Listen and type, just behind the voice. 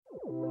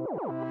G'day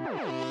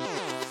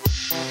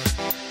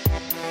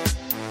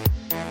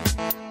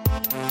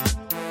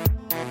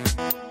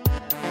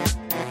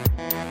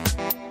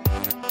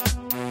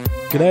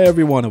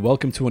everyone and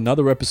welcome to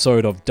another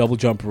episode of Double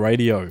Jump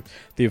Radio,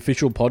 the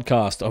official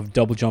podcast of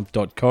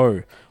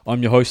doublejump.co.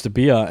 I'm your host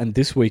Abia, and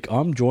this week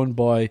I'm joined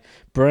by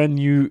brand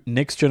new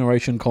next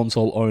generation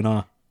console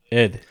owner,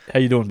 Ed. How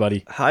you doing,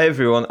 buddy? Hi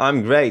everyone,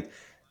 I'm great.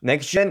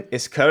 Next gen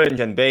is current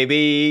gen,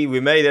 baby. We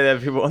made it,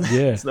 everyone.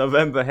 Yeah. It's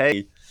November,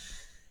 hey.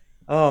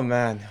 Oh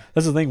man.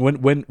 That's the thing,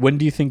 when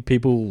do you think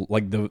people,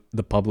 like the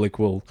public,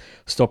 will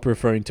stop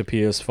referring to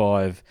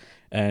PS5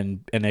 and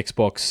an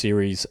Xbox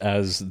Series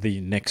as the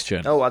next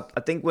gen? Oh,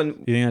 I think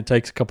when... You think that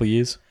takes a couple of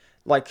years?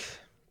 Like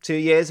 2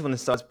 years when it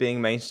starts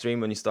being mainstream,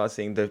 when you start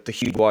seeing the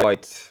huge,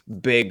 white,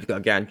 big,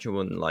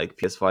 gargantuan, like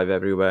PS5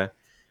 everywhere.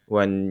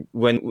 When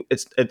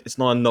it's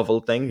not a novel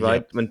thing,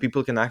 right? Yep. When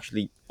people can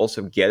actually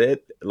also get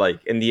it,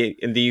 like in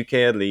the UK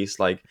at least,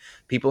 like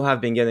people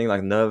have been getting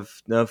like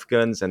Nerf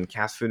guns and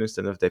cat food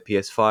instead of their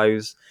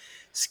PS5s.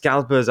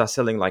 Scalpers are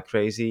selling like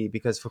crazy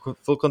because, for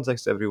full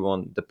context,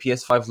 everyone, the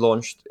PS5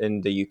 launched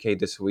in the UK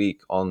this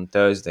week on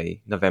Thursday,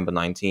 November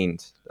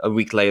 19th, a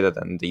week later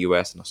than the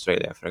US and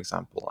Australia, for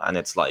example. And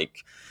it's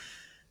like,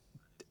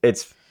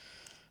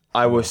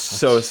 I was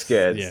so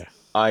scared. Yeah.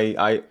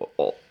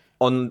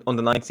 On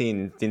the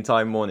 19th, the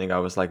entire morning, I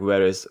was like,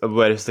 where is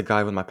the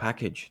guy with my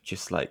package?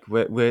 Just like,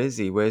 where is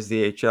he? Where's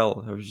the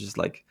DHL? I was just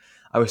like,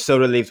 I was so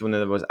relieved when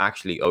it was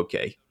actually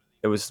okay.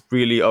 It was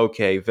really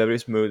okay, very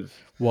smooth.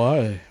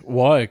 Why?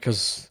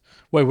 Because,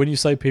 wait, when you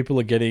say people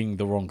are getting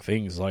the wrong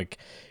things, like,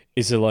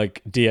 is it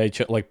like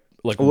DHL, like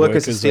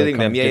workers are stealing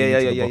kind them? of Yeah.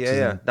 getting into the boxes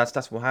and-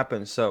 That's what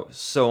happens. So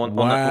on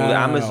Wow.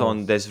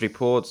 Amazon, there's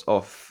reports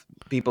of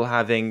people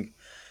actually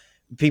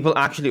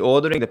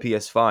ordering the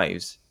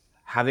PS5s,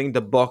 having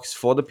the box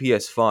for the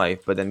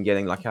PS5, but then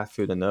getting like cat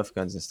food and Nerf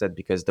guns instead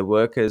because the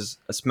workers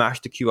smash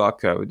the QR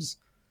codes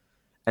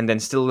and then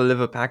still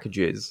deliver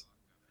packages,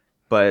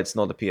 but it's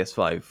not the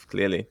PS5,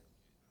 clearly.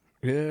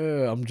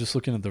 Yeah, I'm just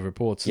looking at the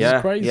reports. This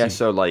is crazy. Yeah.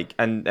 So like,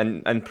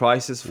 and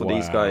prices for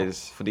these Wow.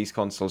 guys, for these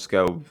consoles,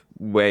 go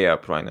way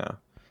up right now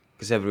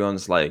because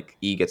everyone's like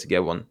eager to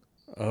get one.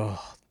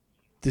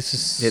 This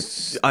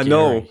is I scary.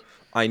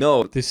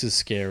 know. This is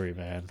scary,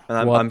 man. And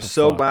I'm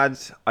so glad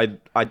I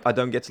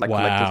don't get to like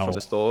collect it Wow. from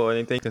the store or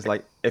anything, because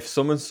like if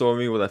someone saw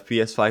me with a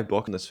PS5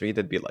 box on the street,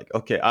 they'd be like,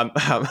 okay, I'm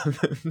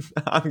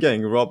I'm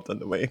getting robbed on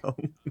the way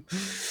home.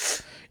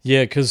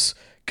 Yeah, because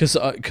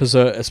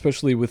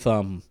especially with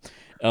a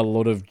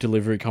lot of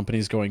delivery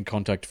companies going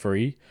contact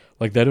free,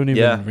 like they don't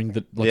even ring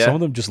the some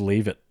of them just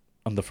leave it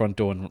on the front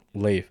door and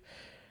leave.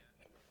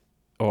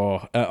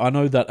 Oh, I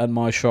know that at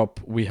my shop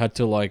we had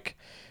to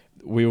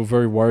we were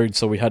very worried,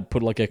 so we had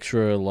put like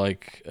extra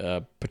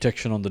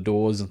protection on the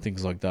doors and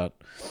things like that,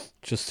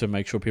 just to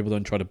make sure people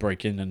don't try to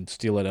break in and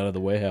steal it out of the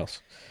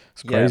warehouse.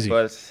 It's crazy.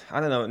 Yeah, but I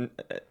don't know.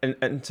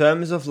 In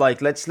terms of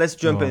like, let's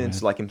jump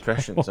into like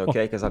impressions,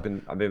 okay? Because I've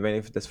been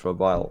waiting for this for a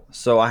while.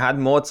 So I had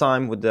more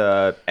time with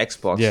the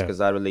Xbox because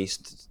I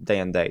released day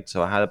and date.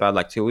 So I had about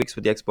like 2 weeks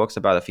with the Xbox,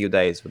 about a few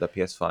days with the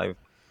PS5.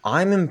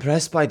 I'm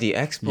impressed by the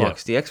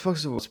Xbox. Yeah. The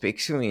Xbox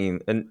speaks to me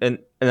in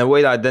a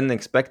way that I didn't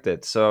expect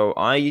it. So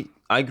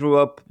I grew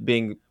up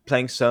playing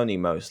Sony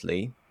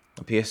mostly,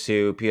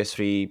 PS2,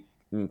 PS3,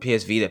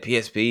 PS Vita,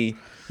 PSP,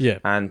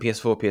 and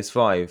PS4,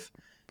 PS5.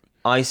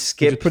 I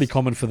skipped. Which is pretty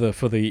common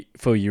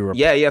for Europe.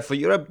 Yeah. For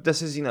Europe,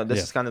 this is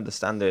kind of the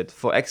standard.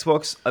 For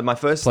Xbox, my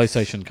first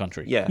PlayStation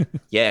country.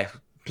 Yeah,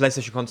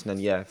 PlayStation continent.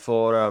 Yeah,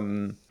 for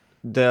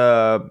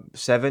the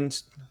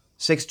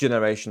 6th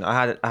generation, I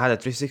had a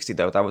 360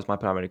 though. That was my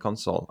primary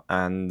console,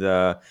 and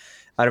I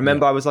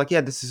remember I was like,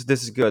 yeah, this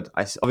is good.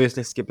 I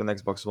obviously skipped an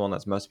Xbox One,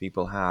 as most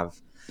people have.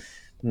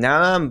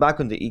 Now I'm back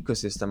on the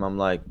ecosystem. I'm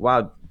like,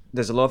 wow,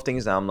 there's a lot of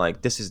things that I'm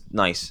like, this is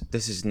nice,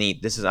 this is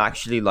neat, this is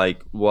actually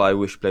like what I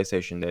wish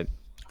PlayStation did.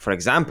 For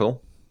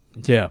example,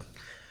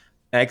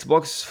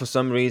 Xbox for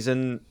some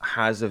reason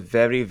has a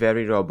very,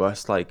 very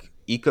robust like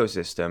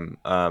ecosystem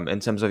in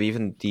terms of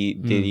even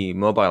the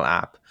mobile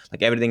app.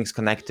 Like everything's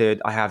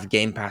connected. I have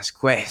Game Pass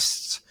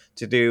quests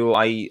to do.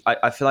 I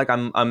feel like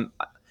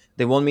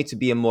they want me to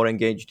be a more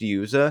engaged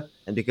user,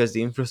 and because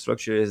the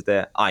infrastructure is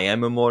there, I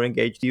am a more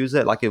engaged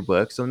user. Like it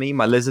works on me.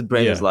 My lizard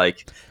brain is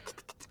like,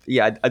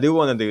 yeah, I do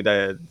want to do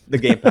the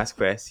Game Pass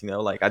quest.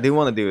 Like I do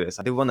want to do this.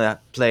 I do want to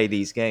play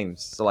these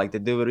games. So like they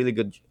do a really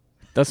good.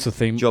 That's the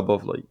thing. Job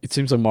of like. It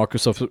seems like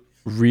Microsoft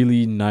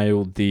really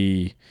nailed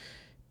the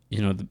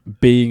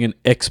being an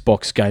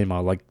Xbox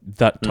gamer, like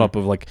that type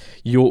of like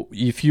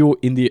if you're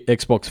in the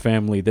Xbox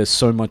family, there's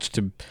so much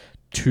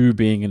to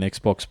being an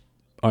Xbox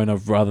owner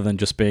rather than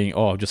just being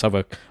I just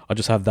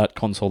have that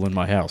console in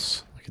my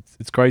house. Like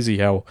it's crazy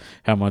how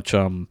much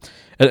and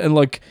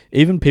like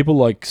even people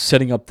like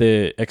setting up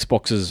their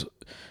Xboxes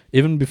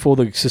even before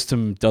the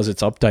system does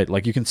its update.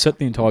 Like you can set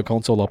the entire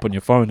console up on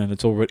your phone and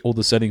it's all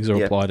the settings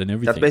are applied and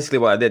everything. That's basically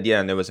what I did,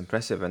 and it was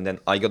impressive. And then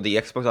I got the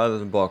Xbox out of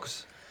the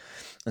box,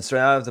 and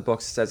straight out of the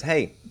box it says,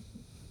 hey,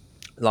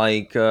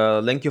 like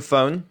link your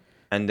phone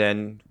and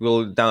then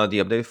we'll download the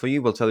update for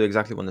you. We'll tell you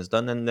exactly when it's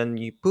done, and then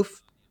you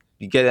poof,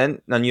 you get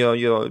in, and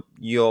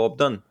you're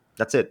done.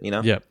 That's it.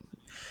 Yeah.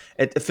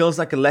 It feels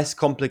like a less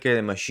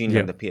complicated machine Yeah.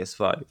 than the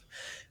PS5.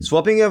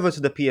 Swapping over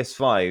to the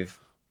PS5,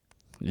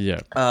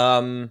 Yeah.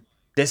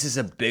 this is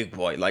a big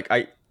boy. Like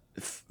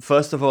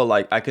first of all,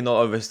 like I cannot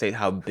overstate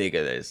how big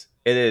it is.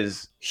 It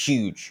is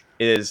huge.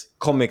 It is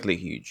comically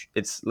huge.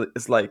 It's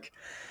like,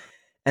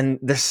 and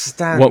the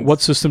stand.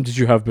 What system did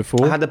you have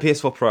before? I had the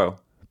PS4 Pro.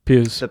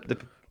 PS The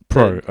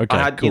Pro. Okay,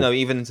 I had, cool.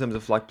 even in terms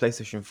of like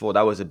PlayStation 4,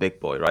 that was a big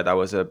boy, right? That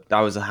was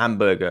a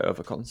hamburger of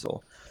a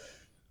console.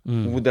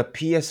 With the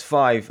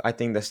PS5, I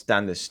think the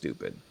stand is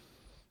stupid.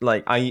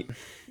 Like I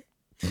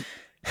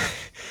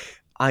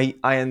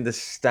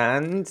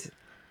understand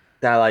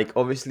that, like,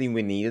 obviously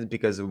we need it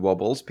because it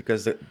wobbles,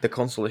 because the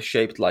console is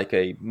shaped like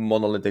a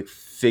monolithic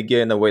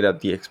figure in a way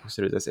that the Xbox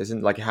Series S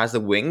isn't. Like, it has the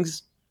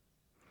wings.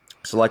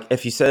 So, like,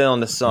 if you set it on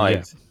the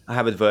side, I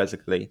have it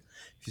vertically.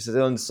 If you set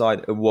it on the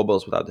side, it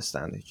wobbles without the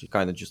stand. You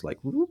kind of just like,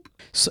 whoop.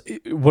 So,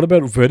 what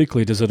about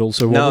vertically? Does it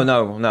also wobble?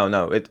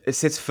 No. It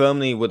sits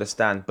firmly with a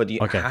stand, but you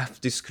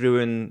have to screw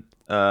in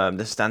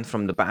the stand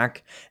from the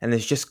back, and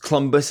it's just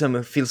cumbersome.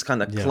 It feels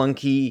kind of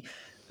clunky,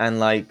 and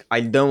like I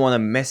don't want to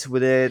mess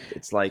with it.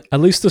 It's like, at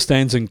least the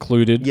stand's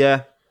included.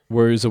 Yeah.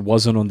 Whereas it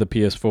wasn't on the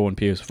PS4 and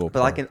PS4 Pro.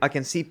 But I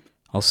can see.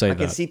 I'll say I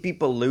can see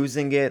people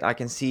losing it. I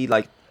can see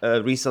like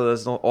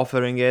resellers not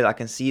offering it. I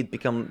can see it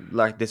become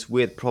like this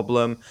weird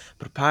problem.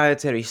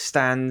 Proprietary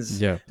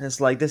stands. Yeah. And it's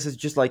like, this is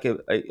just like a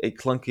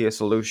clunkier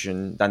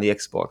solution than the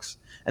Xbox.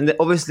 And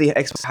obviously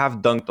Xbox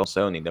have dunked on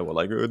Sony. They were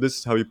like, oh, this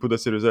is how you put a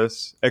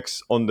Series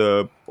X on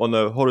the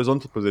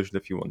horizontal position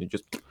if you want. You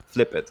just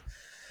flip it.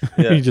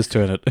 Yeah. You just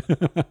turn it.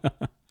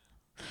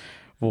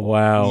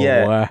 Wow.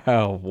 Yeah.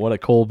 Wow. What a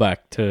callback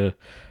to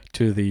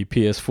the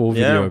PS4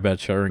 video about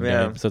sharing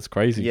games. That's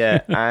crazy.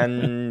 Yeah,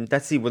 and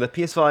let's see, with the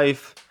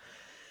PS5,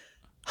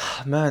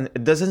 man,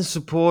 it doesn't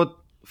support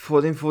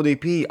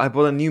 1440p. I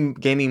bought a new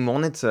gaming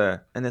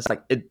monitor, and it's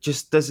like, it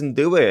just doesn't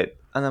do it.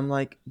 And I'm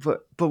like,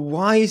 but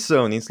why,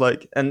 Sony? It's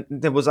like, and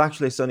there was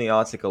actually a Sony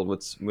article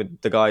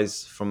with the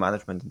guys from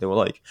management, and they were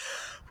like,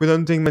 we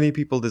don't think many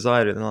people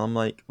desire it. And I'm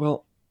like,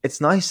 well,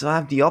 it's nice to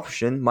have the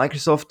option.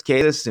 Microsoft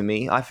caters to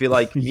me. I feel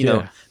like, you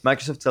know,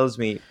 Microsoft tells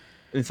me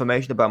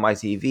information about my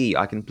TV.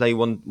 I can play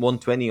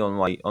 120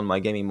 on my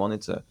gaming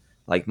monitor.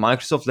 Like,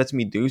 Microsoft lets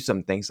me do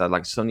some things that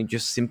like Sony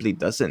just simply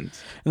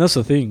doesn't. And that's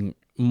the thing.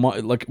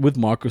 Like with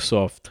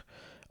Microsoft,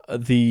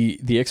 the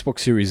Xbox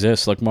Series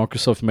S, like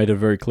Microsoft made it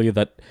very clear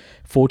that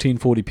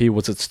 1440p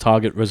was its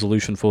target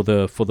resolution for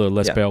the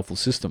less powerful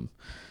system,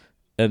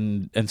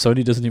 and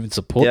Sony doesn't even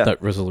support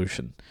that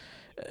resolution.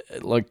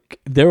 Like,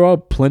 there are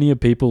plenty of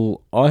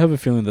people. I have a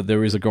feeling that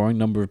there is a growing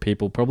number of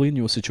people, probably in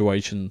your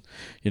situation,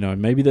 you know,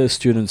 maybe they're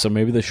students or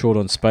maybe they're short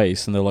on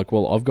space, and they're like,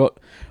 well,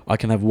 I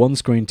can have one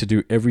screen to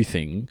do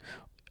everything.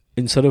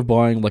 Instead of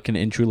buying like an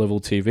entry-level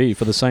TV,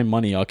 for the same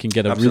money, I can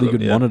get a really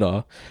good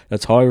monitor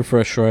that's high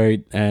refresh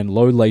rate and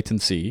low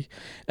latency,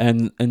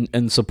 and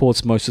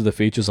supports most of the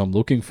features I'm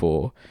looking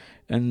for.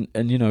 And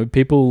you know,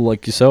 people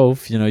like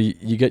yourself, you know,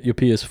 you get your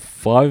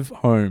PS5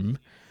 home,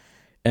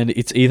 and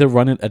it's either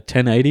run it at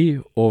 1080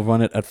 or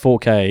run it at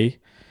 4K,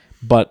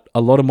 but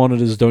a lot of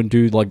monitors don't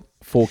do like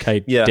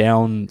 4K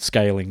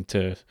downscaling to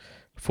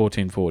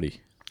 1440.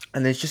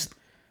 And it's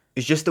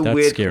just a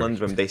weird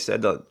conundrum. They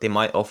said that they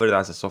might offer it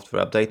as a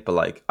software update, but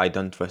like, I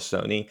don't trust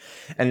Sony.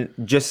 And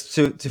just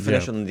to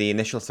finish on the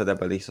initial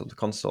setup release of the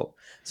console.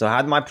 So I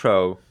had my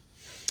Pro,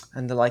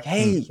 and they're like,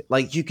 hey,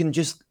 like, you can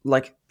just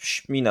like,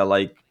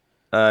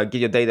 get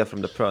your data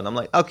from the Pro. And I'm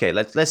like, okay,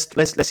 let's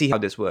see how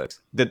this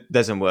works. That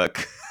doesn't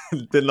work.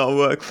 Did not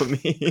work for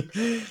me.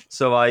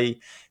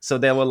 So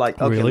they were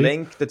like, okay,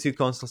 link the two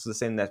consoles to the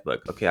same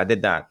network. Okay, I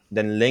did that.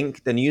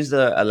 Then use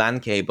a LAN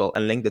cable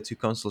and link the two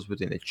consoles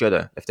within each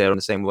other if they're on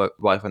the same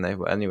Wi-Fi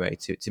network anyway,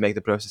 to make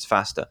the process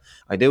faster.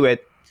 I do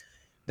it.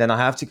 Then I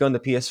have to go on the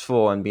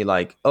PS4 and be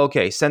like,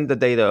 okay, send the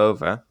data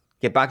over,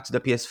 get back to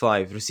the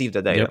PS5, receive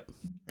the data. Yep.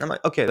 I'm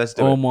like, okay, let's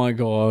do it. Oh my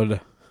God.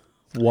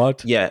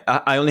 What? Yeah,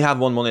 I only have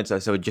one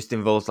monitor, so it just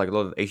involves like a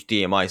lot of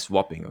HDMI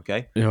swapping.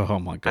 Okay. Oh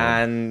my God.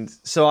 And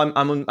so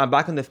I'm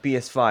back on the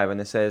PS5,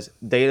 and it says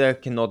data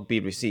cannot be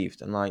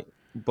received. And like,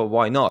 but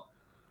why not?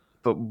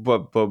 But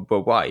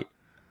why?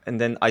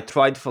 And then I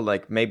tried for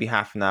like maybe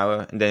half an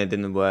hour, and then it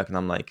didn't work. And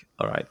I'm like,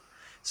 all right.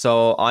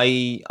 So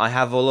I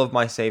have all of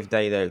my saved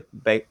data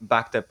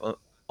backed up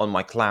on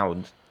my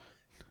cloud.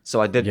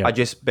 So I did. Yeah. I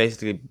just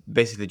basically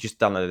just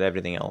downloaded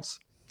everything else.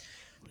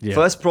 Yeah.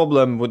 First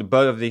problem with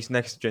both of these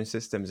next-gen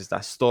systems is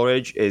that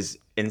storage is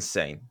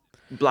insane.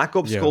 Black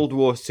Ops Cold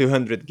War is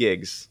 200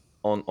 gigs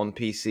on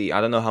PC. I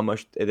don't know how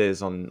much it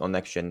is on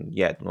next-gen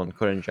yet, on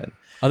current-gen.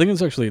 I think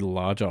it's actually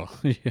larger.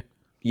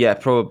 Yeah,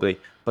 probably.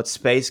 But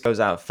space goes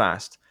out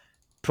fast.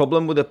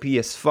 Problem with the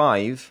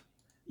PS5,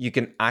 you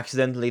can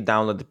accidentally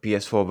download the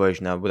PS4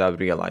 version now without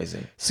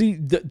realizing. See,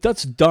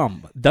 that's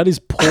dumb. That is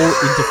poor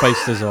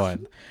interface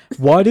design.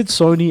 Why did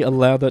Sony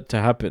allow that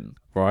to happen?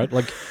 Right?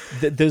 Like,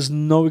 there's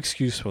no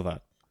excuse for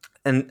that.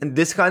 And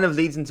this kind of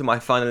leads into my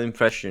final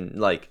impression.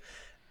 Like,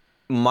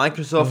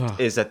 Microsoft Ugh.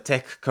 is a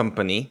tech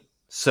company.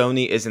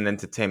 Sony is an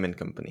entertainment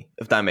company,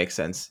 if that makes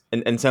sense.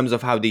 In terms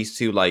of how these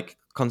two like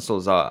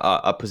consoles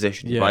are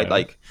positioned, right? Yeah.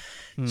 Like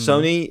Hmm.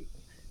 Sony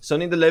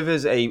Sony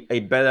delivers a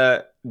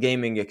better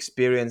gaming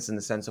experience in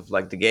the sense of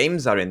like the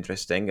games are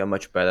interesting and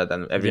much better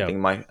than Yeah. everything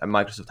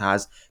Microsoft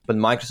has, but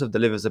Microsoft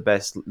delivers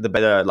the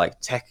better like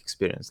tech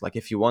experience. Like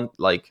if you want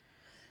like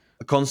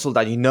a console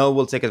that you know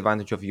will take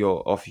advantage of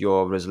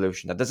your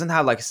resolution that doesn't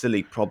have like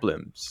silly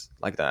problems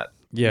like that,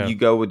 Yeah. you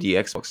go with the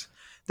Xbox.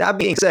 That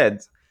being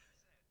said,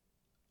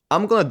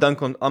 I'm gonna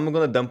dump on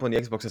the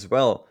Xbox as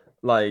well.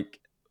 Like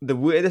the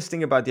weirdest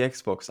thing about the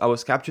Xbox, I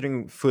was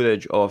capturing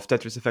footage of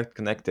Tetris Effect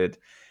Connected.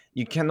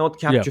 You cannot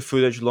Yeah. capture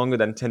footage longer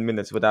than 10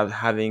 minutes without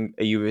having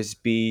a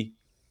USB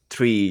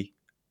 3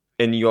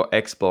 in your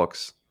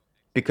Xbox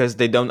because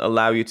they don't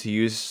allow you to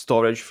use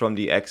storage from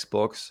the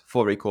Xbox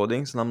for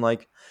recordings. And I'm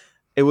like,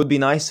 it would be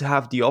nice to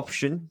have the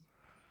option.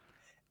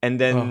 And Oh,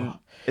 then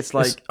it's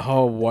like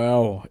oh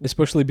wow.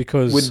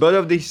 with both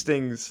of these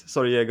things,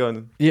 sorry, yeah, go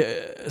on. Yeah,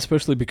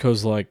 especially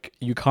because like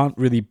you can't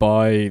really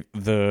buy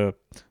the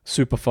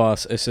super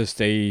fast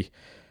SSD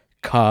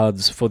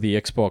cards for the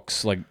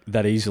Xbox like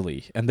that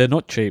easily, and they're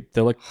not cheap.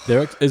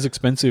 As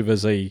expensive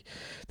as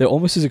they're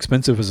almost as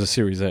expensive as a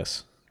Series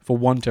S for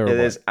 1 TB. It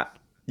is,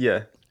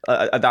 yeah.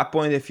 At that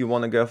point, if you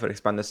want to go for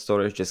expanded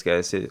storage, just get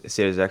a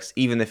Series X,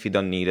 even if you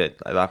don't need it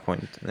at that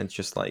point. And it's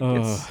just like Oh,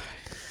 it's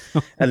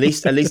at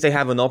least they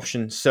have an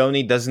option.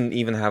 Sony doesn't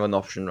even have an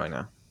option right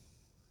now.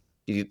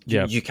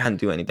 yeah, You can't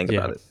do anything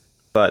about yeah, it.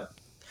 But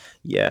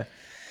yeah,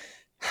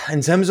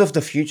 in terms of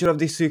the future of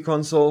these two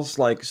consoles,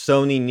 like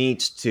Sony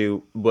needs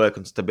to work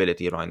on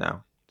stability right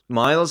now.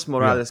 Miles yeah.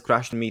 Morales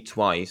crashed me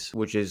twice,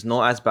 which is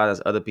not as bad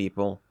as other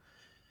people.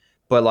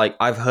 But like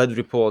I've heard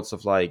reports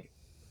of like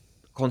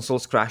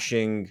consoles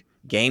crashing,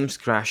 games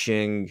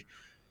crashing,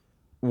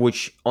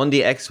 which on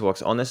the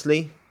Xbox,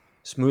 honestly,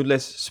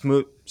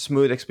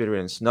 smooth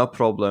experience, no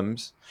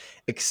problems,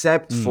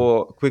 except Mm,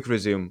 for quick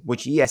resume,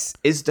 which yes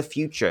is the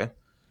future,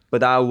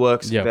 but that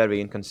works yeah,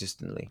 very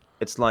inconsistently.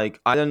 It's like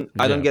I don't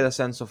yeah. get a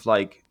sense of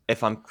like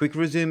if I'm quick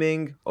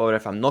resuming or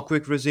if I'm not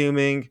quick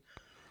resuming,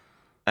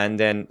 and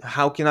then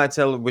how can I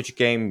tell which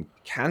game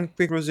can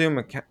quick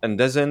resume and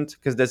doesn't?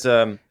 Because there's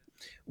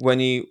when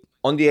you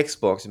on the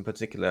Xbox in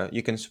particular,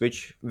 you can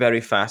switch very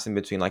fast in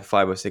between like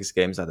 5 or 6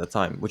 games at a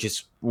time, which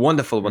is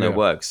wonderful when it Yeah.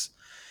 works.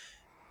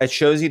 It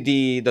shows you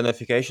the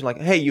notification like,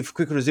 hey, you've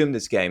quick resumed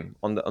this game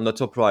on the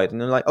top right,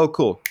 and then like, oh,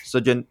 cool. So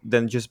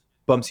then just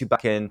bumps you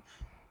back in,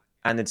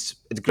 and it's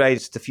great.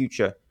 It's the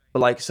future, but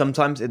like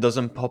sometimes it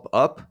doesn't pop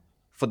up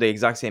for the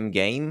exact same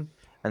game,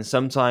 and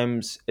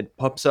sometimes it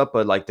pops up,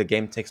 but like the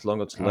game takes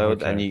longer to Oh,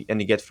 load, okay.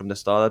 and you get from the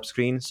startup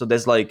screen. So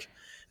there's like,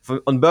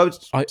 on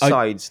both I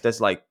sides, there's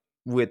like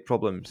weird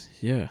problems.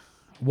 yeah.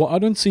 Well, I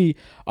don't see.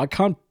 I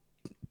can't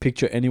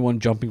picture anyone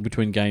jumping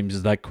between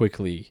games that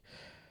quickly.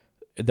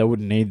 They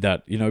would need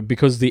that,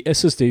 because the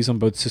SSDs on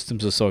both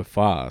systems are so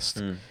fast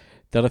Mm.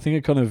 that I think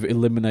it kind of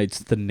eliminates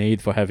the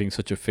need for having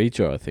such a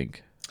feature. I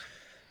think.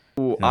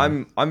 Ooh,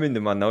 Yeah. I'm in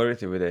the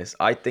minority with this.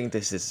 I think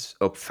this is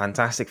a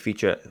fantastic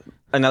feature,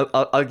 and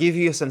I'll give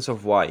you a sense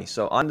of why.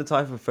 So I'm the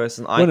type of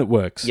person When it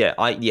works. yeah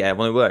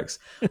when it works,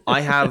 I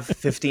have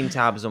 15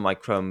 tabs on my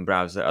Chrome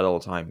browser at all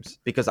times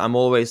because I'm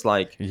always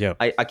like Yeah.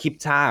 I keep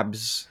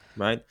tabs,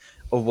 right,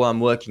 of what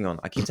I'm working on.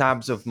 I keep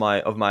tabs of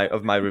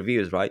my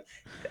reviews, right.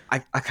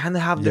 I kind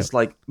of have Yeah. this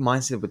like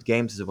mindset with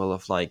games as well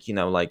of like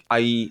like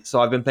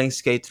I've been playing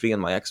Skate 3 on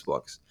my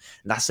Xbox.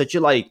 That's such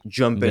a like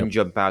jump Yeah. in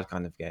jump out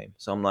kind of game.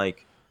 So I'm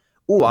like,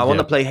 oh, I want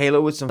to Yeah. play Halo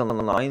with someone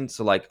online.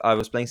 So like, I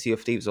was playing Sea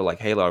of Thieves or like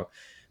Halo.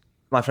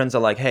 My friends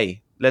are like,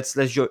 hey, let's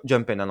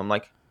jump in, and I'm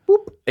like,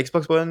 boop,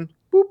 Xbox button,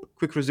 boop,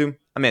 quick resume,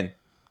 I'm in.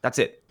 That's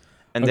it.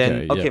 And then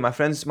Okay. okay, Yeah.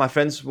 my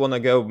friends want to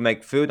go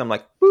make food. I'm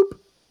like, boop,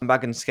 I'm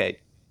back in Skate.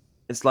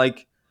 It's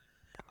like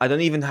I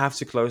don't even have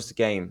to close the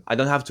game. I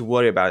don't have to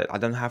worry about it. I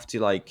don't have to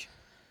like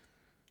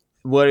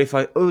worry if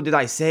did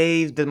I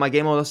save? Did my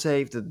game auto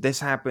save? Did this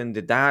happen?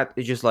 Did that?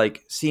 It's just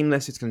like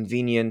seamless. It's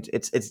convenient.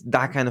 It's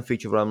that kind of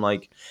feature where I'm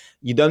like,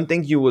 you don't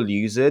think you will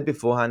use it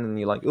beforehand, and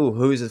you're like, oh,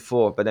 who is it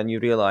for? But then you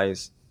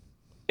realize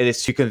it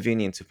is too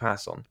convenient to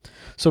pass on.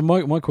 So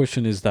my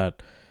question is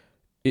that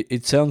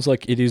it sounds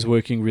like it is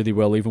working really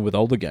well even with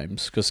older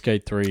games because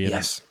Skate 3 and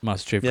Yes.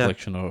 Master Chief Yeah.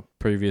 Collection are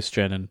previous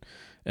gen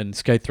and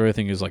Skate 3 I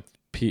think is like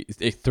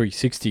a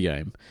 360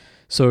 game.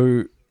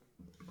 So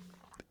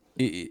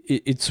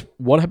it's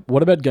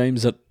what about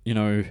games that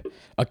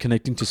are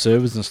connecting to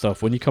servers and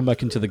stuff? When you come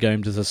back into the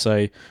game, does it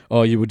say,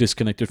 "Oh, you were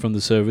disconnected from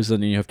the servers,"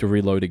 and then you have to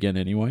reload again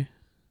anyway?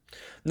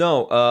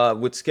 No,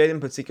 with Skate in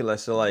particular,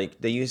 so like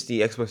they use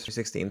the Xbox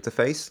 360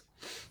 interface,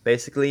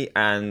 basically,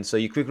 and so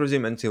you quick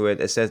resume into it.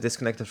 It says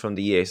disconnected from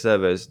the EA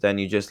servers. Then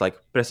you just like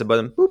press a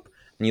button, boop,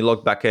 and you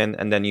log back in,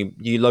 and then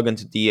you log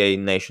into the EA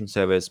Nation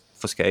servers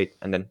for Skate,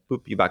 and then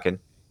boop, you back in.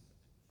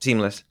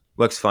 Seamless,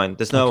 works fine.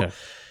 There's Okay,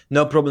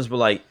 no problems with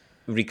like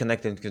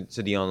reconnecting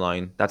to the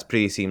online. That's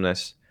pretty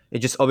seamless. It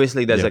just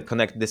obviously there's yeah, a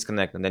connect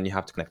disconnect, and then you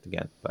have to connect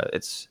again. But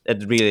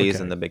it really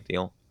isn't okay. a big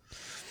deal.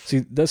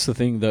 See, that's the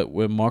thing that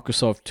where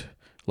Microsoft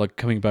like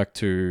coming back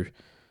to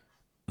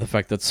the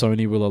fact that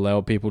Sony will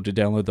allow people to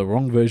download the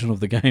wrong version of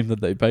the game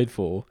that they paid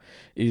for,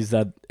 is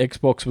that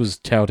Xbox was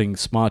touting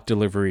smart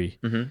delivery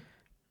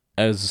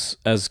as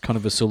kind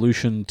of a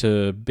solution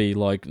to be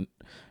like,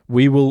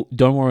 we will,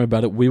 don't worry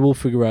about it, we will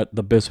figure out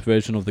the best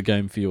version of the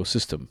game for your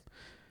system.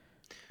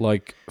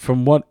 Like,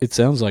 from what it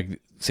sounds like, it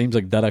seems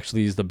like that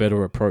actually is the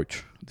better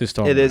approach this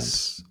time It around.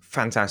 is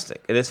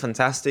fantastic. It is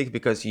fantastic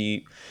because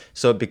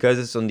because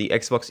it's on the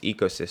Xbox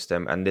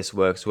ecosystem and this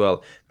works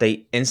well,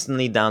 they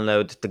instantly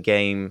download the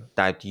game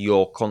that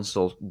your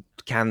console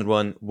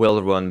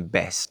will run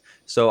best.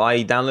 So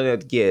I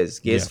downloaded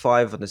Gears Yeah.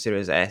 5 on the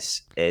Series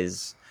S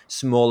is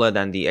smaller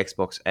than the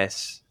Xbox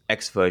S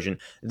X version.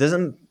 It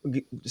doesn't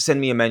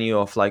send me a menu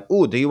of like,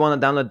 oh, do you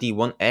want to download the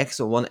One X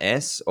or One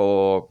S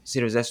or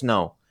Series S?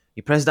 No.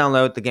 You press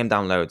download, the game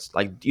downloads.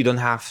 Like, you don't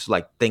have to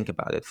like think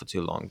about it for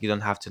too long. You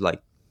don't have to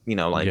like,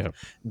 Yeah.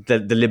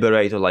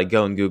 deliberate or like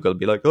go on Google,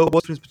 be like, oh,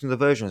 what's the difference between the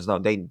versions? No,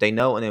 they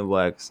know and it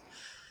works.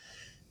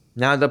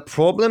 Now the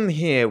problem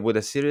here with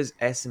the Series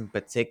S in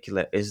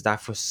particular is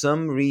that for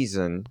some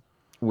reason,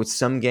 with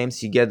some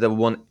games you get the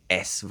One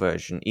S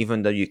version,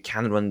 even though you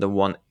can run the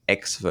One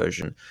X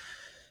version.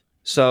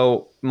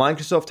 So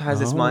Microsoft has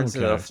this Oh,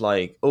 mindset okay. of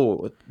like,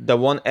 oh, the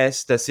One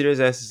S, the Series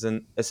S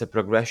is a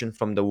progression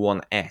from the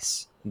One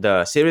S.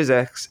 The Series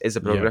X is a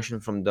Yeah. progression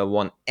from the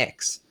One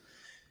X.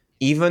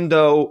 Even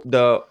though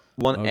the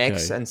One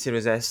X Okay. and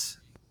Series S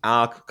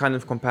are kind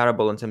of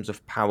comparable in terms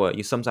of power,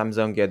 you sometimes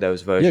don't get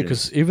those Yeah, versions.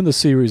 because even the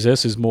Series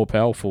S is more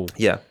powerful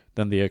Yeah,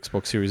 than the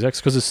Xbox Series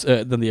X, because it's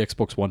than the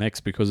Xbox One X,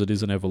 because it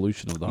is an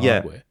evolution of the yeah.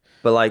 hardware.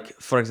 But like,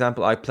 for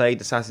example, I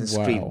played Assassin's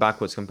Creed Wow.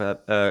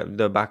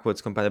 the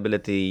backwards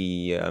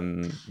compatibility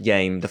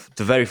game,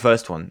 the very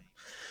first one,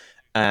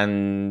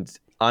 and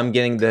I'm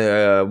getting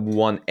the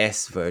One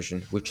S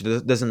version, which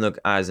doesn't look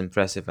as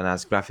impressive and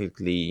as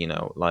graphically,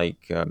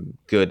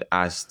 good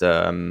as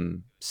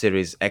the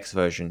Series X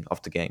version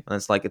of the game. And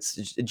it's like it's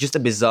just a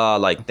bizarre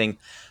like thing.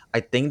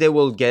 I think they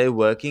will get it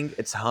working.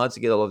 It's hard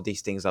to get all of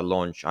these things at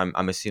launch.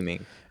 I'm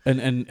assuming.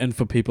 And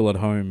for people at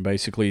home,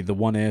 basically the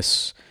One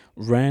S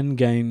ran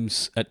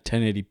games at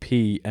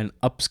 1080p and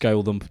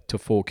upscaled them to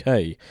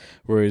 4K,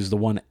 whereas the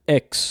One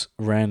X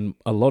ran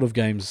a lot of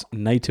games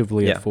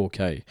natively Yeah. at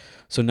 4K.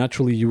 So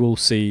naturally, you will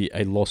see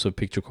a loss of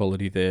picture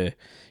quality there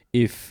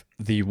if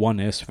the One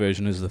S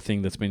version is the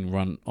thing that's been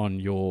run on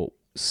your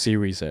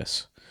Series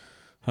S.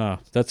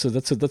 That's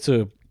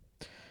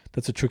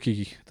a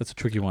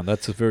tricky one.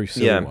 That's a very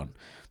silly Yeah. one.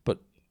 But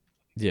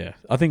yeah,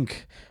 I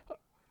think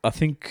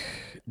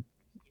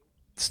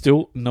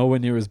still nowhere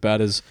near as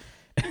bad as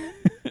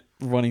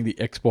running the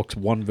Xbox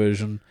One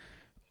version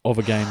of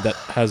a game that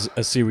has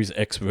a Series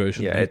X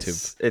version Yeah.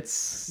 native.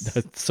 It's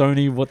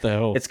Sony, what the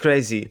hell? it's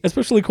crazy.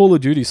 Especially Call of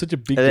Duty, such a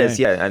big It game. is,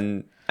 yeah,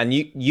 and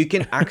you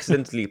can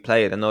accidentally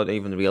play it and not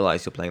even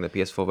realize you're playing the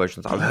PS4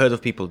 versions. I've heard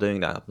of people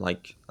doing that.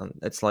 Like,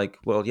 it's like,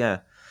 well, yeah.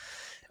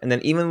 And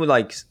then even with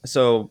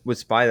with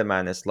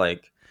Spider-Man, it's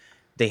like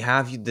they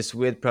have this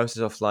weird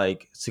process of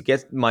like, to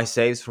get my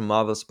saves from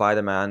Marvel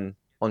Spider-Man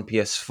on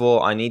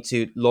PS4, I need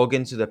to log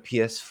into the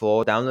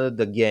PS4, download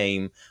the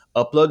game,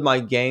 upload my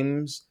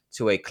games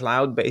to a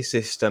cloud-based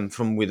system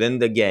from within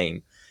the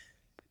game,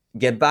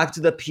 get back to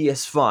the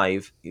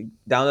PS5,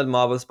 download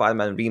Marvel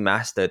Spider-Man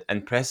Remastered,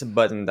 and press a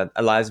button that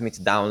allows me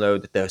to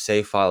download the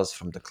save files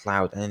from the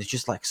cloud. And it's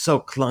just like so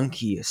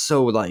clunky. It's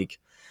so like,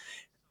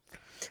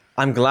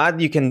 I'm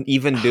glad you can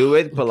even do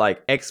it, but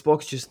like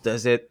Xbox just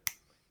does it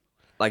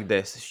like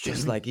this. It's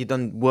just like, you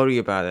don't worry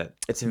about it.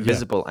 It's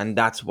invisible, and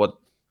that's what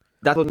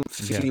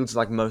feels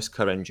like most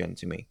current gen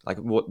to me. Like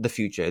what the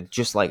future. It's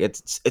just like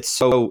it's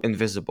so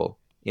invisible.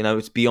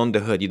 It's beyond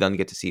the hood. You don't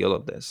get to see all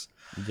of this.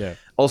 Yeah.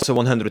 Also,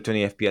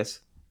 120 FPS.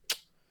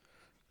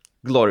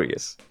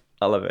 Glorious.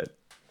 I love it.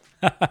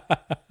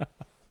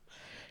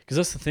 Because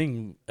that's the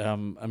thing. I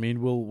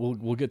mean,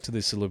 we'll get to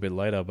this a little bit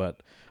later,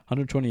 but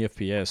 120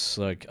 FPS,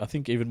 like I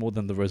think even more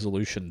than the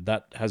resolution,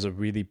 that has a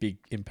really big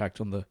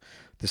impact on the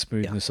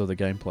smoothness of the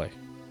gameplay.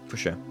 For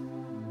sure.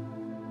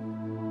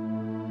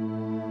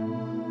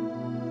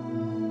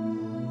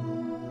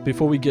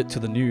 Before we get to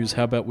the news,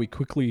 how about we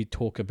quickly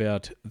talk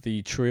about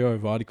the trio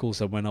of articles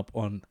that went up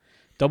on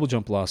Double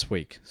Jump last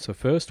week. So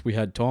first, we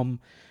had Tom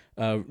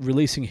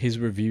releasing his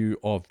review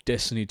of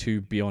Destiny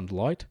 2 Beyond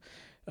Light.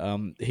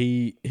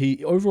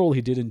 He overall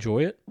he did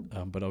enjoy it,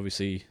 but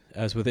obviously,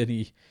 as with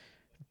any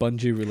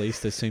Bungie release,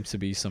 there seems to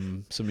be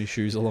some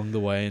issues along the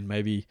way, and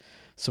maybe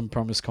some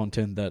promised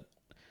content that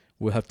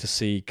we'll have to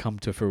see come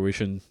to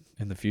fruition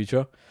in the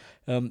future.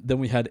 Then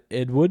we had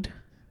Edward,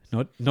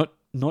 not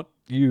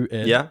you,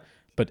 Ed. Yeah.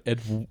 But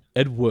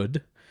Ed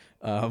Wood,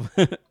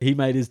 he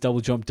made his Double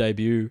Jump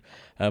debut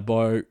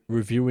by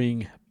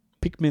reviewing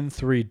Pikmin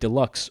 3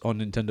 Deluxe on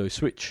Nintendo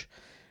Switch.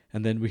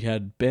 And then we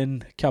had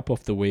Ben cap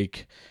off the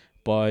week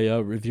by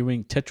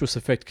reviewing Tetris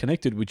Effect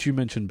Connected, which you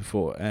mentioned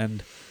before.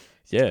 And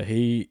yeah,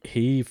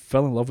 he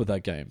fell in love with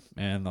that game,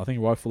 and I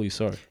think rightfully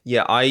so.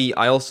 Yeah, I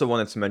also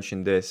wanted to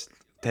mention this.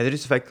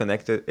 Tetris Effect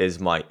Connected is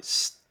my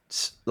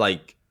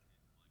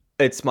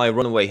it's my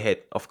runaway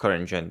hit of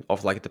current gen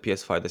of like the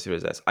PS5, the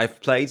Series S. I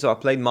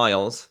played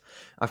Miles.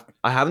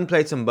 I haven't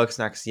played some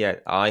Bugsnax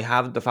yet. I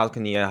have the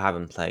Falconeer. I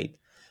haven't played,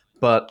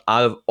 but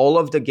out of all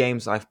of the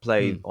games I've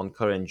played Mm. on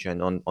current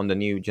gen, on the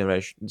new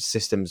generation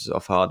systems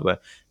of hardware,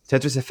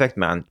 Tetris Effect,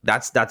 man,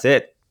 that's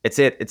it. It's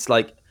it. It's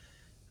like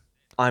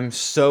I'm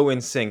so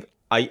in sync.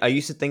 I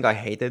used to think I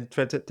hated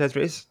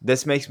Tetris.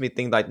 This makes me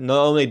think that not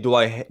only do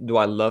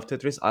I love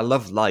Tetris, I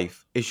love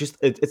life. It's just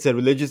it's a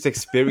religious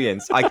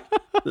experience. I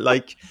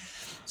like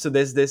so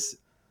there's this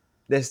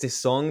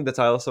song, the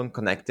title song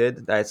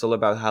Connected, that it's all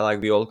about how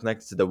like we all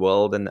connect to the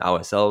world and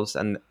ourselves,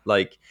 and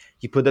like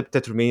you put the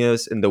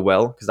Tetraminos in the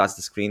well because that's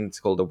the screen. It's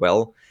called the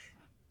well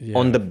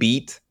on Yeah. the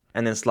beat,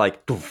 and it's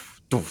like doof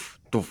doof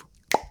doof,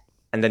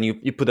 and then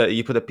you put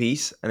a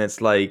piece, and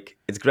it's like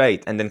it's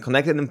great. And then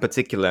Connected in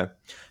particular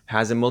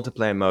has a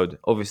multiplayer mode.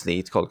 Obviously,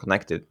 it's called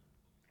Connected,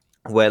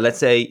 where let's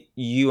say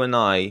you and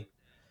I,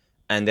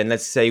 and then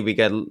let's say we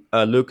get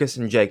Lucas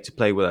and Jake to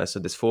play with us. So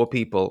there's four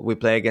people. We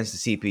play against the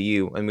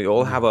CPU, and we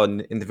all have Yeah. our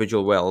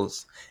individual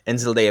wells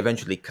until they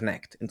eventually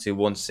connect into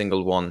one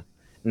single one.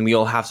 And we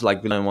all have to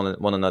like rely on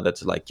one another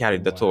to like carry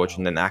the torch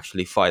and Wow. then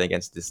actually fight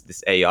against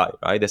this AI,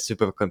 right? The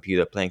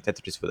supercomputer playing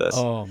Tetris with us.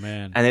 Oh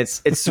man, And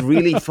it's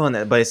really fun,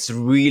 but it's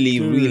really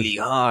dude. really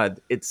hard.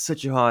 It's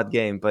such a hard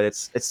game, but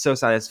it's so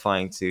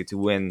satisfying to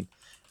win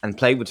and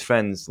play with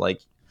friends.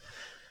 Like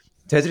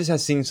Tetris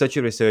has seen such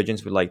a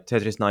resurgence with like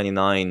Tetris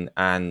 99,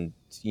 and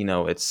you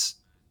know it's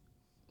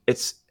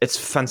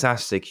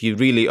fantastic. You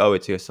really owe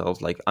it to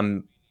yourselves. Like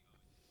I'm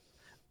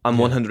Yeah,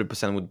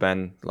 100% with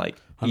Ben. Like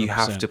you hundred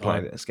have to percent.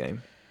 play this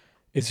game.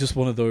 It's just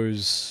one of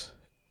those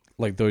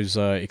like those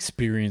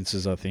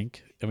experiences. I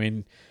think. I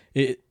mean,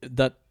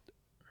 that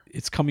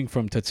it's coming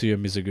from Tetsuya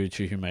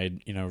Mizuguchi, who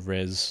made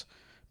Res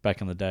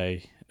back in the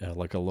day,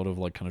 like a lot of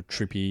like kind of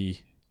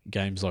trippy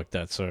games like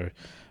that. So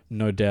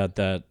no doubt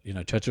that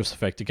Tetris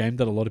Effect, a game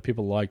that a lot of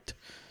people liked,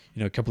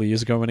 a couple of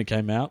years ago when it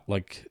came out,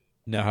 like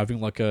now having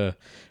like a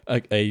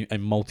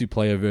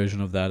multiplayer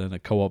version of that and a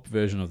co-op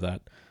version of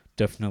that,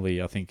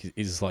 definitely I think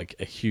is like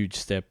a huge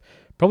step.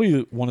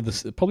 Probably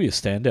probably a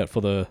standout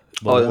for the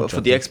Oh, launch. for I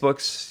the think,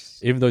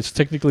 Xbox, even though it's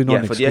technically not yeah,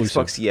 an for the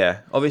exclusive. Xbox, yeah.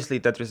 Obviously,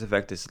 Tetris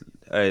Effect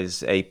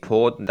is a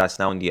port that's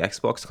now on the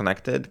Xbox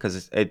connected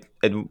because it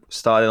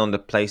started on the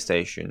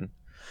PlayStation.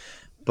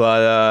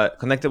 But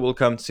Connected will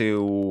come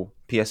to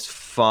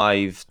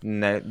PS5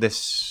 this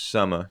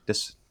summer,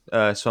 this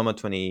summer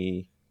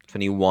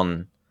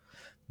 2021.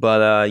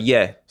 But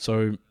yeah,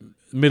 So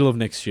middle of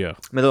next year.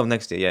 middle of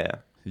next year, yeah.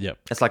 Yep.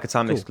 It's like a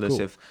time Cool. Cool.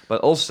 exclusive.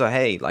 But also,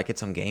 hey, like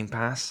it's on Game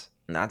Pass,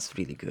 and that's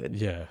really good.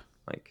 Yeah.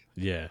 Like,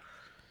 Yeah.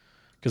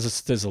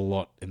 Because there's a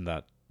lot in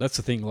that. That's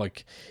the thing.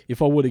 Like,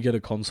 if I were to get a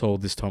console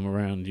this time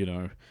around,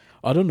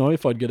 I don't know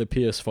if I'd get a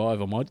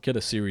PS5. I might get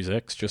a Series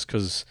X just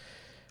because,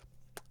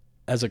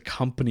 as a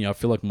company, I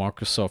feel like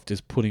Microsoft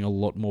is putting a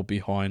lot more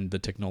behind the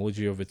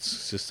technology of its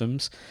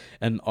systems,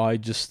 and I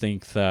just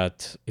think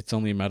that it's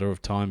only a matter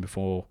of time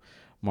before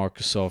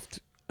Microsoft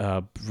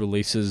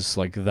releases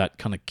like that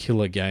kind of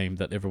killer game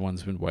that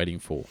everyone's been waiting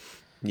for.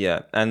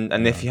 yeah, and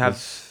if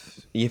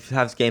Because you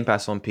have Game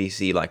Pass on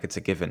PC, like it's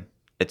a given.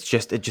 It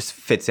just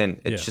fits in.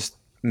 It yeah, just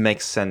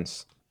makes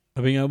sense.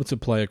 being able to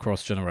play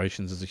across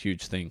generations is a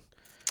huge thing.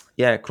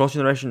 Yeah, cross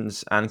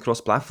generations and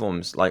cross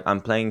platforms. Like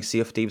I'm playing Sea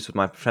of Thieves with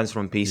my friends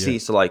from Yeah.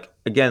 PC. So like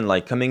again,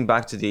 like coming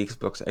back to the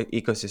Xbox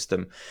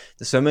ecosystem,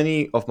 there's so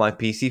many of my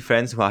PC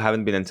friends who I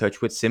haven't been in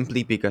touch with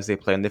simply because they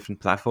play on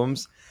different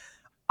platforms.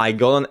 I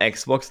got on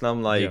Xbox and I'm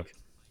Yeah. like,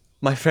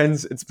 my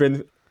friends, it's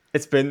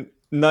been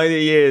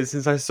 90 years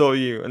since I saw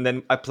you. And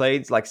then I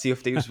played like Sea of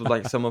Thieves with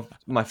like some of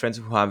my friends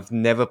who I've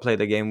never played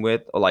a game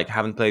with or like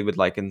haven't played with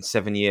like in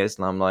 7 years.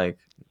 And I'm like,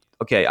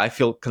 okay, I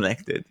feel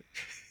connected.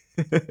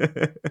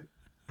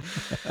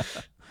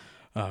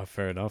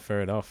 Fair enough,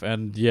 fair enough.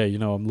 And yeah,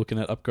 I'm looking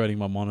at upgrading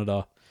my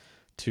monitor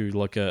to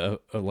like a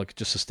like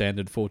just a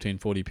standard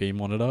 1440p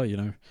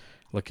monitor,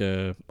 like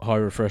a high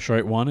refresh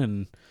rate one,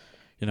 and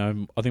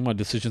I think my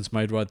decision's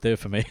made right there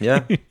for me.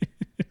 Yeah.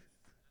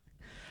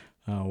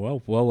 How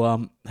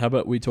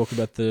about we talk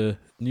about the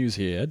news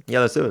here, Ed? Yeah,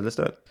 let's do it. Let's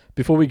do it.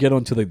 Before we get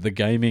on to the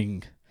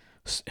gaming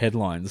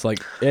headlines, like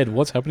Ed,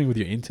 what's happening with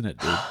your internet,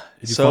 dude?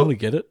 Did you finally So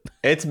get it?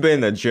 it's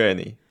been a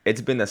journey.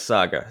 It's been a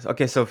saga.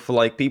 Okay, so for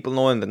like people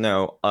knowing that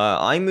know,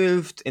 I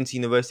moved into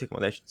university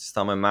accommodation to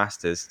start my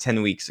masters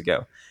 10 weeks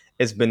ago.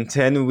 It's been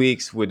 10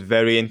 weeks with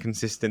very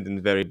inconsistent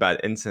and very bad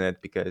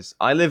internet because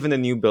I live in a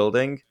new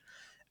building,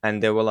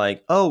 and they were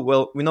like, "Oh,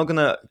 well, we're not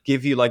gonna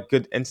give you like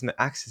good internet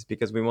access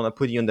because we want to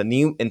put you on the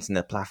new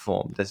internet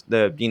platform,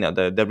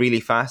 the really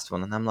fast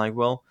one." And I'm like,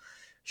 "Well,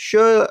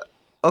 sure,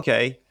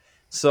 okay."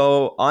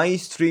 So I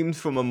streamed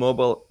from a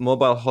mobile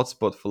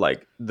hotspot for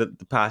like the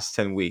past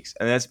 10 weeks,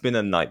 and it's been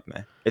a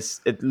nightmare.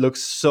 It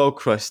looks so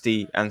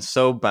crusty and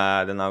so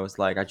bad, and I was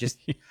like,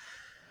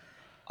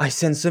 I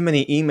sent so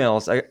many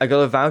emails. I got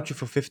a voucher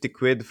for 50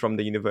 quid from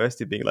the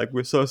university being like,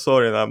 we're so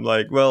sorry. And I'm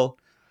like, well,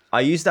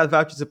 I used that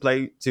voucher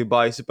to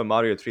buy Super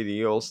Mario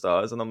 3D All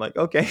Stars. And I'm like,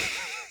 okay.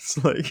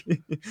 It's like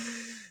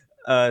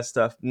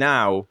stuff.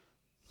 Now,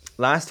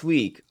 last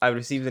week I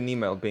received an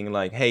email being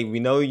like, "Hey, we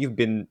know you've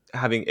been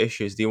having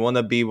issues. Do you want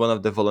to be one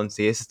of the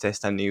volunteers to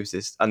test a new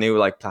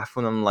like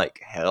platform?" I'm like,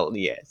 "Hell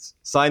yes,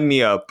 sign me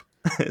up,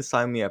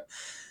 sign me up."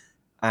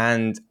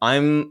 And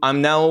I'm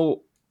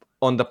now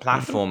on the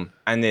platform,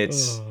 and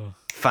it's Oh.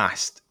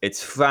 fast.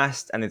 It's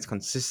fast, and it's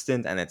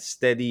consistent, and it's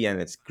steady,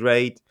 and it's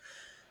great.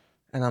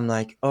 And I'm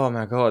like, oh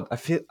my god, I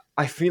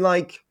feel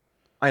like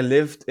I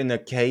lived in a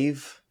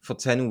cave for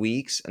 10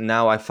 weeks, and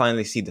now I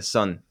finally see the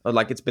sun. Or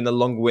like it's been a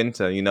long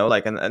winter,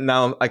 like, and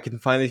now I can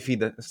finally see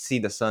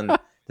the sun.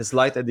 There's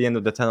light at the end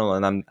of the tunnel,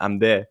 and I'm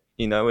there.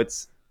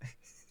 It's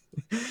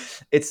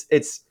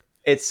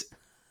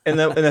in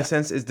a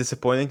sense it's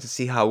disappointing to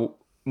see how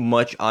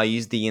much I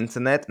use the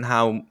internet and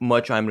how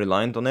much I'm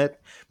reliant on it.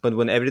 But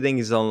when everything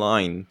is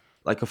online,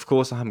 like of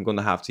course I'm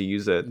gonna have to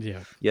use it. Yeah.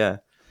 Yeah.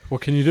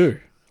 What can you do?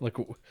 Like,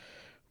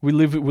 we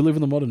live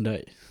in the modern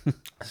day.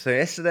 So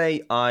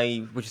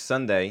which is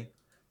Sunday,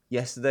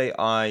 yesterday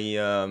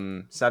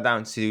I sat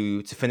down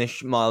to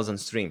finish Miles on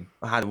stream.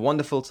 I had a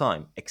wonderful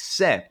time,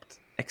 except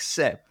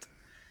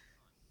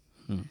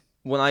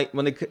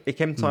when it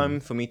came time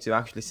for me to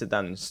actually sit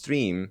down and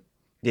stream,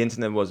 the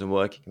internet wasn't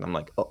working, and I'm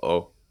like,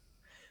 oh.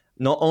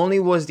 Not only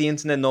was the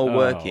internet not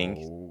working,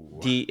 Oh.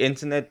 the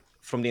internet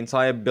from the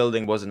entire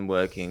building wasn't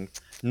working.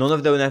 None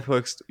of the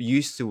networks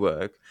used to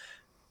work.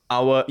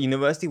 Our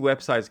university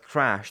websites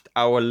crashed.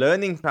 Our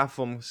learning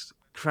platforms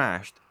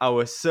crashed.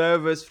 Our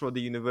servers for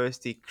the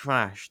university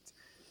crashed.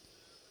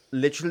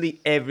 Literally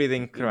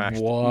everything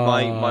crashed.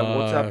 My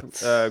WhatsApp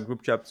What?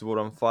 group chats were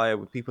on fire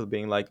with people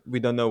being like, "We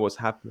don't know what's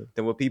happening."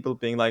 There were people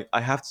being like,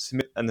 "I have to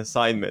submit an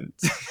assignment."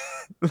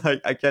 Like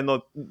I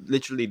cannot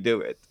literally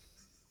do it.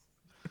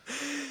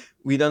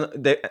 We don't.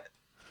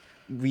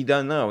 We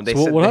don't know. They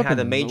So said what they had a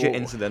happened? major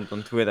incident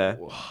on Twitter,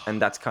 and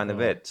that's kind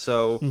of it.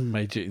 So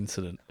Major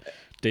incident.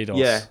 DDoS.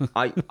 yeah,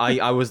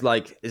 I was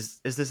like, is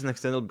this an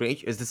external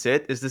breach? Is this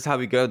it? Is this how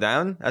we go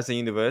down as a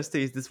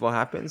university? Is this what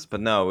happens?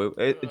 But no,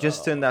 it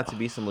just turned out to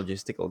be some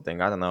logistical thing.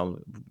 I don't know.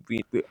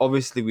 We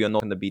obviously we are not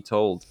going to be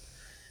told,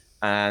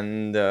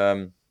 and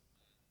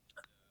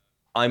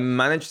I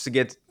managed to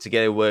get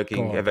it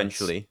working God,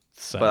 eventually.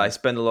 that's But I sad.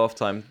 spent a lot of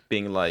time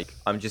being like,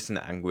 I'm just in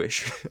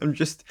anguish.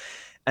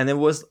 And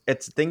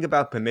it's a thing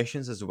about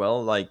permissions as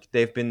well. Like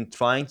they've been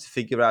trying to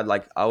figure out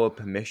like our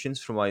permissions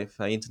from my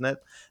internet.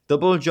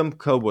 Double jump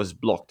code was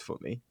blocked for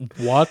me.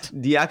 What?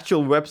 The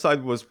actual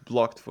website was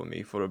blocked for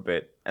me for a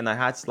bit, and I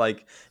had to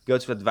like go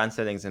to advanced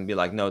settings and be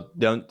like, no,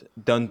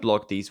 don't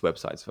block these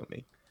websites for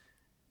me.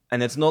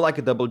 And it's not like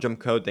a double jump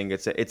code thing.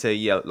 It's a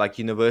yeah, like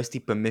university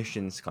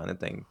permissions kind of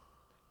thing.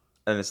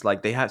 And it's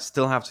like they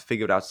still have to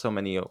figure out so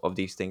many of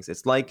these things.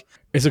 It's like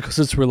Is it because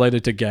it's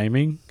related to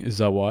gaming? Is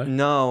that why?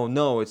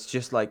 no, it's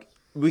just like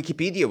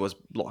Wikipedia was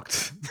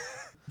blocked.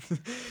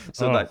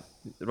 So Oh. that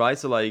right,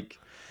 so like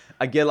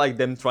I get like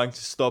them trying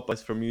to stop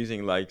us from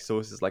using like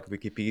sources like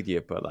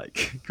Wikipedia, but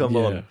like come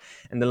Yeah. on.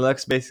 And then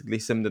Lux basically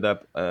summed it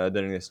up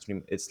during the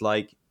stream. It's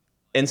like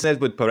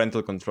internet with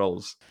parental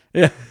controls,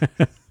 Yeah.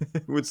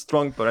 with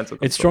strong parental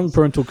controls. It's strong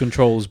parental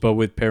controls, but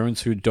with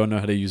parents who don't know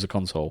how to use a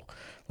console.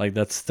 Like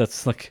that's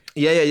like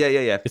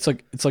Yeah. it's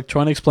like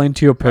trying to explain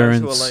to your Parents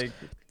who parents are like,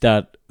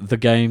 that the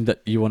game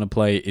that you want to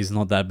play is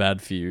not that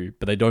bad for you,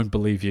 but they don't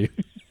believe you.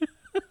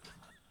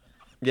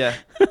 yeah,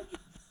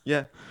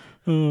 yeah.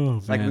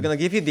 Oh Like we're man. gonna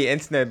give you the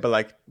internet, but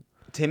like,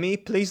 Timmy,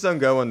 please don't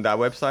go on that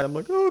website. I'm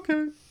like, oh,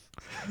 okay.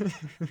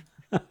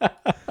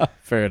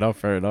 Fair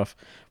enough.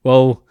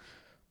 Well,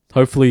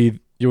 hopefully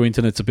your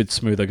internet's a bit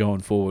smoother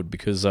going forward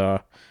because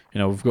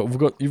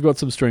you've got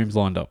some streams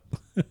lined up.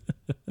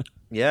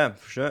 Yeah,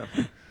 for sure.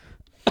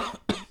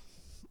 But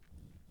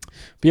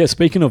yeah,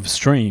 speaking of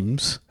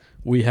streams,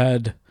 we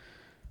had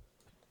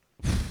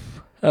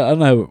I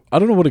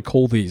don't know what to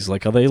call these.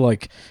 Like, are they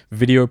like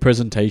video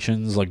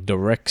presentations, like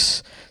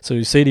directs?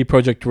 So CD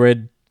Projekt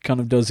Red kind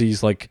of does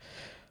these like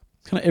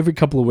kind of every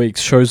couple of weeks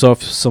shows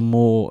off some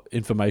more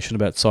information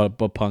about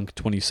Cyberpunk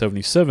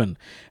 2077.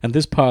 And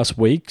this past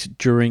week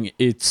during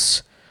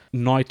its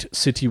Night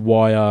City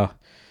Wire,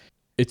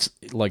 it's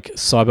like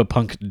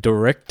Cyberpunk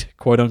Direct,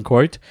 quote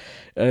unquote.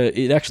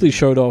 It actually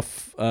showed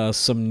off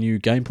some new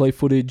gameplay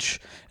footage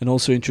and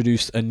also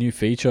introduced a new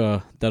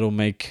feature that'll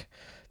make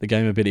the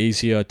game a bit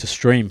easier to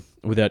stream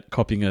without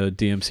copying a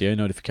DMCA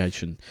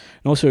notification.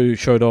 And also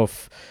showed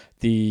off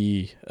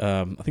the,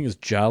 I think it's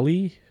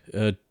Jali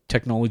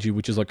technology,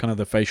 which is like kind of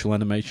the facial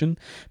animation.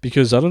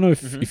 Because I don't know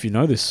if you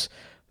know this,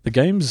 the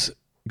game's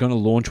going to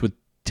launch with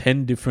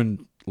 10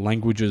 different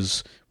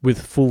languages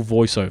with full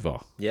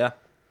voiceover. Yeah.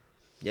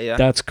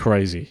 That's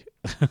crazy.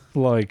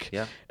 Like,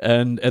 Yeah.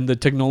 and the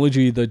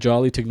technology, the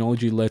Jali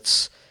technology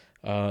lets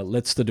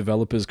the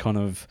developers kind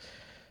of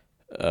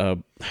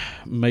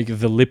make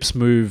the lips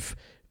move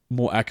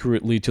more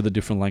accurately to the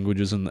different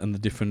languages and the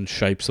different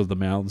shapes of the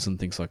mouths and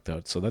things like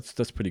that. So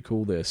that's pretty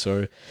cool there.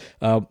 So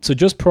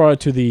just prior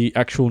to the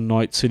actual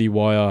Night City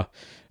Wire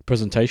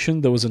presentation,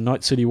 there was a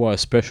Night City Wire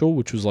special,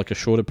 which was like a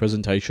shorter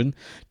presentation,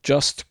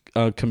 just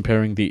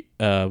comparing the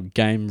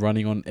game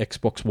running on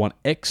Xbox One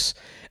X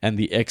and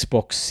the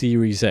Xbox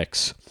Series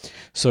X.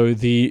 So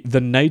the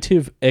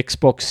native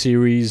Xbox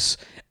Series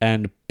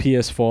and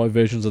PS5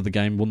 versions of the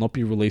game will not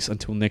be released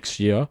until next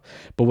year,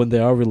 but when they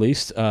are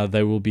released,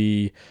 they will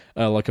be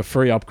like a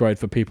free upgrade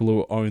for people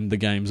who own the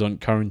games on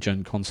current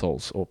gen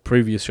consoles or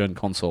previous gen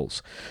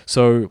consoles.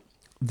 So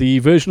the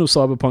version of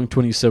Cyberpunk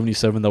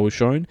 2077 that was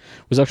shown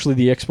was actually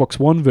the Xbox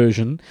One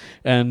version,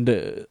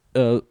 and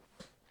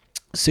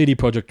CD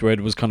Projekt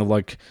Red was kind of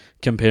like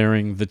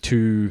comparing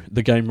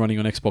the game running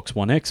on Xbox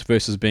One X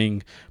versus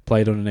being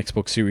played on an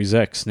Xbox Series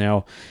X.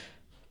 Now,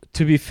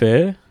 to be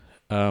fair,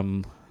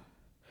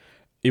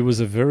 it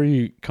was a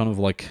very kind of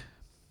like,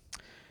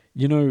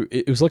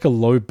 it was like a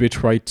low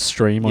bitrate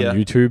stream on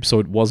YouTube, so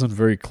it wasn't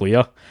very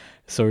clear.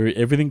 So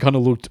everything kind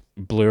of looked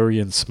blurry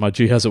and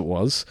smudgy as it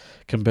was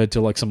compared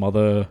to like some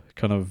other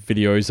kind of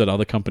videos that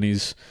other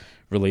companies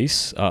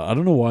release. I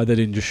don't know why they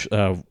didn't just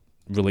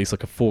release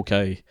like a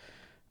 4K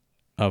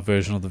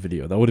version of the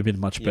video. That would have been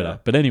much better.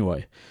 But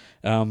anyway,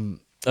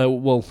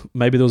 well,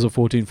 maybe there was a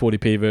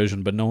 1440p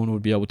version, but no one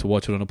would be able to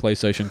watch it on a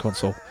PlayStation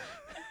console.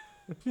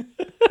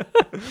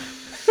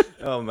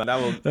 Oh man,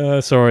 that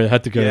will. Sorry, I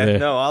had to go there.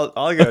 No,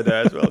 I'll go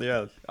there as well.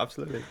 Yeah,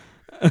 absolutely.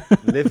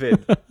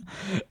 Livid.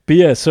 But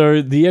yeah,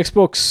 so the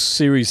Xbox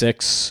Series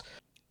X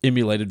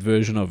emulated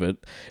version of it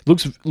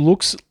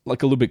looks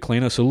like a little bit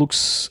cleaner. So it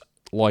looks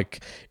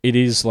like it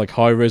is like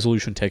high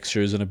resolution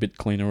textures and a bit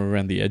cleaner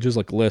around the edges,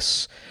 like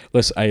less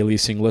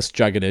aliasing, less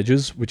jagged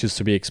edges, which is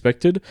to be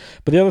expected.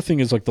 But the other thing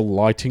is like the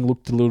lighting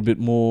looked a little bit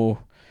more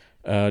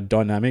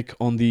dynamic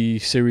on the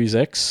Series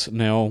X.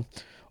 Now,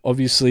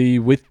 obviously,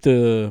 with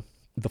the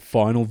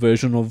final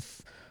version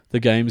of the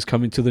games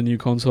coming to the new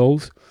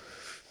consoles,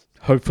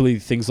 hopefully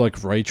things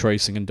like ray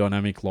tracing and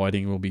dynamic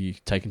lighting will be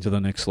taken to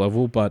the next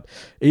level. But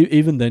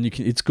even then,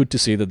 it's good to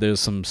see that there's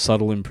some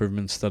subtle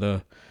improvements that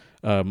are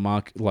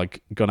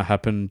going to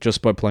happen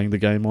just by playing the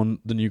game on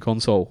the new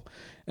console.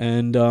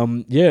 And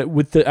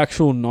with the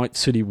actual Night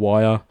City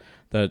Wire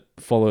that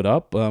followed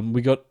up,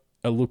 we got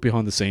a look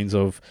behind the scenes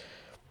of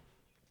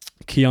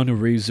Keanu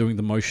Reeves doing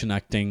the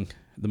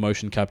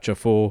motion capture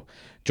for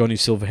Johnny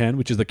Silverhand,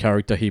 which is the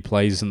character he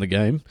plays in the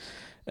game.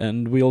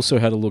 And we also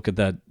had a look at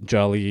that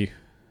Jolly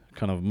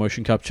kind of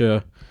motion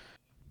capture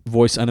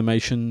voice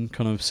animation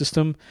kind of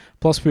system.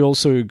 Plus, we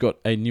also got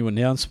a new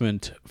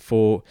announcement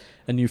for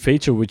a new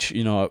feature, which,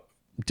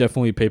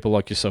 definitely people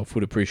like yourself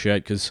would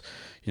appreciate because,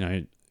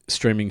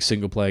 streaming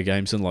single-player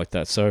games and like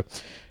that. So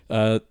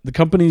the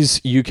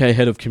company's UK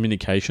head of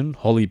communication,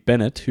 Holly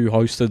Bennett, who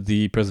hosted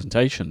the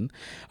presentation,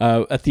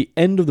 at the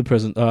end of the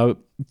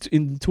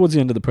towards the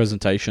end of the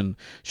presentation,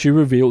 she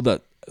revealed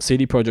that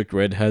CD Projekt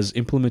Red has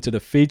implemented a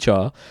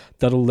feature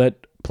that'll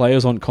let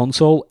players on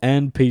console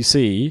and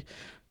PC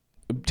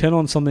turn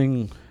on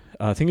something,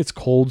 I think it's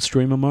called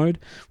streamer mode,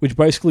 which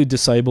basically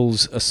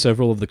disables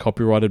several of the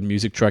copyrighted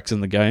music tracks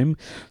in the game,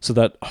 so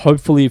that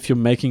hopefully if you're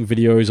making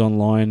videos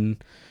online,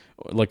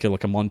 like a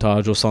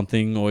montage or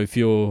something, or if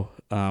you're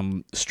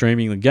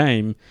streaming the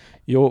game,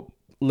 you're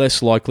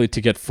less likely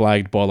to get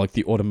flagged by like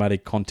the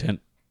automatic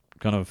content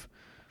kind of,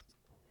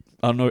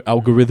 I don't know,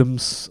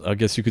 algorithms, I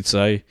guess you could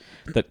say,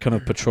 that kind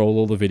of patrol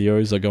all the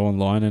videos that go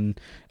online. And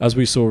as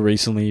we saw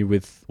recently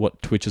with what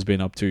Twitch has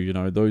been up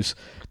to,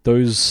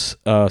 those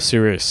are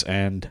serious.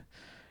 And,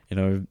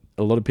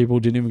 a lot of people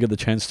didn't even get the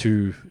chance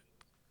to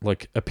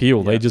like appeal.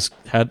 Yeah. They just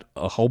had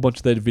a whole bunch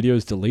of their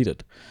videos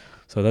deleted.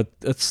 So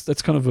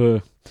that's kind of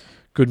a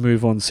good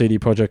move on CD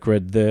Projekt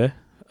Red there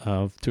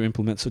to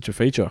implement such a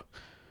feature.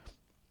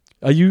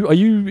 Are you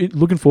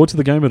looking forward to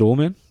the game at all,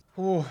 man?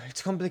 Oh,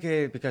 it's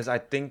complicated because I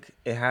think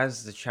it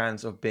has the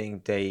chance of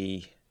being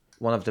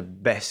one of the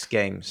best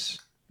games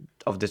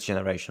of this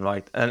generation,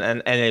 right?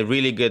 And a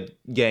really good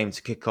game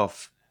to kick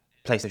off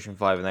PlayStation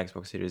 5 and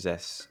Xbox Series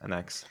S and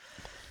X.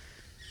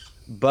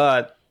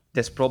 But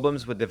there's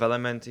problems with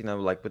development,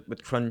 like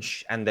with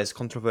crunch, and there's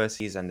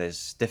controversies and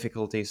there's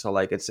difficulties. So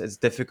like it's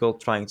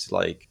difficult trying to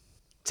like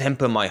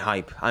temper my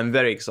hype. I'm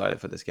very excited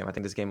for this game. I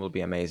think this game will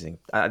be amazing.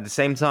 At the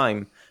same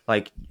time,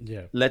 like,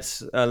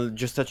 let's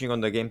just touching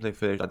on the gameplay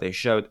footage that they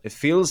showed, it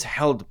feels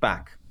held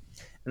back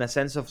in a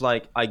sense of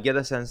like, I get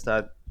a sense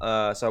that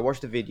so I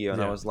watched the video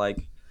and I was like,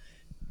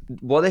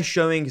 what they're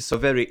showing is so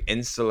very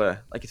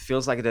insular. Like, it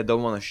feels like they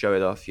don't want to show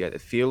it off yet.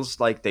 It feels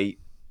like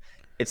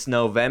it's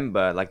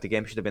November, like the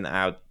game should have been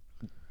out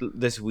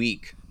this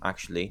week,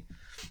 actually.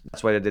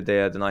 That's why they did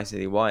the Night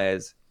City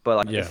Wires. But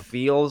like, it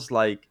feels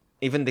like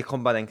even the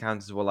combat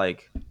encounters were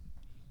like,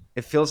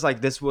 it feels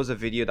like this was a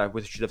video that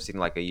we should have seen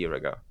like a year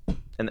ago,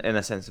 in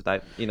a sense of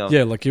that,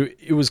 Yeah, like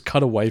it was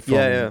cut away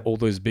from all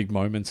those big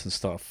moments and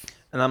stuff.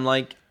 And I'm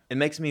like, it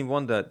makes me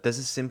wonder, does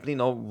it simply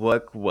not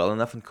work well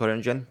enough in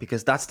current gen?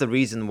 Because that's the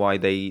reason why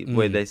they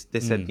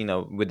said,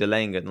 we're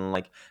delaying it. And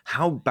like,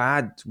 how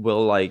bad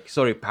will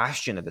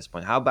past gen at this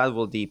point, how bad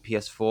will the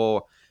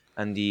PS4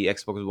 and the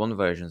Xbox One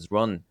versions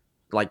run?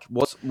 Like,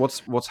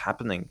 what's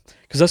happening?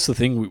 Because that's the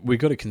thing we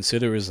got to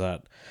consider is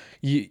that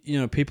you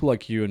know people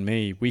like you and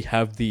me, we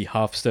have the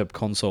half step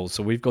consoles,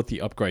 so we've got the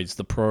upgrades,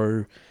 the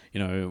Pro. You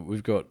know,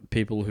 we've got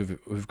people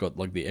who've got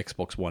like the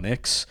Xbox One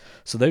X,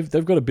 so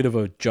they've got a bit of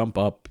a jump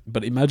up.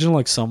 But imagine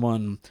like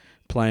someone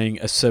playing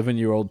a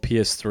 7-year-old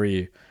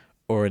PS3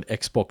 or an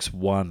Xbox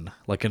One,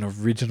 like an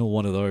original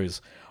one of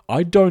those.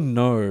 I don't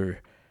know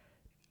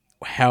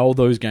how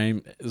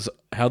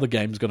how the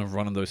game's gonna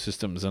run on those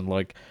systems, and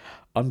like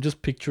I'm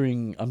just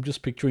picturing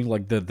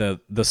like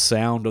the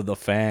sound of the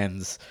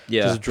fans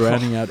Yeah. just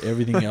drowning out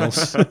everything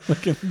else.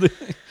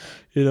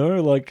 You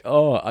know, like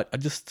I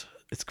just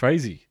it's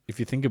crazy if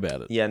you think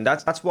about it. Yeah, and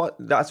that's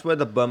where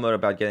the bummer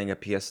about getting a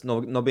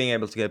not being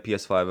able to get a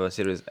PS5 or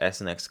Series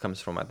S and X comes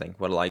from. I think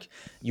where like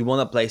you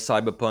want to play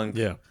Cyberpunk.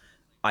 Yeah,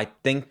 I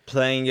think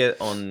playing it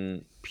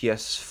on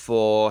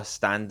PS4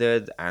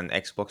 standard and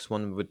Xbox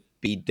One would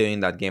be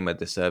doing that game a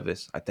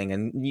disservice. I think,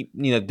 and you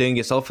know, doing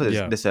yourself a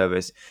yeah,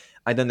 disservice.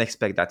 I don't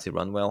expect that to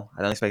run well.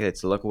 I don't expect it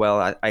to look well.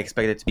 I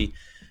expect it to be.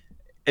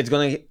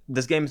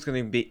 This game is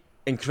gonna be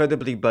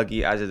incredibly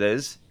buggy as it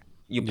is.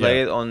 You yeah,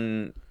 play it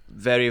on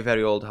very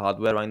very old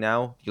hardware right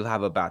now, you'll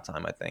have a bad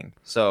time. I think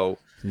so.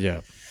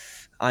 yeah,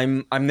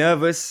 I'm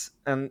nervous,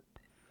 and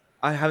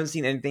I haven't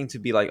seen anything to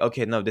be like,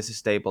 okay, no, this is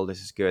stable,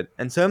 this is good.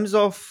 In terms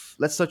of,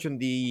 let's touch on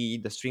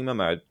the streamer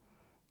mode.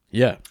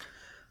 yeah,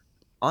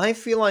 I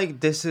feel like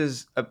this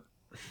is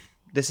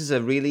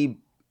a really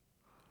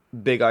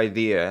big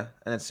idea,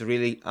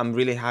 and I'm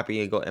really happy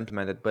it got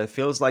implemented. But it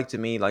feels like to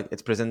me like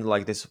it's presented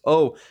like this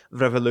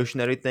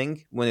revolutionary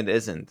thing when it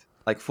isn't.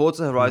 Like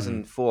Forza mm,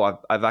 Horizon 4,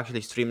 I've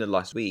actually streamed it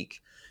last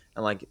week,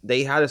 and like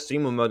they had a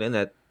streamer mode in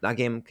it. That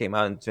game came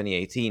out in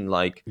 2018.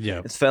 Like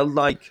yeah. it felt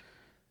like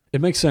It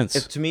makes it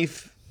sense. to me.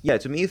 Yeah,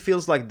 to me it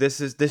feels like this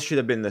should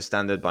have been the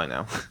standard by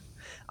now.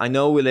 I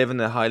know we live in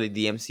a highly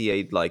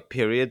DMCA like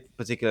period,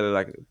 particularly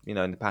like you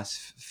know in the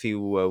past few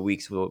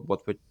weeks with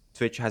what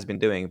Twitch has been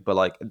doing. But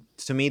like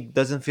to me, it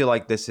doesn't feel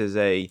like this is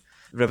a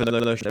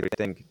revolutionary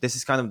thing. This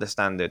is kind of the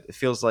standard. It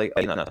feels like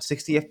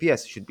 60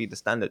 FPS should be the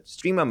standard.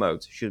 Streamer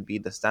mode should be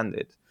the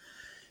standard.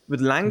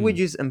 With Mm,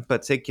 languages in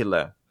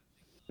particular,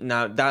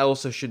 now that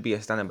also should be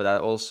a standard, but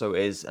that also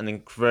is an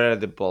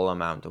incredible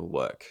amount of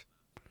work.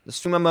 The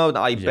streamer mode,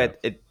 I yeah,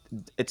 bet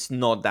it's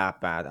not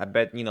that bad. I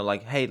bet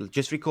like, hey,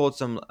 just record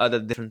some other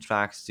different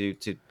tracks to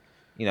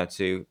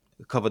to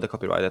cover the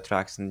copyrighted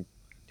tracks and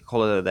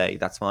call it a day.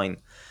 That's fine.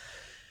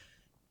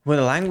 When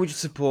a language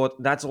support,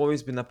 that's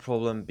always been a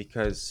problem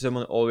because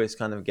someone always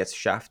kind of gets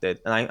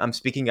shafted. And I'm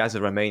speaking as a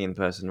Romanian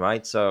person,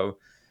 right? So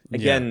yeah,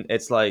 again,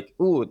 it's like,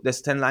 ooh,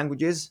 there's 10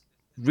 languages,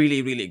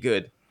 really, really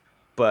good.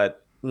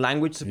 But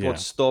language support yeah,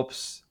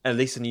 stops, at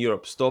least in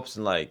Europe, stops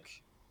in like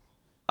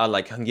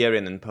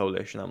Hungarian and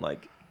Polish. And I'm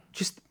like,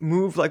 just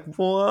move like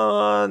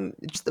one,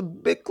 just a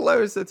bit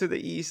closer to the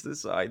eastern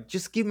side.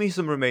 Just give me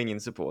some Romanian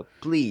support,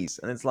 please.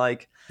 And it's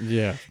like,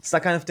 yeah, it's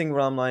that kind of thing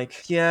where I'm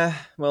like, yeah,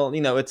 well,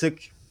 it took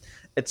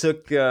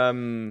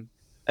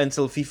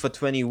until FIFA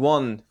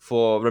 21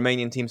 for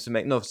Romanian teams to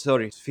make no,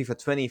 sorry,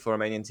 FIFA 20 for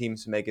Romanian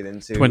teams to make it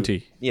into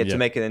 20. yeah to Yeah,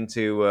 make it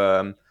into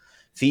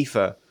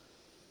FIFA.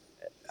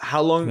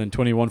 How and long? then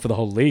 21 for the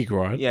whole league,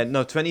 right? Yeah,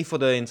 no, 20 for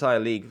the entire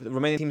league. The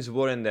Romanian teams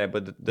were in there,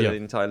 but the Yeah,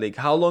 entire league.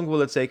 How long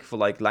will it take for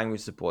like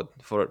language support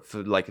for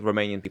like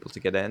Romanian people to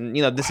get there? And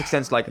this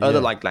extends like other yeah,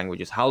 like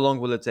languages. How long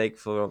will it take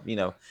for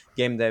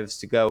game devs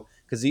to go?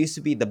 Because it used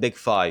to be the big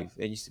five.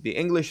 It used to be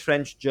English,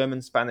 French,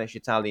 German, Spanish,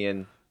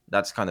 Italian.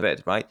 That's kind of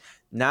it, right?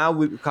 Now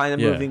we're kind of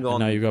yeah. moving And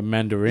now on. you've got Yeah,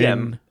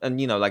 Mandarin.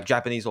 and like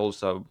Japanese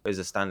also is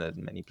a standard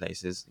in many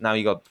places. Now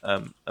you got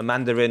a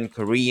Mandarin,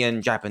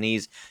 Korean,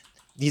 Japanese.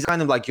 These are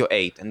kind of like your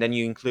eight, and then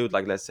you include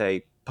like let's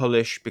say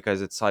Polish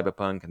because it's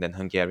cyberpunk, and then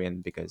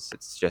Hungarian because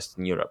it's just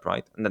in Europe,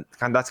 right? And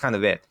that's kind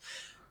of it.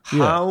 Yeah,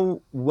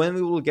 How when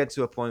we will get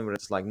to a point where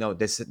it's like no,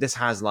 this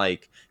has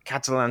like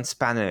Catalan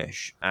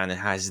Spanish, and it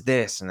has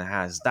this and it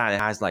has that, it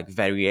has like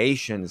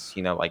variations,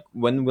 like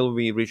when will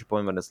we reach a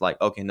point where it's like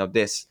okay, no,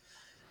 this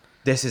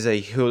is a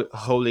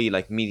wholly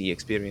like media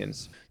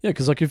experience. yeah.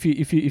 Because like if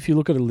you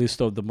look at a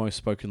list of the most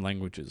spoken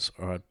languages,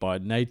 all right, by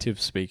native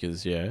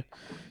speakers, yeah,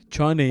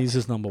 Chinese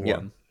is number Yeah.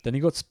 one. Then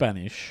you got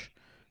Spanish,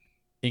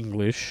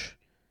 English,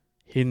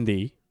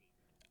 Hindi,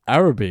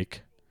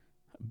 Arabic,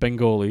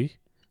 Bengali,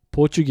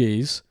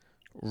 Portuguese,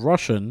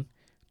 Russian,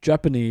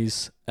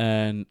 Japanese,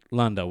 and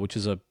Landa, which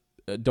is a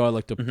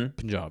dialect of Hmm.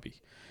 Punjabi.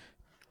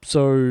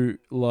 So,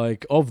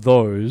 like, of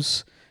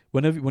those,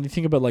 when you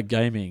think about like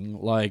gaming,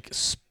 like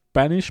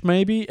Spanish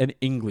maybe and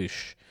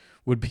English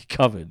would be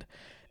covered,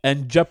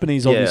 and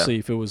Japanese Yeah. obviously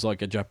if it was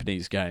like a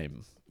Japanese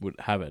game would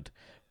have it.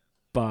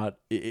 But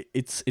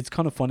it's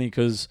kind of funny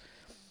because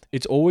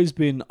it's always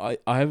been I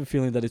have a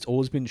feeling that it's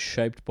always been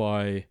shaped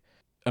by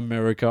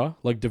America.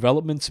 Like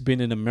development's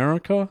been in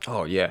America,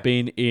 Oh yeah.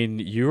 been in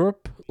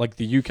Europe, like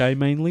the UK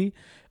mainly,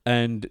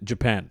 and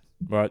Japan,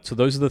 right? So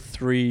those are the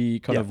three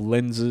kind Yeah. of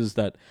lenses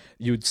that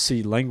you would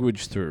see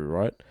language through,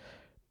 right?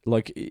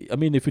 like, I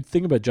mean, if you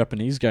think about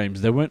Japanese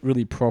games, they weren't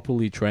really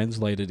properly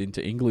translated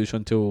into English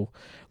until,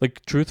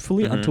 like,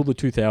 truthfully, until the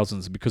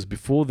 2000s. Because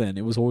before then,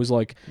 it was always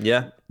like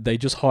Yeah. they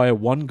just hire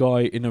one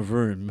guy in a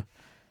room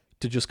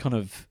to just kind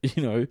of,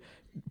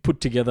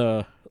 put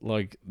together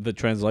like the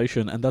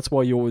translation, and that's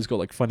why you always got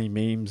like funny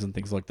memes and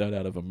things like that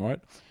out of them, right?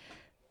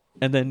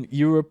 And then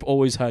Europe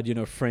always had,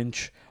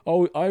 French.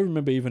 Oh, I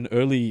remember even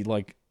early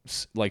like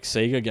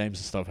Sega games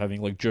and stuff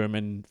having like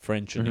German,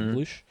 French, and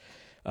English,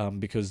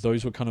 because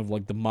those were kind of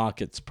like the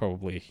markets,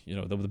 probably. They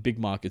were the big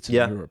markets in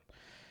Yeah. Europe.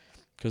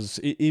 Because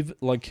if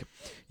like,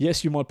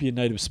 yes, you might be a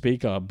native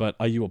speaker, but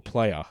are you a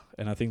player?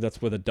 And I think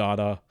that's where the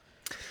data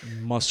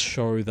must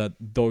show that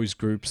those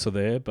groups are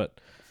there. But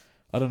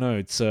I don't know.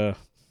 It's.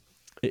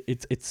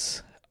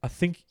 I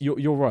think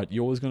you're right.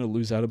 You're always going to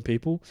lose out on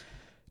people.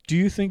 Do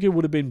you think it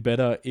would have been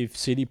better if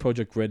CD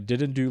Projekt Red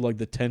didn't do like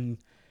the 10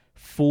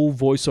 full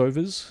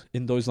voiceovers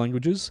in those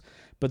languages,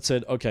 but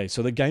said, okay,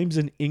 so the game's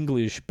in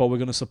English, but we're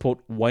going to support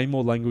way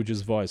more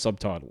languages via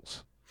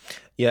subtitles?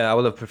 Yeah, I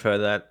would have preferred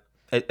that.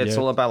 It's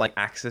Yeah. all about like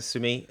access to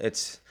me.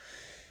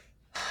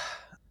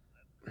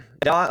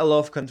 There are a lot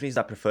of countries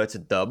that prefer to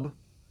dub,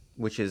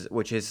 which is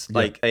Yeah.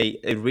 like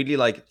a really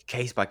like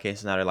case by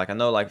case scenario. Like I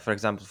know, like for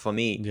example, for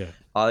me, Yeah.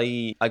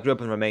 I grew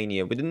up in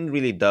Romania. We didn't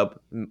really dub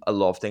a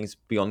lot of things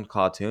beyond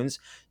cartoons.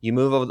 You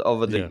move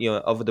over the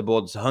Yeah. over the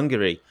borders to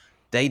Hungary,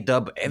 they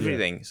dub Yeah.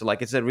 everything. So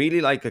like it's a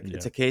really like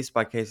it's Yeah. a case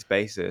by case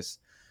basis.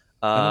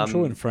 And I'm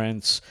sure in Um,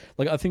 France,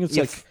 like I think it's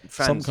yeah, like some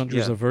France,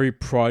 countries yeah, are very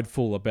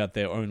prideful about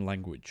their own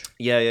language.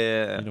 yeah, yeah,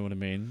 yeah, You yeah. know what I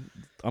mean?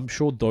 I'm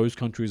sure those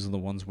countries are the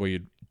ones where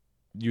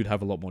you'd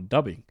have a lot more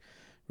dubbing,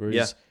 Yeah.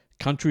 whereas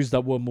countries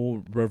that were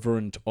more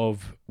reverent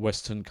of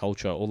Western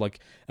culture or like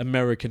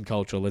American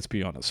culture, let's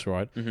be honest,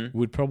 right, Mm-hmm.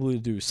 would probably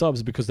do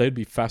subs because they'd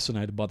be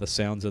fascinated by the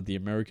sounds that the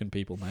American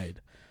people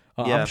made.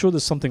 I'm Yeah. sure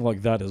there's something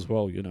like that as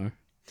well.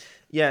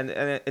 Yeah, and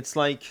it's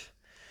like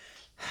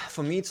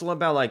for me, it's all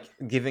about like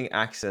giving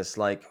access.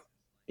 Like,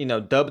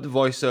 dubbed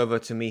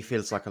voiceover to me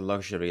feels like a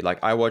luxury. Like,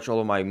 I watch all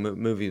of my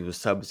movies with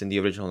subs in the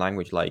original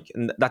language. Like,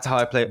 and that's how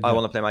I play. I Yeah,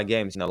 want to play my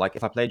games. Like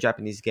if I play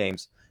Japanese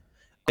games,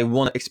 I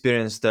want to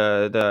experience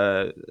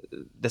the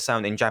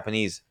sound in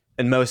Japanese.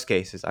 In most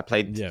cases, I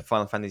played yeah,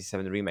 Final Fantasy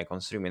VII Remake on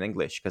stream in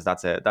English because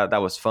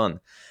that was fun.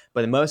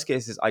 But in most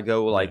cases, I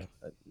go yeah, like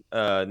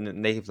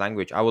native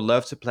language. I would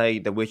love to play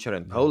The Witcher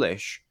in yeah,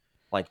 Polish,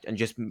 like, and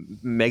just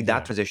make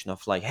that yeah. transition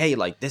of like, hey,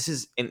 like this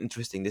is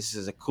interesting. This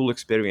is a cool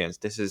experience.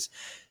 This is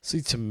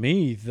See, to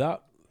me,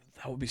 that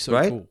would be so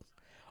right. cool.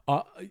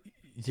 Uh,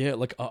 yeah,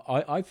 like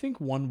I think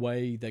one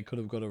way they could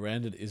have got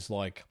around it is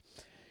like,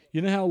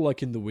 how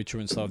like in The Witcher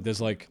and stuff,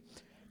 there's like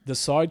the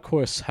side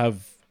quests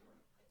have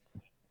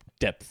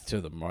depth to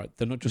them, right?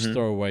 They're not just Hmm.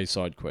 throwaway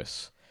side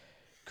quests.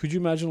 Could you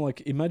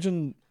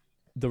imagine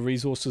the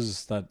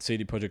resources that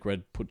CD Projekt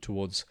Red put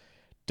towards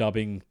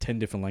dubbing 10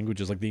 different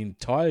languages, like the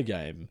entire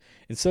game?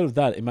 Instead of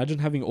that, imagine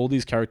having all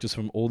these characters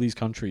from all these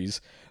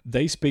countries,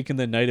 they speak in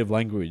their native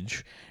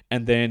language,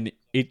 and then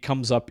it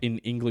comes up in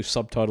English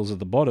subtitles at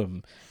the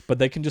bottom, but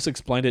they can just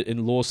explain it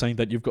in lore saying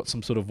that you've got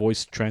some sort of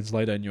voice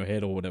translator in your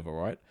head or whatever,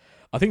 right?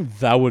 I think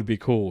that would be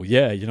cool.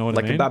 Yeah, you know what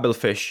I Like a mean?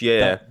 Babelfish,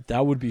 yeah.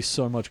 That would be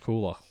so much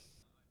cooler.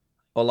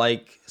 Or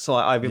like, so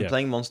I've been Yeah.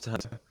 playing Monster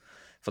Hunter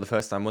for the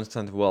first time, Monster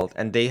Hunter World,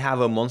 and they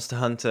have a Monster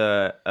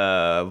Hunter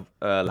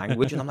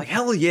language, and I'm like,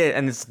 hell yeah!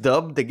 And it's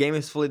dubbed. The game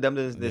is fully dubbed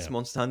as this Yeah.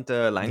 Monster Hunter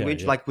Yeah,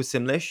 language, yeah. like with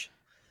Simlish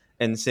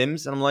and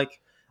Sims, and I'm like,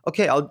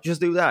 okay, I'll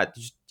just do that.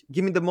 Just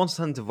give me the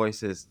Monster Hunter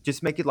voices.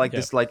 Just make it like Yeah.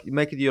 this, like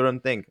make it your own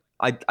thing.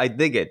 I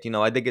dig it.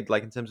 I dig it.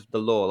 Like in terms of the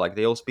lore, like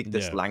they all speak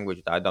this Yeah.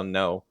 language that I don't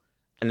know,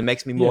 and it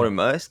makes me more Yeah.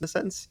 immersed in a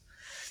sense.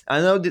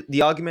 I know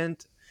the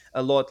argument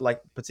a lot, like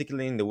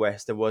particularly in the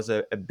West, there was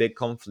a big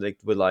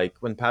conflict with like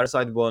when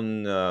Parasite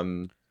won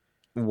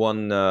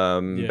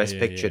Yeah, Best yeah,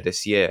 Picture yeah.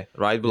 this year,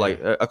 right? But like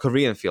Yeah. a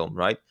Korean film,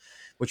 right?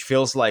 Which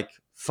feels like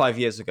 5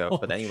 years ago.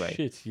 But Oh anyway,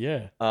 shit,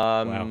 yeah.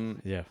 Wow.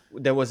 um, Yeah.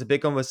 there was a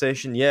big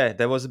conversation. Yeah,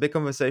 there was a big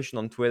conversation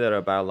on Twitter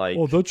about Oh,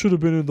 like that should have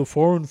been in the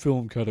foreign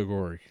film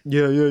category.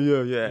 yeah, and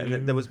there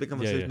Yeah. was a big Yeah, yeah.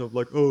 conversation of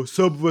like, oh,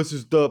 sub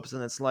versus dubs,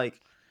 and it's like,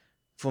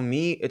 for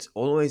me, it's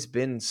always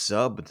been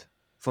subbed.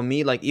 For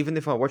me, like even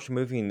if I watch a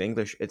movie in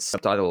English, it's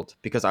subtitled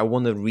because I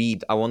want to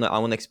read. I want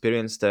to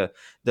experience the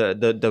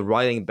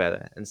writing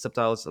better, and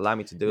subtitles allow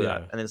me to do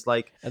that. Yeah. And it's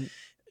like And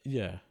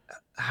yeah.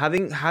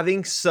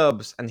 having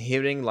subs and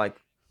hearing like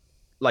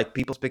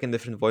people speaking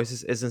different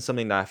voices isn't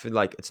something that I feel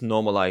like it's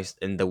normalized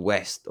in the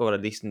West, or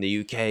at least in the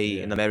UK,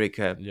 in Yeah.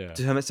 America, Yeah.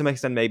 to some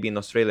extent maybe in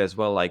Australia as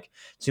well. Like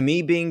to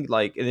me, being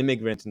like an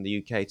immigrant in the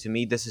UK, to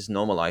me this is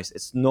normalized.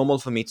 It's normal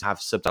for me to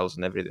have subtitles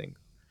and everything,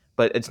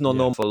 but it's not Yeah.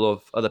 normal for a lot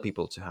of other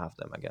people to have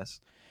them, I guess.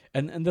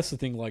 And that's the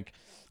thing, like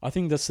I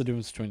think that's the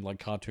difference between like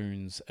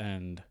cartoons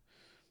and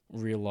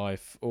real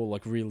life or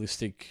like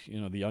realistic,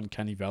 the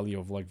uncanny valley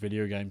of like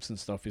video games and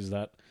stuff is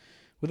that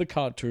with a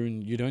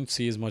cartoon you don't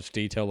see as much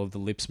detail of the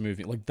lips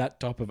moving, like that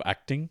type of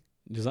acting.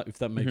 Does that, if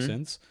that makes Hmm.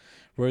 sense?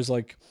 Whereas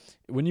like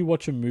when you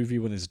watch a movie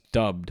when it's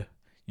dubbed,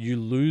 you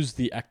lose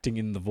the acting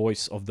in the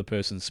voice of the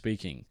person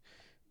speaking.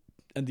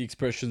 and the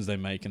expressions they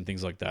make and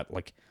things like that,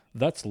 like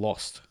that's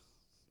lost.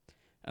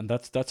 And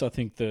that's I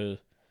think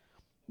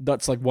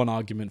that's like one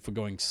argument for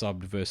going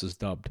subbed versus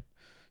dubbed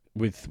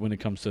with when it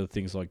comes to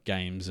things like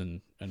games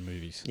and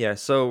movies. Yeah,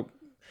 so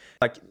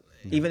like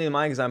even in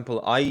my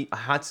example, I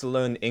had to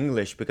learn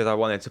English because I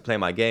wanted to play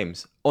my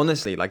games.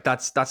 Honestly, like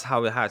that's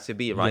how it had to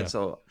be, right? Yeah.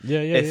 So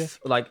Yeah, if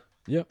like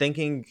yeah.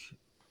 thinking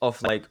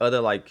of like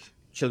other like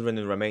children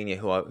in Romania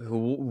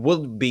who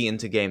would be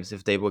into games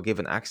if they were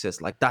given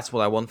access, like that's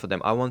what I want for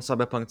them. I want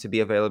Cyberpunk to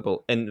be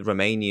available in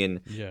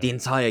Romanian Yeah. the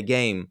entire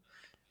game.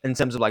 In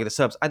terms of like the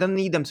subs, I don't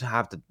need them to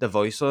have the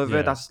voiceover.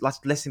 Yeah.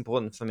 That's less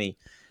important for me.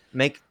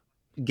 Make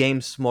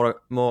games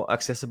more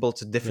accessible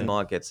to different Yeah.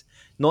 markets,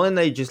 not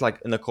in just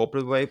like in a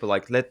corporate way, but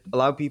like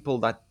allow people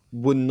that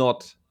would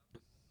not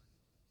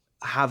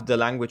have the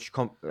language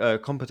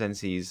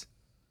competencies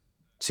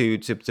to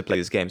play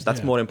these games.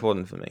 That's Yeah. more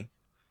important for me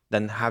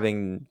than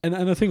having And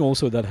I think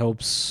also that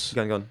helps.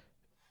 go on.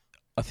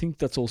 I think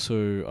that's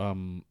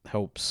also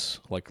helps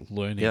like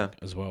learning Yeah.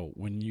 as well.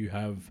 When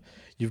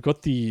you've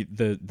got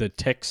the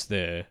text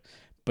there,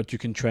 but you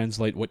can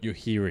translate what you're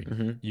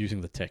hearing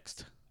using the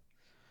text.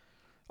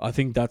 I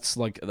think that's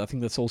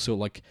also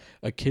like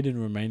a kid in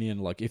Romanian.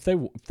 Like if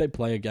they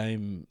play a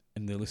game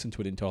and they listen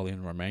to it entirely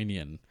in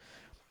Romanian,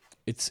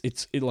 it's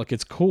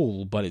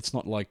cool, but it's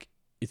not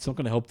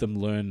going to help them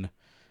learn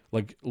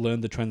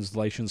the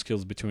translation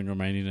skills between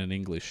Romanian and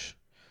English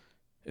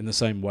in the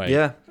same way.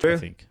 Yeah, true. I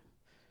think.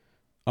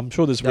 I'm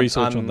sure there's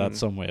research on that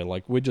somewhere.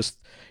 Like we're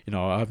just,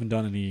 I haven't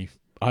done any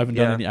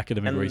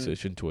academic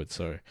research into it.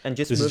 So and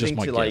just this moving is just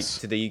my to guess.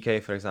 to the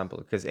UK, for example,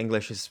 because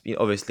English is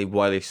obviously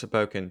widely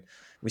spoken.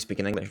 We speak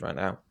in English right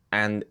now,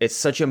 and it's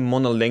such a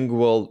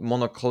monolingual,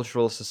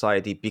 monocultural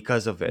society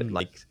because of it.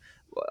 Like,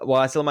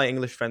 I tell my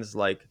English friends,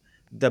 like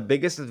the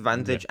biggest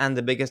advantage and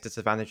the biggest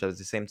disadvantage at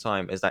the same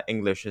time is that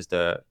English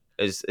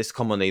is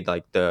commonly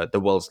like the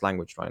world's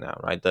language right now,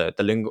 right? The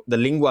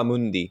lingua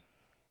mundi,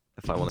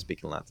 if I want to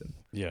speak in Latin.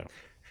 Yeah.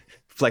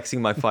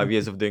 Flexing my 5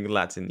 years of doing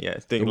Latin,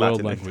 doing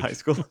Latin in high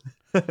school.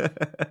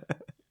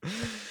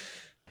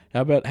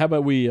 How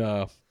about we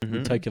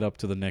take it up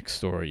to the next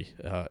story?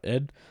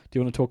 Ed, do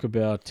you want to talk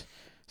about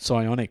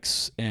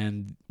Psyonix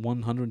and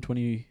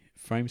 120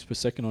 frames per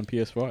second on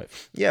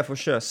PS5? Yeah, for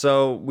sure.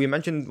 So we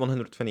mentioned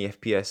 120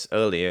 FPS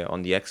earlier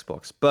on the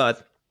Xbox,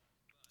 but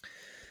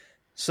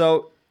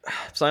so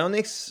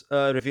Psyonix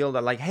revealed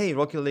that hey,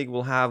 Rocket League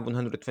will have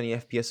 120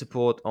 FPS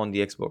support on the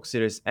Xbox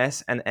Series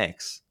S and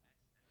X.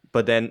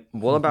 But then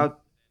what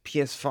about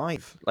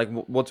PS5? Like,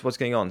 what's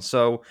going on?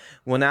 So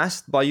when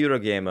asked by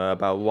Eurogamer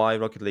about why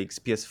Rocket League's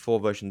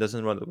PS4 version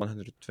doesn't run at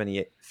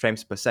 120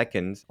 frames per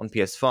second on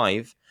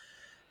PS5,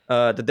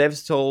 the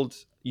devs told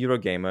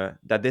Eurogamer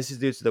that this is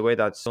due to the way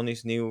that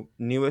Sony's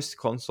newest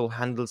console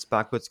handles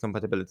backwards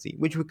compatibility,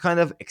 which we kind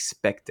of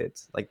expected.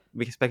 Like,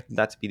 we expected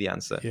that to be the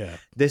answer. Yeah.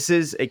 This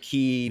is a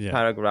key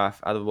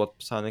paragraph out of what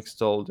Psyonix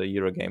told the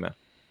Eurogamer.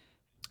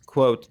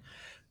 Quote,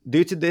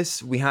 due to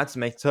this, we had to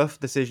make tough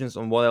decisions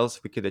on what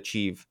else we could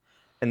achieve.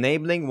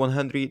 Enabling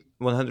 120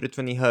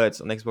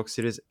 Hz on Xbox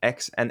Series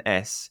X and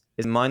S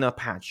is a minor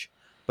patch,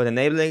 but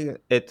enabling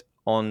it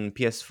on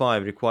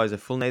PS5 requires a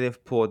full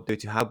native port due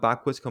to how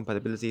backwards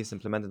compatibility is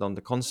implemented on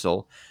the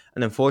console,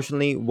 and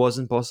unfortunately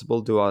wasn't possible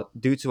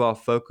due to our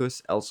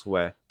focus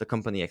elsewhere, the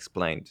company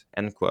explained.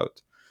 End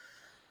quote.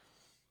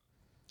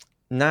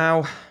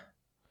 Now,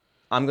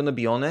 I'm going to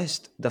be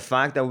honest, the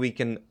fact that we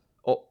can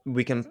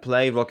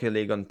play Rocket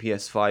League on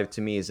PS5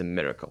 to me is a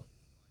miracle.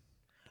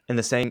 In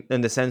the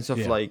sense of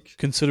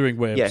considering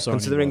where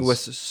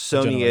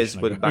Sony is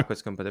with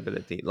backwards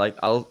compatibility. Like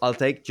I'll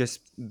take just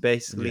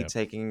basically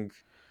taking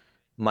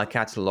my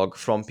catalog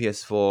from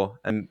PS4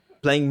 and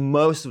playing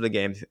most of the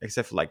games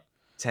except for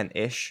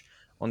 10-ish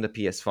on the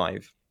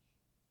PS5.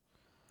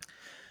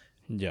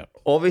 Yeah.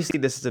 Obviously,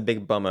 this is a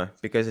big bummer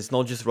because it's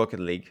not just Rocket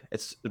League.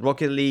 It's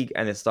Rocket League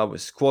and it starts with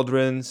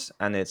Squadrons,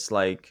 and it's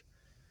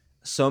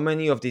so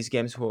many of these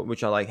games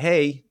which are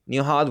hey,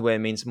 new hardware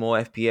means more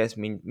FPS,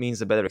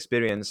 means a better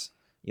experience,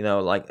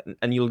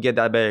 and you'll get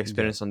that better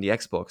experience on the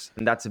Xbox,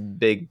 and that's a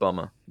big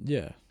bummer.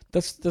 Yeah,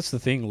 that's the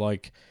thing.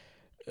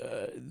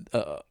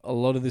 A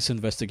lot of this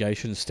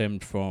investigation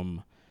stemmed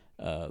from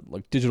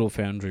Digital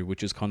Foundry,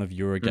 which is kind of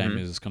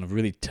Eurogamer's kind of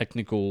really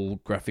technical,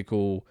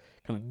 graphical,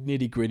 kind of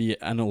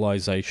nitty-gritty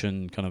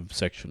analyzation kind of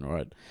section,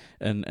 right?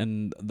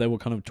 And they were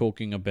kind of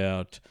talking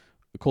about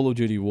Call of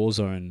Duty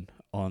Warzone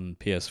on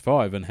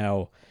PS5 and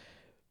how,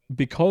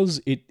 because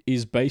it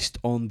is based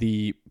on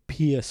the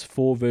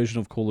PS4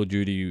 version of Call of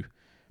Duty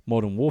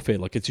Modern Warfare,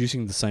 it's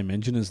using the same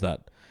engine as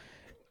that,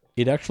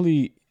 it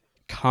actually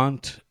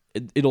can't.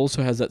 It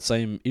also has that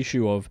same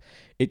issue of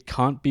it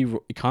can't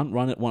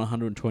run at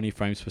 120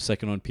 frames per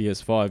second on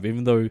PS5,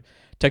 even though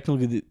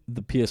technically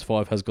the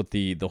PS5 has got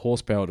the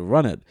horsepower to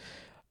run it.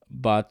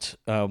 But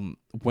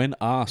when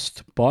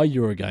asked by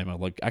Eurogamer,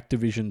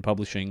 Activision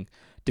Publishing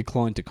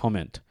declined to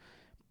comment.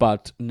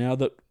 But now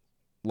that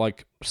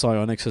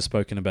Psyonix has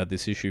spoken about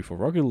this issue for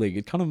Rocket League,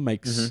 it kind of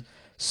makes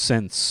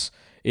sense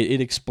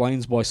it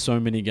explains why so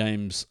many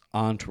games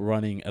aren't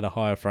running at a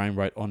higher frame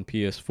rate on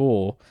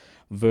PS4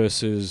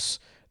 versus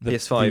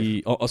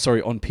PS5.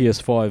 on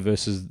PS5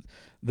 versus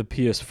the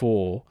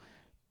PS4,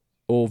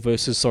 or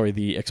versus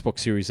the Xbox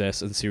Series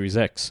S and Series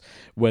X,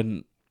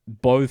 when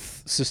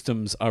both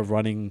systems are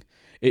running.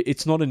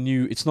 It's not a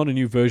new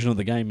version of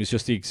the game. It's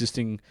just the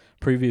existing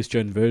previous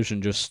gen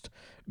version just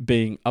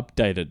being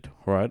updated,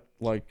 right?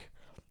 Like,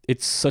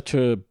 it's such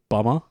a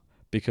bummer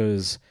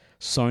because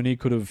Sony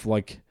could have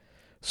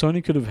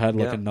had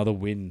like Yeah. another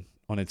win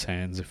on its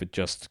hands if it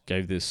just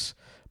gave this,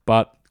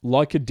 but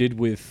like it did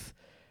with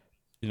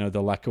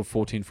the lack of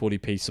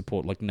 1440p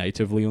support like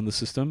natively on the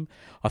system.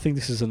 I think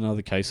this is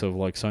another case of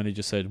like Sony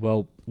just said,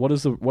 well, what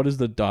does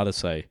the data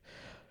say?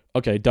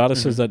 Okay, data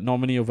says that not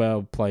many of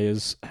our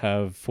players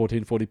have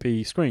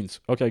 1440p screens.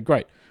 Okay,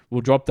 great.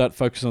 We'll drop that,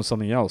 focus on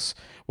something else.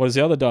 What does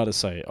the other data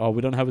say? Oh,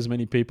 we don't have as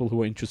many people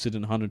who are interested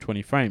in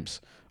 120 frames.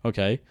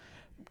 Okay,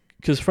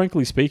 because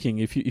frankly speaking,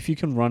 if you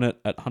can run it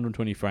at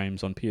 120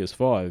 frames on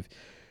PS5,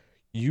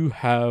 you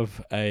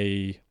have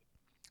a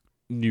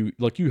new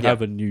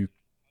have a new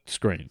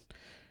screen.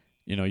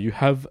 You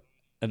have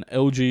an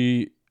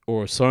LG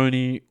or a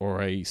Sony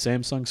or a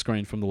Samsung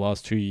screen from the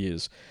last 2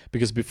 years,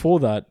 because before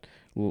that,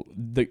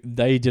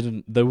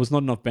 there was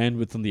not enough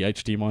bandwidth on the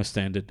HDMI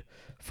standard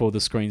for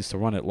the screens to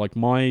run it. Like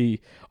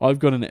I've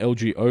got an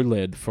LG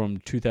OLED from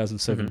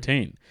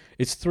 2017.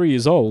 It's 3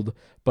 years old,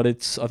 but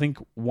it's I think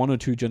 1 or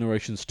 2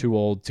 generations too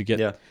old to get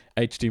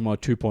HDMI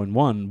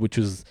 2.1, which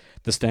is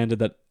the standard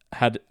that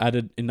had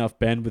added enough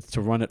bandwidth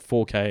to run at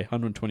 4K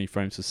 120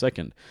 frames per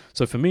second.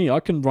 So for me, I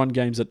can run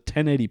games at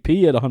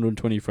 1080p at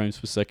 120 frames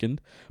per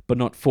second, but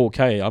not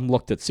 4K. I'm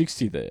locked at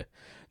 60 there.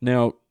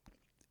 Now,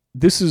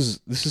 this is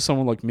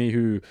someone like me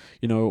who,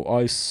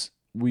 I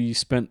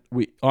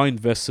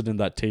invested in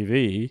that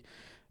TV.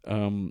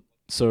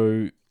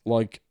 So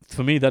like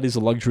for me, that is a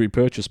luxury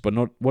purchase, but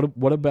not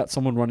what about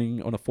someone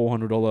running on a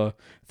 $400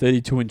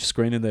 32-inch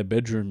screen in their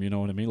bedroom? You know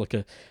what I mean? Like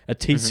a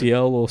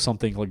TCL or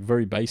something like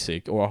very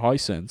basic, or a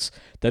Hisense.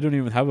 They don't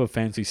even have a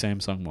fancy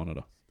Samsung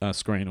monitor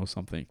screen or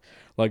something.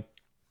 Like,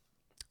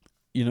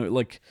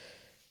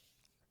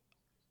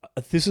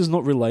 this is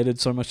not related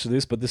so much to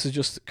this, but this is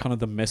just kind of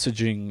the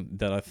messaging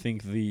that I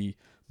think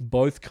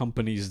both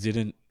companies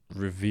didn't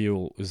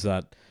reveal, is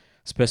that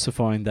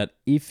specifying that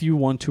if you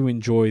want to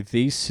enjoy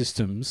these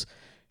systems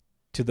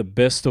to the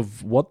best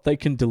of what they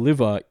can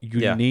deliver,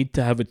 you need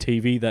to have a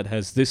TV that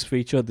has this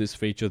feature, this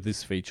feature,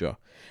 this feature.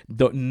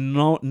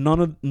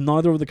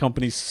 Neither of the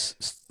companies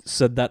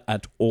said that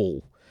at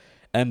all,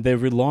 and they're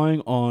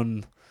relying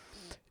on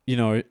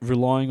the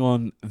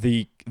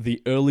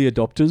early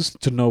adopters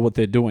to know what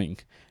they're doing.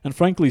 And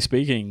frankly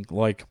speaking,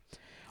 like,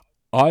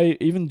 I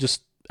even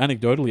just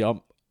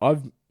anecdotally,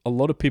 I've a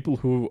lot of people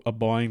who are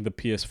buying the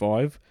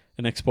PS5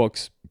 and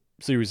Xbox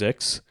Series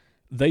X,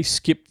 they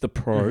skip the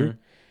Pro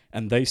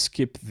and they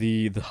skip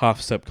the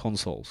half-step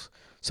consoles.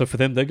 So for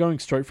them, they're going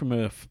straight from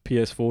a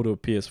PS4 to a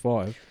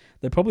PS5.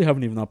 They probably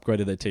haven't even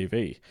upgraded their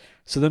TV.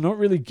 So they're not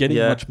really getting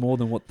much more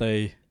than what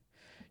they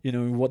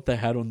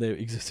had on their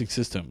existing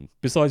system,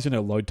 besides,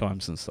 load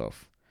times and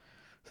stuff.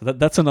 So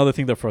that's another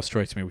thing that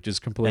frustrates me, which is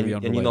completely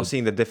unrelated. And you're not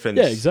seeing the difference.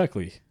 Yeah,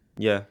 exactly.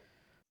 Yeah.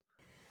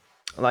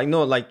 I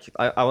want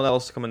to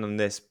also comment on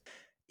this.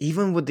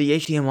 Even with the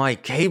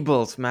HDMI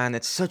cables, man,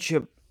 it's such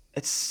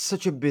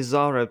a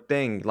bizarre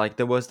thing. Like,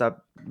 there was that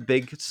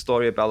big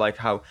story about like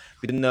how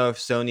we didn't know if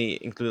Sony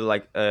included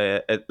like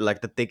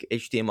the thick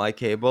HDMI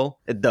cable.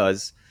 It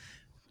does,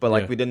 but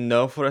like we didn't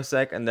know for a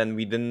sec, and then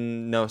we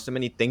didn't know so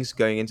many things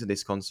going into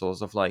these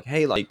consoles of like,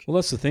 hey, like. Well,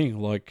 that's the thing.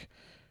 Like,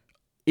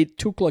 it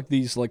took like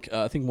these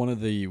I think one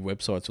of the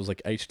websites was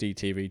like HD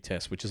TV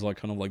Test, which is like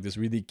kind of like this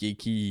really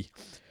geeky,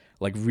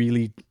 like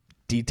really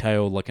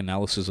detailed like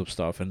analysis of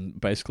stuff, and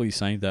basically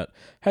saying that,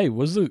 hey,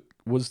 was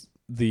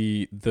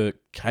the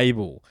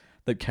cable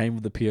that came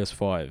with the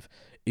PS5,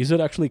 is it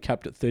actually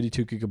capped at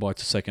 32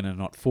 gigabytes a second and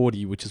not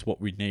 40, which is what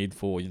we need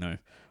for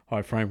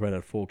high frame rate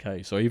at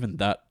 4K? So even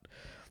that,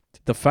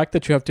 the fact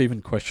that you have to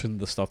even question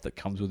the stuff that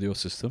comes with your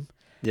system,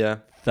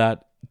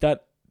 that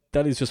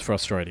is just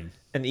frustrating.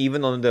 And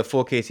even on the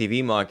 4K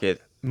TV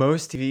market,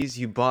 most TVs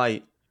you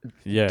buy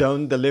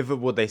don't deliver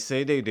what they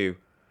say they do.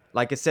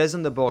 Like, it says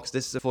on the box,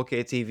 this is a 4K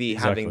TV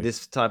having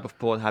this type of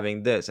port,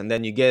 having this, and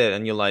then you get it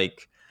and you're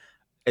like,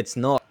 it's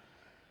not.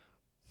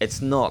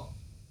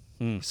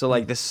 So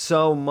like, there's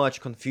so much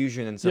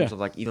confusion in terms of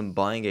like even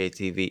buying a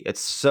TV.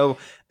 It's so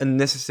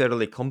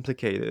unnecessarily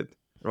complicated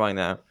right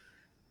now.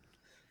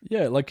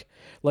 Yeah, like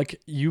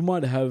you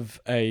might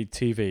have a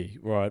TV,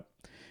 right?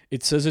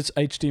 It says it's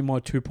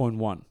HDMI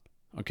 2.1,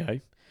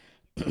 okay?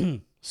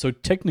 So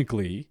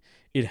technically,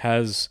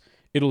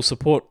 it'll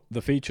support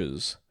the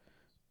features,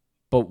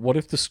 but what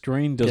if the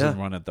screen doesn't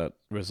run at that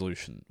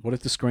resolution? What if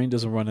the screen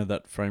doesn't run at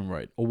that frame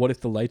rate? Or what if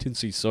the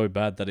latency is so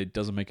bad that it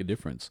doesn't make a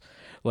difference?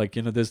 Like,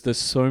 there's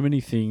so many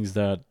things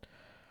that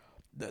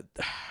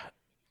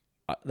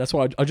that's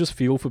why I just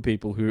feel for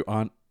people who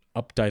aren't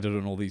updated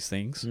on all these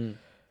things.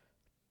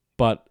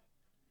 But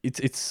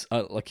it's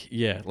like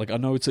I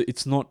know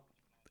it's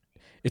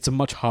it's a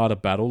much harder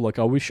battle. Like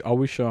I wish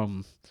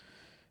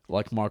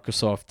like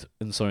Microsoft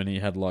and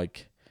Sony had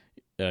like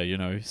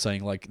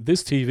saying like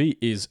this TV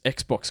is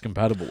Xbox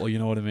compatible, or you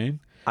know what I mean?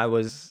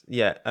 But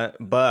Yeah.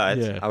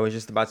 I was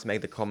just about to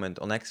make the comment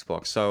on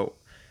Xbox. So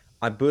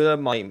I boot up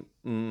my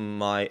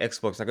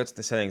Xbox. I go to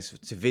the settings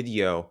to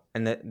video,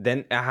 and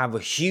then I have a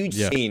huge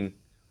Yeah. screen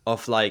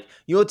of like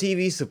your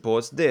TV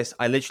supports this.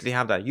 I literally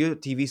have that. Your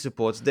TV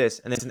supports this,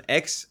 and it's an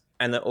X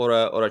and or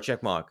a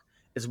check mark.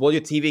 It's what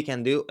your TV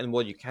can do and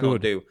what you cannot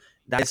Good. do.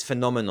 That is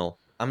phenomenal.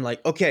 I'm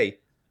like, okay,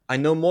 I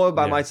know more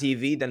about Yeah. my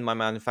TV than my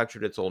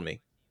manufacturer told me.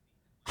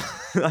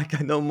 Like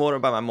I know more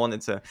about my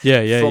monitor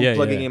Yeah, yeah, from yeah,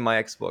 plugging yeah. in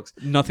my Xbox.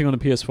 Nothing on the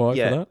PS5 for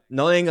Yeah, that?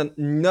 nothing on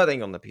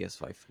the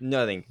PS5.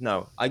 Nothing.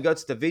 No. I got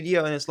to the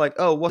video and it's like,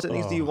 oh, what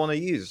settings do you Oh. want to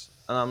use?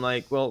 And I'm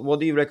like, well, what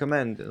do you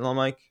recommend? And I'm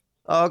like,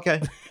 oh,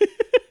 okay.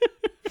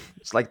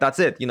 It's like that's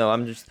it.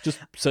 I'm just. Just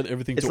set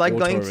everything It's to like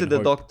going auto to and the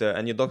hope. doctor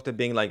and your doctor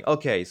being like,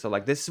 okay, so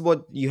like this is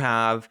what you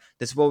have.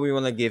 This is what we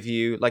want to give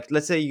you. Like,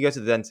 let's say you go to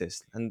the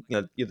dentist and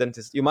your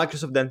dentist, your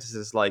Microsoft dentist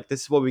is like,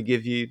 this is what we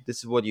give you. This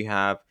is what you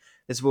have.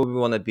 This is what we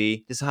want to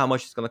be. This is how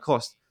much it's gonna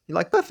cost. You're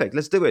like, perfect.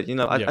 Let's do it.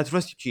 Yeah. I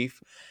trust you,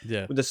 chief.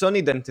 Yeah. With the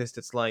Sony dentist,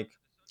 it's like,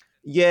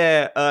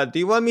 yeah, do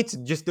you want me to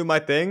just do my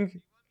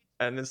thing?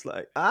 And it's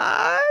like,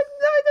 I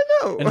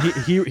don't And know.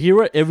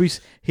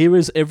 here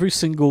is every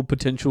single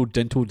potential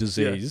dental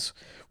disease.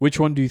 Which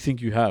one do you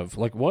think you have?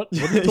 Like what?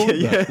 What are you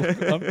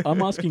talking about?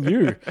 I'm asking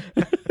you.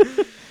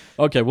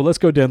 Okay, well let's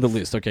go down the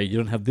list. Okay, you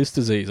don't have this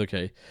disease.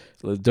 Okay,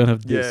 don't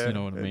have this. Yeah, You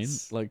know what I mean?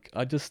 it's- Like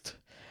I just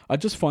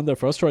find that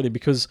frustrating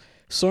because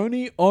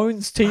Sony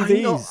owns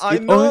TVs. I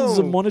It owns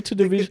the know. monitor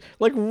They division. could-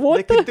 Like They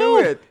what the could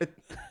do hell? it.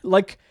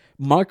 Like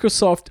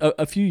Microsoft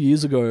a few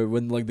years ago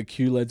when like the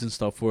QLEDs and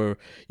stuff were,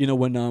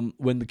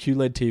 when the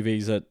QLED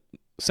TVs that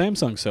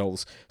Samsung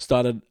sells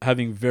started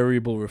having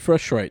variable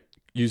refresh rate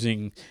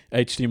using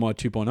HDMI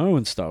 2.0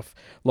 and stuff.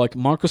 Like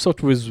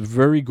Microsoft was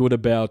very good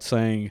about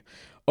saying,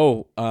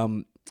 "Oh,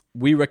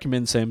 we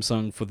recommend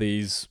Samsung for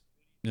these,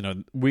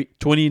 we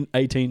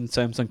 2018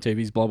 Samsung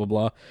TVs blah blah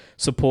blah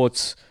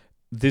supports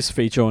this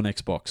feature on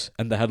Xbox."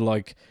 And they had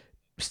like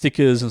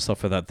stickers and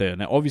stuff like that there.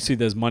 Now, obviously,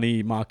 there's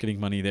marketing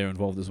money there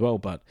involved as well.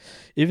 But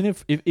even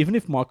if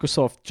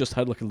Microsoft just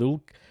had like a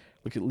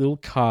little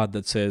card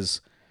that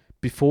says,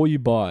 before you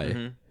buy,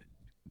 Mhm.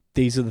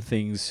 these are the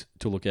things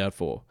to look out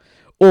for,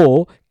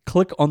 or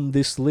click on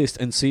this list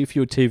and see if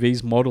your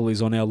TV's model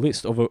is on our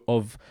list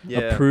of Yeah.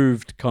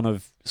 approved kind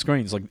of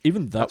screens. Like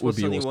even that That's would what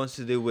be Sony awesome. wants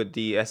to do with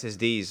the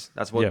SSDs.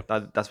 That's what Yeah.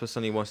 that's what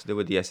Sony wants to do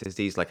with the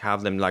SSDs. Like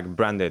have them like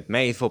branded,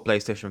 made for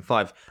PlayStation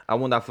 5. I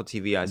want that for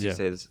TV, as Yeah. you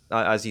says,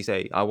 as you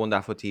say. I want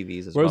that for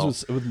TVs as Whereas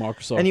well. with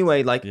Microsoft,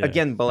 Anyway, like yeah,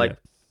 again, but like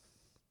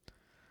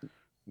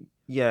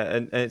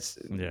and it's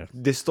yeah.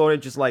 this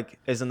storage is like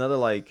is another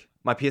like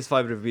my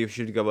PS5 review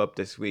should go up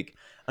this week.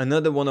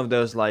 Another one of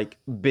those like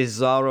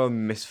bizarro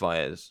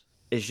misfires.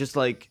 It's just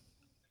like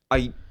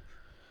I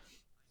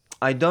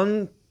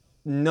don't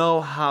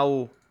know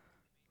how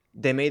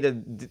they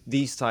made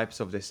these types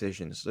of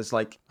decisions. It's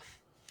like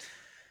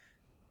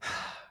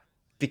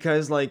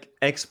because like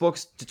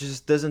Xbox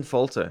just doesn't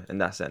falter in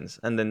that sense,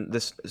 and then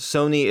this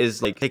Sony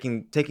is like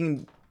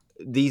taking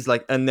these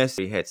like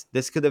unnecessary hits.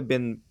 This could have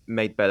been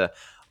made better,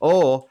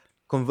 or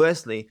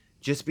conversely,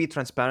 just be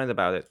transparent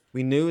about it.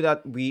 We knew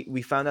that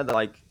we found out that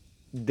like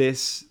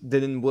this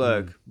didn't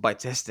work by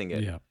testing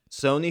it. Yeah.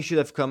 Sony should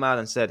have come out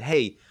and said,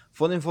 "Hey,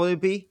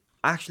 1440p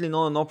actually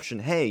not an option.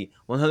 Hey,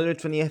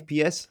 120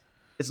 FPS,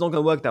 it's not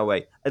gonna work that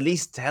way. At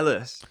least tell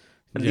us."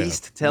 At Yeah,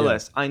 least tell yeah.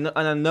 us. I know,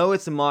 and I know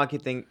it's a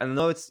marketing. I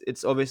know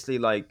it's obviously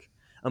like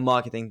a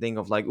marketing thing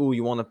of like, oh,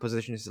 you want to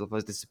position yourself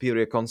as the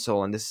superior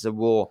console, and this is a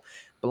war.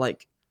 But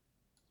like,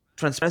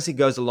 transparency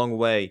goes a long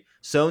way.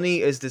 Sony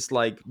is this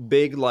like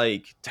big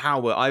like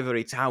tower,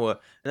 ivory tower,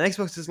 and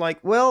Xbox is like,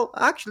 well,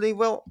 actually,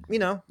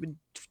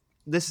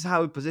 this is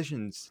how we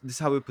positions. This is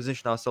how we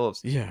position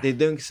ourselves. Yeah. They're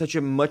doing such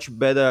a much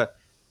better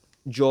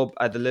job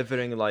at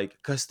delivering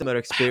like customer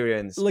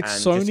experience Like and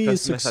Sony just is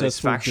customer successful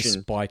satisfaction.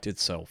 despite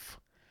itself.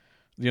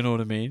 You know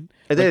what I mean?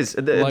 It Like- is.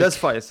 It does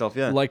fight itself.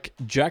 Yeah. Like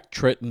Jack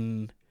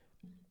Tretton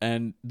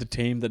and the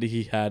team that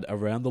he had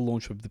around the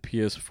launch of the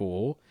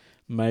PS4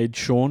 made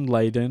Sean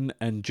Layden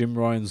and Jim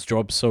Ryan's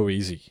job so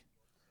easy,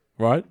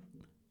 right?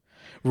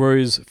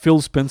 Whereas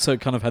Phil Spencer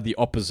kind of had the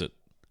opposite.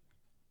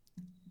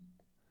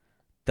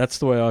 That's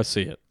the way I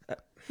see it.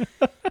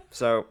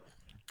 So,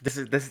 this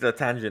is a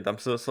tangent. I'm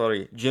so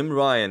sorry. Jim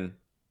Ryan,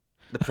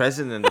 the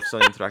president of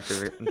Sony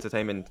Interactive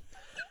Entertainment,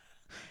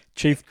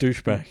 Chief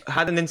douchebag.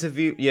 had an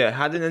interview. Yeah,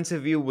 had an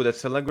interview with a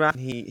Telegraph.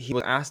 He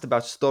was asked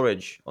about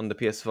storage on the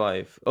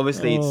PS5.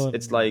 Obviously,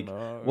 it's like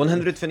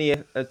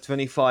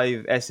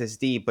 125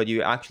 SSD, but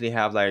you actually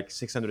have like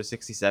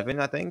 667,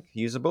 I think,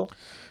 usable.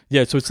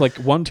 Yeah, so it's like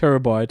 1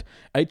 terabyte.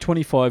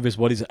 825 is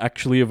what is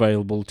actually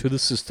available to the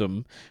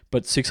system,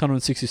 but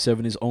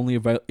 667 is only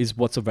is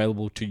what's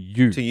available to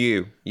you. To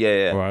you,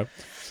 yeah. Right.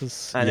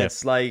 And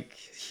it's like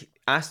he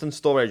asked on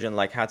storage and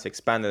like had to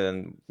expand it,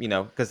 and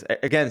because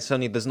again,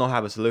 Sony does not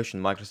have a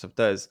solution. Microsoft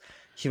does.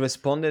 He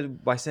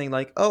responded by saying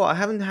like, "Oh, I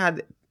haven't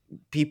had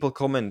people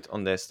comment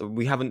on this.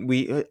 We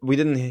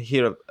didn't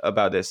hear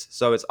about this.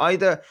 So it's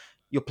either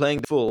you're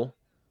playing full,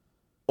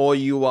 or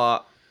you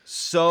are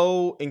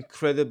so A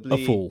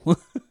incredibly fool.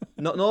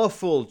 not a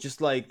fool,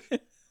 just like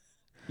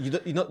you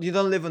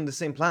don't live on the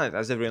same planet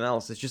as everyone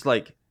else. It's just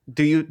like,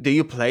 do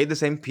you play the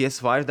same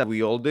PS5 that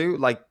we all do?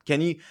 Like,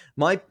 can you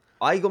my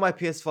I got my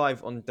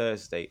PS5 on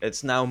Thursday.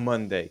 It's now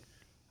Monday.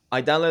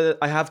 I downloaded.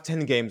 I have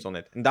 10 games on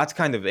it, and that's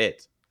kind of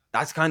it.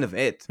 That's kind of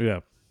it.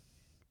 Yeah.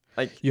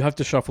 Like, You have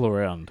to shuffle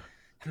around.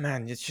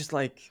 man, it's just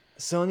like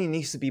Sony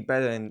needs to be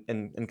better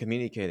in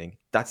communicating.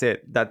 That's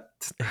it. That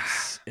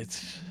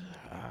It's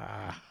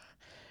uh,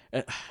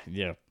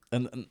 yeah.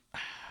 And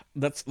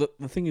that's the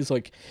thing is,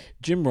 like,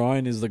 Jim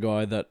Ryan is the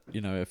guy that,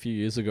 a few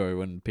years ago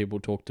when people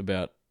talked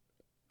about,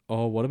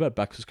 oh, what about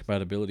backwards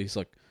compatibility? He's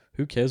like,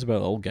 who cares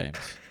about old games?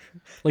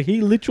 Like,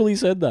 he literally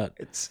said that.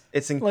 it's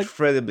Like,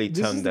 incredibly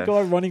this tone is the deaf.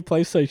 guy running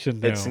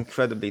PlayStation now. It's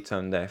incredibly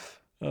tone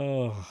deaf.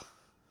 Oh.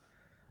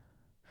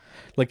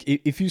 Like,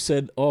 if you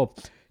said, oh,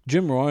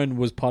 Jim Ryan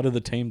was part of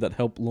the team that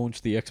helped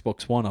launch the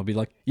Xbox One, I'll be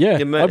like, yeah,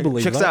 I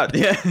believe checks that. out.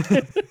 Yeah.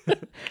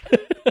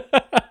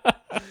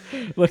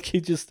 Like,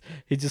 he just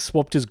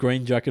swapped his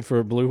green jacket for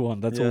a blue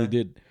one. That's all Yeah. he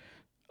did.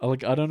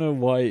 Like, I don't know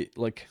why.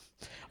 Like,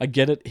 I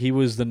get it. He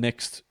was the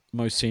next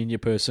most senior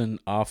person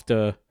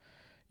after,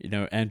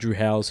 Andrew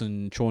Howes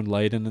and Sean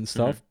Layden and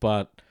stuff.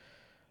 But,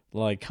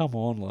 like, come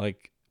on.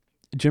 Like,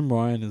 Jim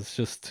Ryan is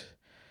just...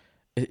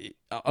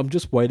 I'm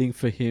just waiting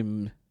for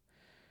him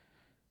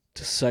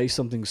to say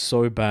something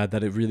so bad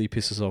that it really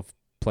pisses off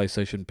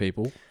PlayStation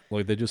people.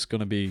 Like, they're just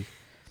going to be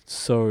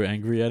so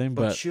angry at him.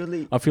 But But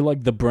surely, I feel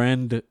like the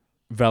brand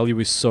value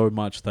is so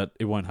much that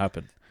it won't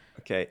happen.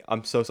 okay,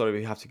 I'm so sorry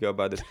we have to go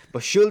about this,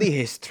 but surely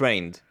he's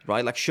trained,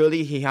 right? Like,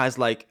 surely he has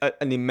like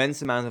an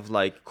immense amount of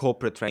like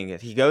corporate training.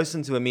 He goes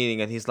into a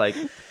meeting and he's like,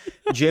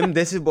 Jim,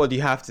 this is what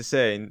you have to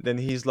say. And then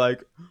he's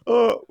like,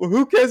 oh, well,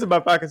 who cares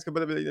about backwards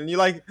compatibility? And you're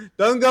like,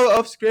 don't go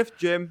off script,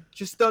 Jim.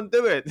 Just don't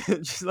do it.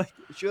 Just like,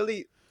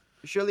 surely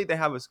they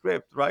have a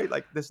script, right?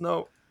 Like, there's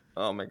no,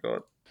 oh my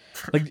God.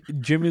 Like,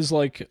 Jim is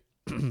like...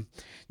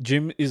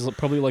 Jim is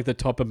probably like the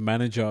type of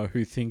manager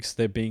who thinks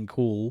they're being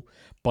cool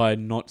by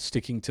not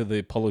sticking to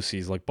the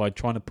policies, like by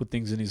trying to put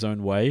things in his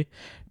own way,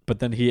 but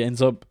then he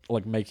ends up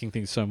like making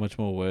things so much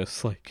more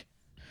worse. Like,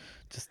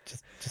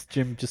 just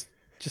Jim, just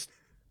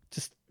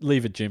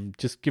leave it, Jim.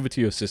 Just give it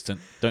to your assistant.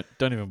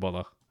 Don't even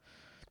bother.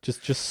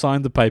 Just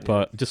sign the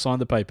paper. Just sign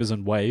the papers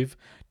and wave.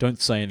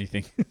 Don't say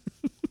anything.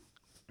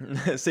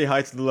 Say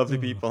hi to the lovely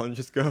people and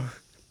just go.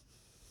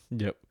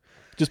 Yep.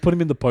 Just put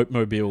him in the Pope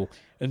Mobile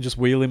and just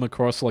wheel him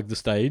across like the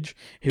stage.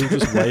 He'll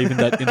just wave in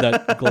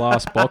that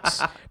glass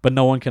box, but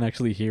no one can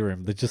actually hear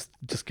him. They just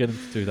get him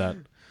to do that.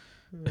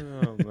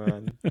 Oh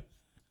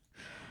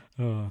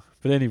man.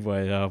 But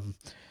anyway,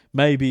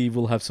 maybe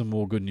we'll have some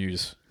more good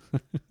news.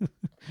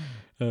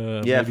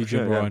 Maybe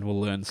Jim Ryan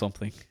will learn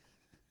something.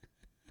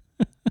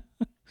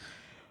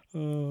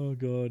 Oh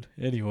God.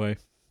 Anyway.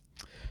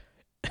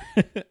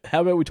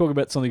 How about we talk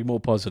about something more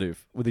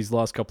positive with these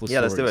last couple of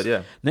stories? Yeah, let's do it,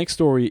 yeah. Next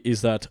story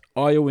is that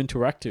IO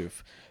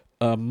Interactive,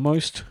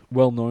 most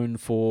well known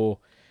for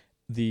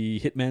the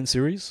Hitman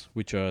series,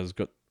 which has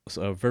got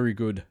a very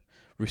good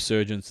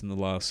resurgence in the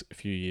last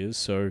few years.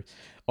 So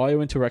IO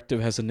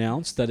Interactive has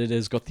announced that it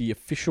has got the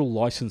official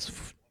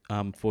license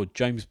for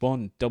James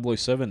Bond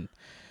 007,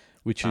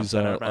 which is,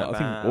 I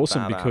think,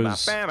 awesome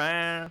because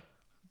like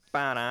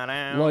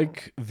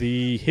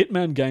the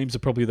Hitman games are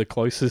probably the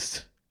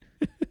closest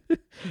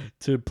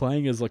to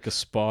playing as like a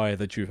spy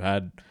that you've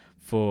had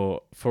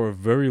for a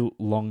very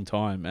long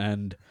time.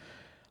 And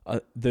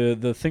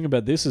the thing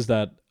about this is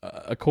that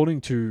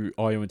according to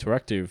IO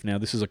Interactive, now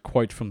this is a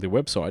quote from their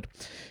website,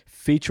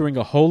 featuring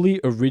a wholly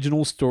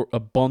original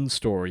Bond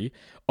story,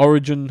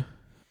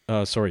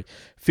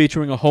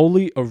 featuring a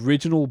wholly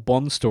original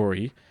Bond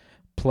story,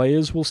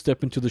 players will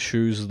step into the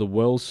shoes of the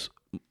world's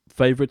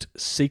favorite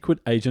secret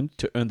agent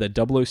to earn their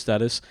 00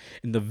 status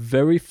in the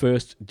very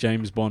first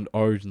James Bond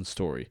origin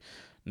story.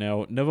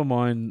 Now, never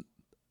mind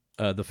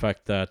the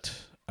fact that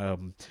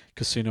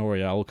Casino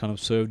Royale kind of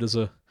served as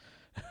a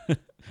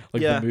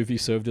the movie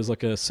served as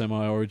like a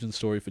semi-origin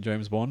story for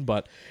James Bond,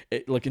 but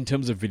like in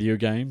terms of video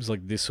games,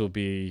 like this will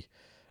be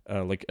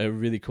like a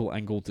really cool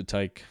angle to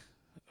take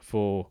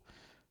for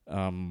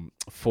a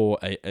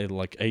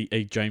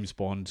James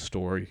Bond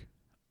story.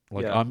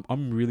 Like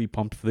I'm really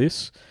pumped for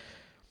this,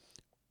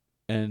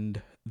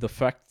 and the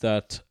fact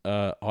that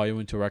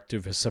IO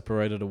Interactive has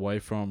separated away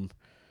from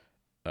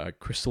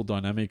Crystal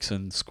Dynamics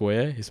and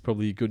Square is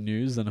probably good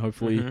news, and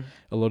hopefully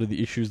a lot of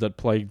the issues that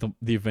plagued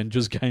the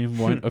Avengers game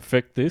won't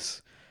affect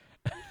this.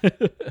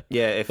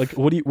 Yeah,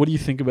 what do you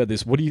think about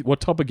this?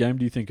 What type of game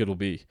do you think it'll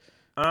be?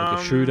 Like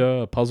a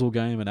shooter, a puzzle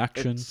game, an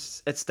action?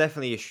 It's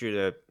definitely a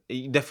shooter.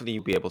 You definitely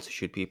be able to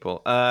shoot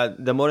people.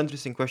 The more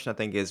interesting question I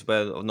think is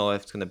whether or not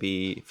if it's going to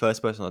be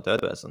first person or third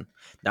person.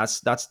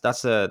 That's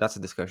a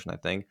discussion I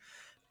think.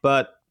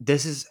 But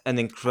this is an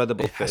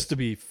incredible fit. It has to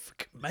be.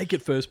 Make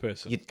it first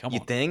person. You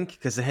think?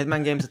 Because the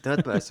Hitman game's a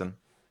third person.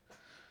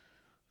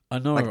 I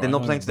know. Like, they're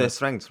not playing to their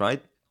strengths,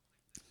 right?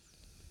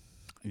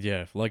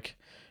 Yeah, like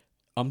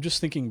I'm just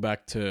thinking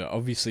back to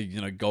obviously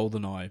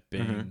GoldenEye Hmm.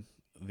 being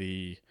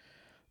the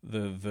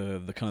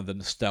the kind of the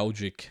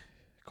nostalgic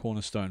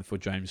cornerstone for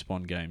James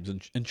Bond games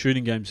and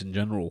shooting games in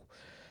general.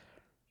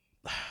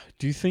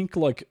 Do you think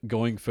like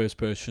going first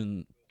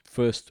person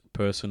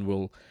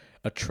will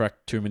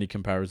attract too many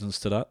comparisons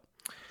to that?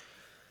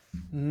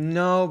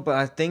 No, but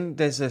I think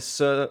there's a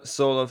sort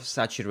of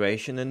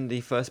saturation in the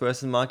first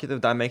person market,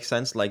 if that makes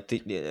sense. Like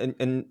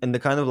in the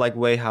kind of like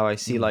way how I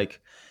see Mm. like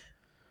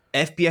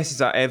FPSs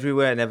are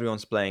everywhere and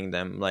everyone's playing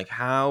them. Like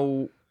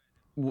how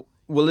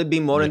will it be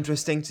more Yeah.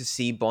 interesting to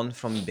see Bond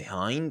from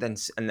behind and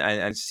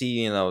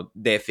see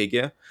their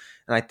figure?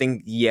 And I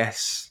think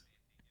yes.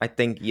 I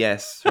think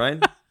yes,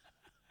 right?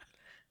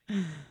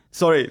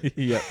 Sorry.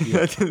 Yep,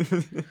 yep.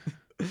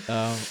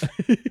 Um,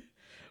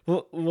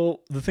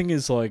 well, the thing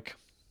is, like,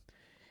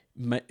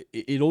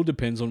 it all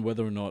depends on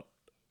whether or not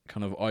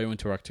kind of IO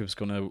Interactive is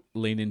going to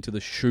lean into the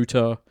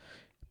shooter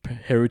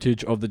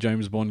heritage of the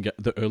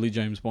the early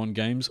James Bond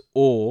games,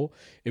 or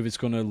if it's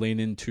going to lean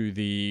into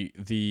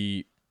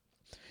the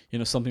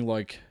something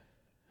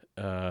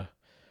uh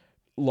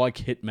like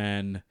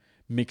Hitman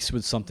mixed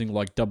with something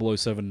like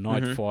 007 Hmm.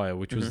 Nightfire,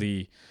 which was Hmm.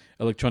 the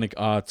Electronic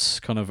Arts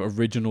kind of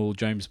original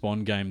James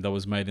Bond game that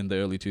was made in the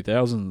early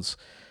 2000s,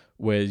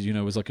 where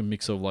it was like a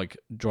mix of like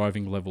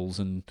driving levels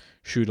and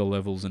shooter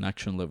levels and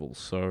action levels.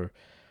 So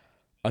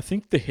I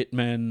think the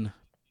Hitman,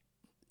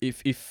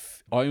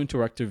 if IO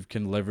Interactive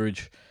can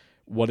leverage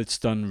what it's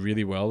done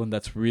really well, and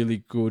that's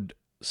really good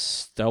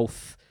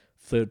stealth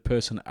third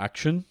person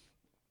action,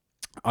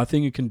 I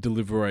think it can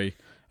deliver a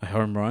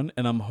home run.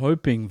 And I'm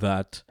hoping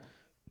that,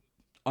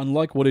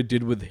 unlike what it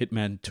did with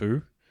Hitman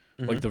 2,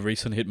 like Hmm. the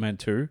recent Hitman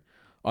 2,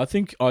 I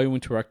think IO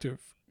Interactive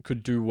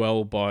could do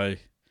well by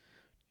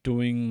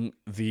doing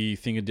the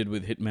thing it did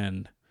with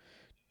Hitman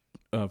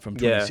from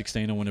Yeah.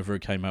 2016 or whenever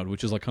it came out,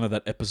 which is like kind of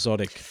that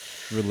episodic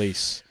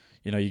release.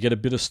 You get a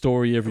bit of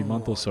story every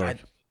month or Oh, so.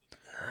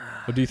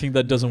 Or do you think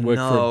that doesn't work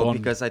for a no, Bond?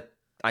 because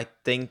I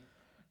think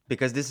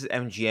because this is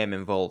MGM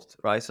involved,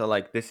 right? So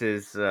like this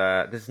is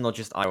not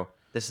just IO.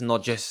 This is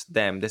not just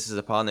them. This is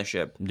a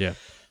partnership. Yeah.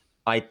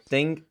 I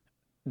think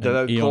And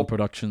the Eon corp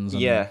Productions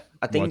and yeah,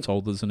 I rights think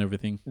holders and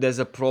everything. there's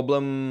a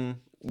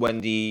problem when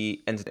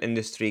the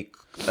industry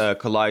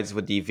collides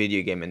with the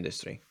video game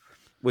industry,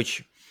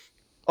 which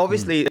Mm.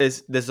 obviously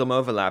there's some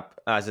overlap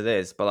as it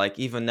is, but like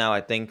even now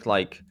I think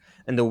like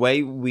in the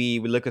way we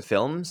look at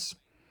films,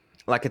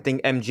 like I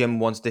think MGM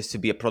wants this to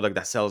be a product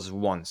that sells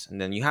once, and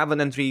then you have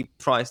an entry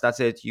price. That's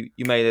it. You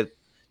made it.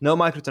 No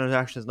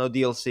microtransactions, no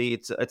DLC.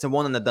 It's a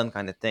one and a done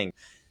kind of thing,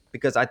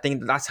 because I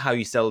think that's how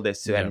you sell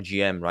this to Yeah.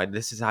 MGM, right?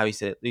 This is how you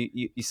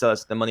sell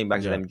us the money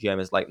back to Yeah. MGM.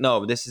 Is like,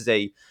 no, this is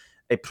a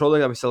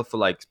product that we sell for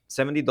like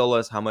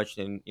 $70. How much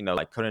in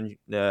like current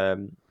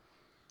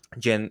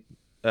gen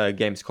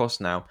games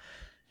cost now?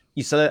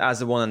 You sell it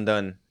as a one and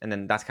done, and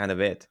then that's kind of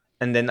it.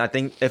 And then I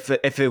think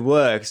if it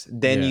works,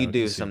 then Yeah, you I can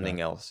do see something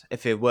that. else.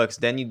 If it works,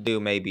 then you do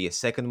maybe a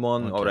second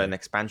one or an Okay.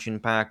 expansion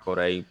pack or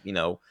a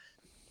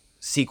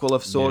sequel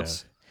of Yeah.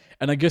 sorts.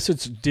 And I guess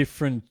it's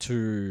different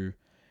to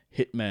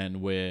Hitman,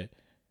 where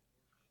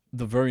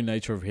the very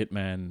nature of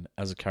Hitman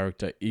as a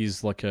character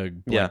is like a Yeah,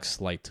 blank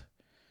slate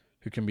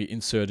who can be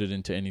inserted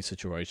into any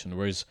situation.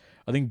 Whereas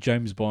I think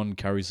James Bond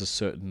carries a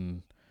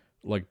certain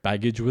like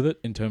baggage with it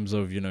in terms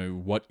of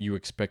what you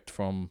expect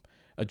from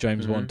a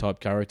James hmm, Bond type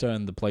character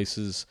and the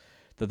places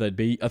that they'd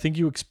be. I think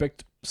you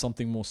expect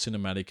something more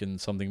cinematic and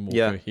something more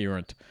yeah.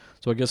 coherent.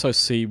 So I guess I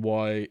see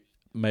why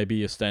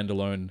maybe a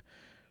standalone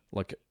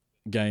like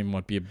game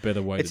might be a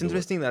better way to It's do it.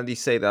 interesting that you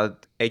say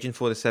that Agent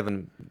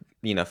 47,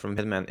 from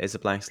Hitman is a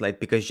blank slate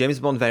because James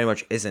Bond very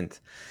much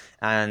isn't,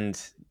 and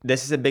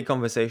this is a big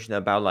conversation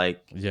about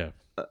like Yeah.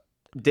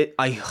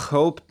 I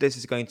hope this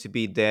is going to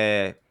be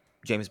their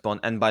James Bond,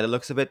 and by the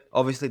looks of it,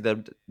 obviously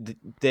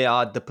they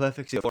are the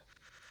perfect fit for.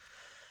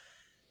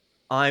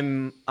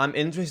 I'm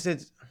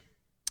interested.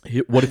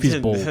 What if he's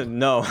bald?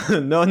 No,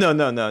 no, no,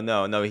 no, no,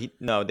 no, no.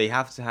 No, they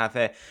have to have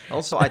hair.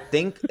 Also, I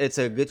think it's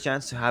a good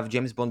chance to have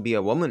James Bond be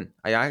a woman.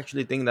 I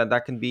actually think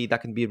that can be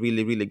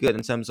really really good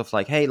in terms of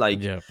like, hey,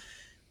 like Yeah.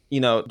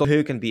 Doctor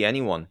Who can be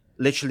anyone,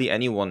 literally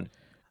anyone.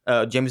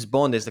 James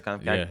Bond is the kind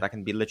of character Yeah. that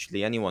can be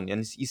literally anyone,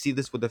 and you see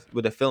this with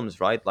the films,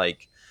 right?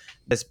 Like,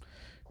 there's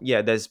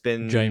yeah, there's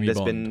been Jamie there's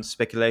Bond. been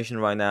speculation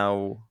right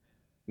now.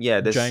 Yeah,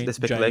 there's Jane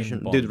speculation,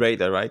 dude Bond.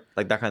 Raider, right?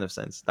 Like that kind of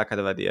sense, that kind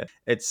of idea.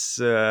 It's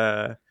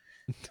yeah,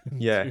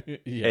 Yeah.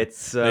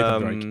 it's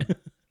Nathan Drake.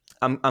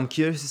 I'm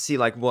curious to see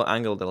like what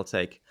angle they'll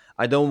take.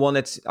 I don't want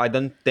it. I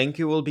don't think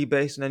it will be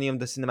based on any of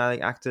the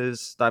cinematic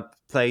actors that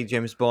play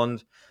James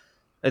Bond.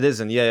 It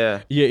isn't.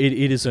 Yeah, yeah. Yeah,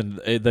 it isn't.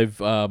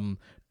 They've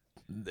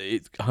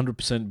it's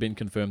 100% been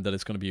confirmed that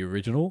it's going to be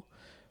original,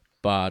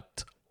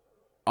 but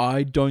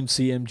I don't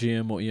see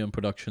MGM or Eon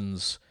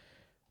Productions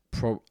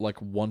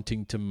like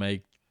wanting to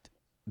make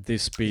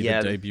this be the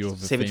Yeah, debut of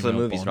a save it for the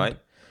female movies, Bond, right?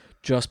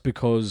 just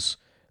because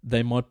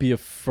they might be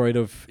afraid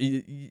of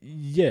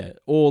yeah,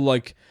 or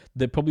like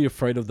they're probably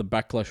afraid of the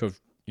backlash of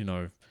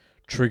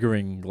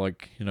triggering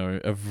like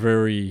a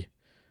very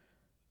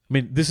I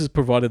mean, this is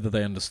provided that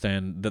they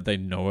understand that they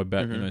know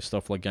about Hmm.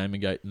 stuff like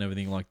Gamergate and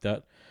everything like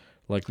that.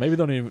 Like maybe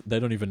they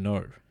don't even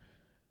know,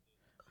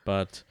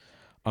 but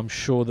I'm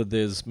sure that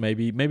there's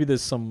maybe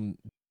there's some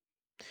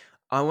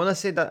I want to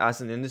say that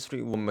as an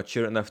industry, we're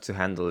mature enough to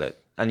handle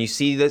it. And you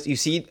see this,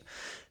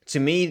 to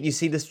me, you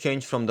see this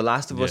change from The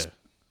Last of Us, yeah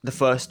the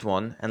first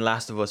one, and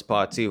Last of Us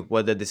Part 2,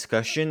 where the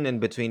discussion in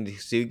between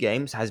these two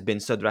games has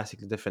been so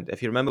drastically different.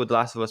 If you remember with The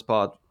Last of Us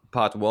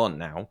Part 1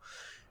 now,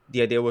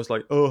 the idea was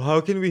like, oh, how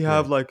can we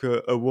have yeah like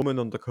a woman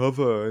on the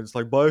cover? And it's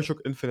like Bioshock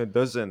Infinite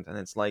doesn't. And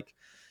it's like,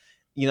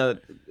 you know,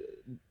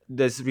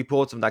 there's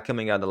reports of that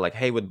coming out that like,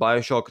 hey, with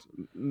Bioshock,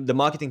 the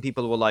marketing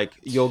people were like,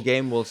 your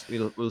game will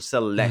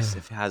sell less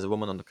if it has a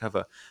woman on the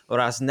cover.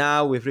 Whereas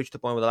now we've reached the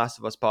point with The Last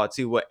of Us Part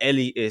 2 where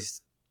Ellie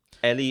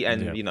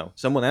and yeah.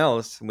 someone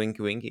else,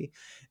 Winky Winky,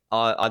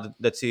 are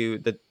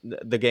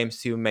the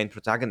game's two main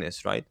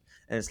protagonists, right?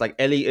 And it's like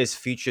Ellie is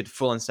featured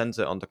full and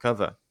center on the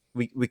cover.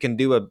 We can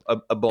do a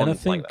And I bond like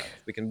that. think,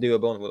 We can do a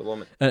bond with a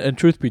woman. and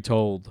truth be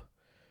told,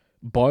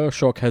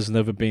 Bioshock has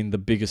never been the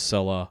biggest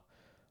seller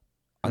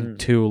Mm.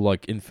 until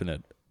like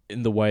Infinite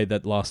in the way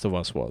that Last of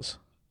Us was.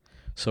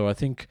 So I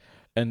think,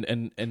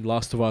 and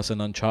Last of Us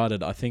and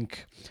Uncharted, I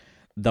think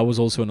that was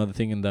also another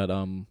thing in that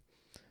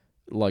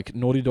like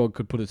Naughty Dog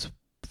could put its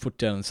foot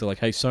down and say like,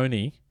 hey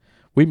Sony,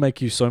 we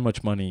make you so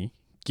much money,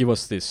 give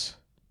us this,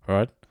 all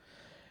right?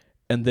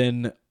 And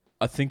then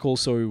I think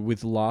also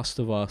with Last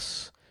of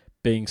Us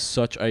being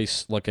such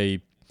like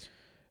a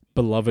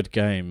beloved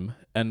game,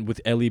 and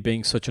with Ellie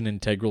being such an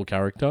integral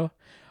character,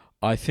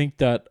 I think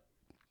that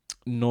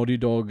Naughty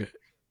Dog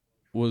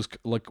was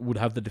like would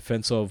have the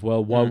defense of,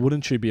 well, why Mm.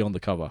 wouldn't she be on the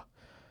cover?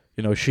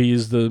 She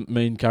is the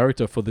main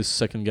character for this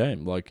second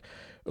game. Like,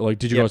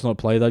 did you Yep. guys not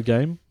play that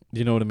game? Do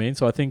you know what I mean?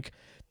 So I think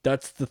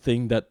that's the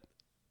thing that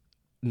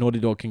Naughty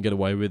Dog can get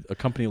away with, a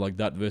company like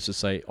that versus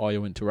say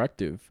IO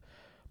Interactive.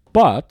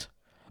 But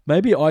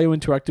maybe IO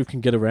Interactive can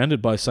get around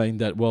it by saying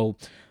that, well,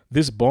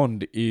 this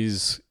Bond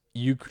is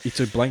it's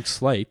a blank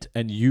slate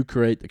and you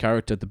create the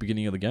character at the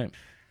beginning of the game.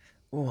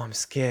 Oh, I'm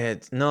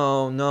scared.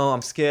 No, no,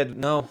 I'm scared.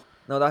 No,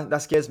 no,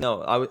 that scares me.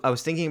 No, I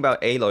was thinking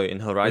about Aloy in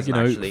Like, Horizon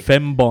actually.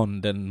 Fem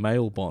Bond and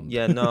male Bond.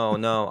 Yeah, no,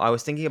 no. I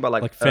was thinking about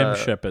like Like Fem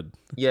Shepherd.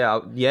 yeah,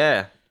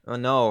 yeah. Oh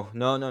no,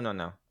 no, no, no,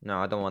 no. No,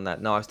 I don't want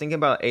that. No, I was thinking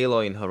about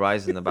Aloy in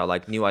Horizon about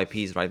like new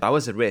IPs, right? That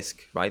was a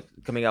risk, right?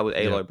 Coming out with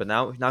Yeah. Aloy, but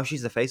now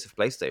she's the face of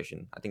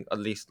PlayStation. I think at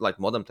least like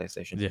modern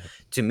PlayStation. Yeah.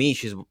 To me,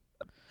 she's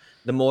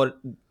the more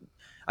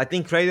I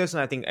think Kratos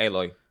and I think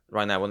Aloy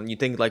right now. When you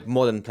think like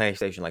modern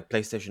PlayStation, like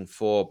PlayStation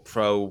 4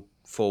 Pro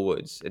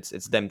forwards,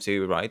 it's them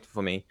two, right?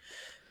 For me.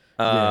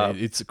 Yeah, Uh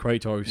it's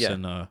Kratos yeah,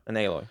 and and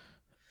Aloy.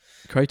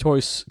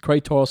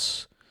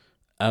 Kratos,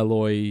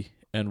 Aloy,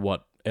 and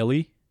what?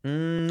 Ellie?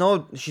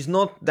 No, she's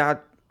not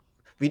that.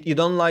 You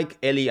don't like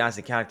Ellie as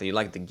a character. You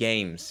like the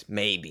games,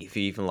 maybe if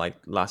you even like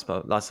Last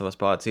of Us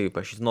Part 2,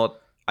 but she's not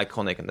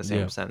iconic in the same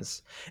Yeah.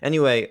 sense.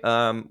 Anyway,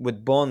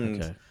 with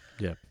Bond, Okay.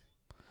 Yeah.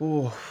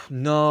 oh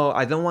no,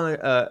 I don't want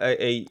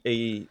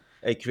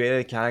a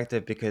creative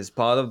character because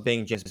part of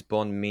being James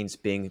Bond means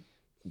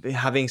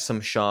having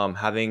some charm,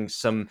 having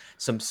some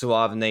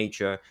suave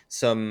nature,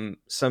 some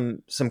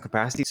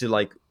capacity to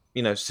like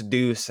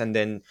seduce, and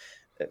then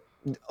uh,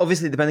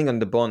 obviously depending on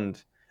the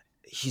Bond,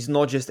 he's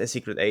not just a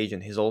secret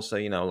agent. He's also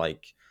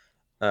like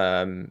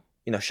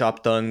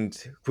sharp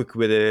tongued, quick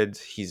witted.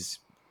 He's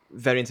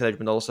very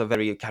intelligent, but also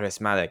very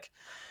charismatic.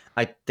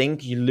 I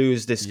think you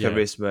lose this Yeah.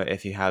 charisma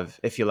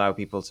if you allow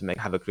people to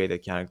have a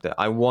creative character.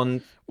 I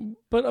want.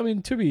 But I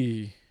mean,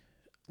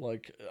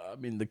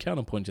 the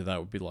counterpoint to that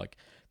would be like,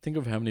 think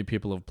of how many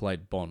people have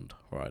played Bond,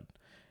 right?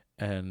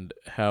 And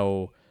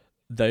how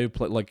they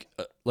play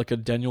like a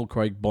Daniel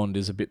Craig Bond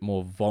is a bit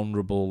more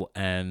vulnerable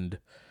and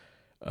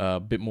a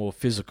bit more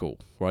physical,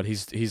 right?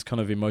 He's kind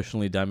of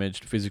emotionally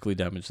damaged, physically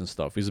damaged, and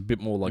stuff. He's a bit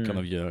more like kind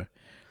Mm, of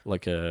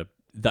like a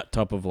that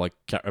type of like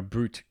a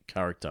brute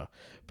character.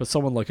 But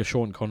someone like a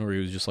Sean Connery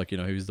who's just like he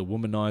was the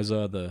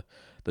womanizer,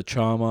 the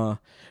charmer.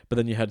 But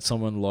then you had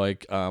someone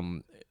like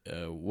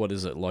what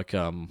is it like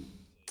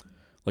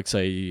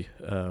say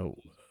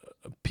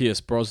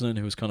Pierce Brosnan,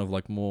 who was kind of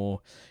like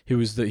more. He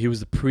was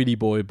the pretty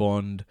boy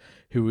Bond,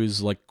 who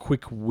was like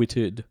quick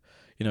witted.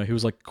 He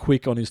was like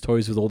quick on his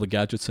toes with all the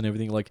gadgets and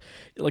everything. Like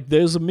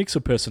there's a mix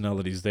of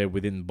personalities there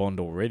within Bond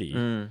already.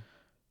 mm.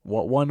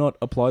 Why not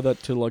apply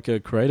that to like a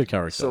creator So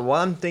character? what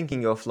I'm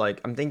thinking of, like,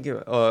 I'm thinking,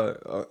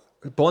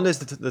 Bond is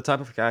the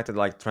type of character that,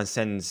 like,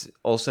 transcends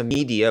also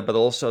media, but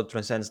also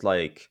transcends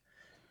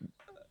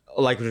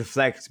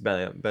reflects,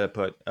 better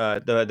put,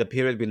 the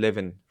period we live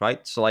in,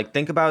 right? So like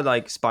think about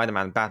like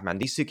Spider-Man, Batman.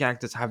 These two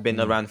characters have been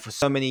Mm. around for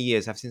so many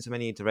years. I've seen so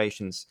many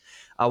iterations.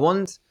 I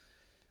want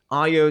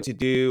Ayo to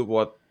do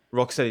what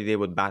Rocksteady did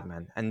with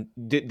Batman and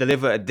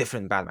deliver a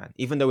different Batman,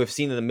 even though we've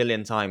seen it a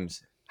million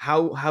times.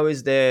 How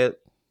is their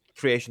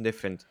creation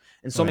different?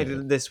 And Oh Sony yeah.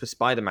 did this with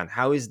Spider-Man.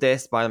 How is their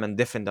Spider-Man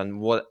different than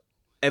what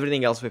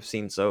everything else we've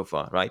seen so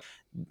far, right?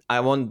 I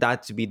want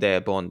that to be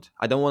their Bond.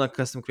 I don't want a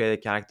custom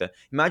created character.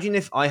 Imagine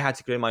if I had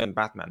to create my own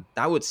Batman.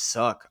 That would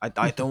suck. I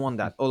don't want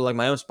that. Or like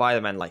my own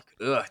Spider-Man. Like,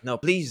 ugh, no,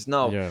 please,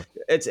 no. Yeah.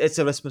 It's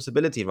a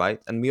responsibility, right?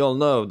 And we all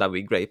know that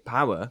with great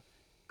power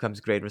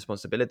comes great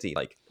responsibility.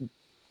 Like,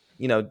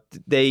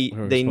 they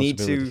need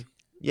to. Responsibility.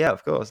 Yeah,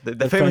 of course. The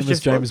The famous famous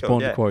James quote.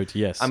 Bond Yeah, quote.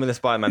 Yes. I'm in the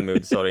Spider-Man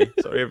mood. Sorry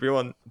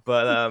everyone.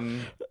 But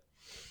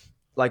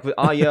like with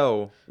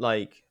IO,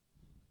 like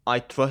I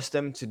trust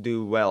them to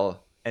do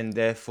well, and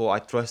therefore I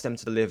trust them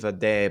to deliver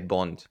their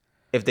Bond.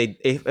 If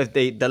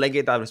they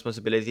delegate that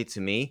responsibility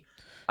to me,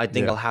 I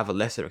think Yeah. I'll have a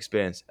lesser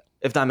experience.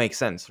 If that makes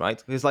sense,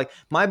 right? Because like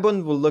my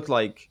Bond will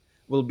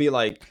be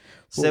like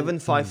Well,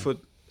 5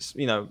 foot,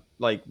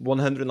 like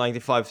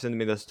 195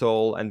 centimeters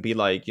tall, and be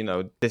like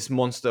this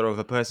monster of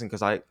a person.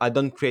 Because I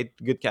don't create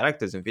good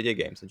characters in video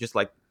games. I just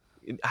like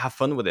have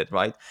fun with it,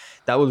 right?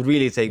 That would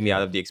really take me yeah.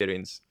 out of the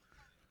experience.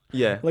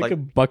 Yeah, Like a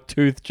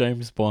bucktooth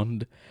James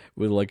Bond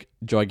with like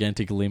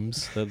gigantic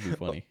limbs. That'd be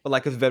funny.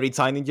 like a very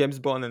tiny James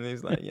Bond, and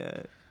he's like,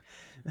 yeah,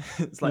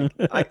 it's like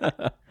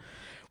I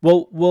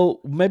Well,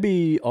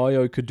 maybe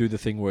IO could do the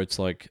thing where it's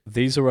like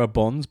these are our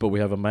bonds, but we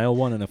have a male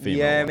one and a female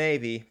yeah, one.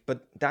 maybe,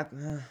 but that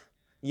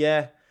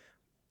yeah,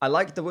 I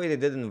like the way they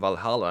did in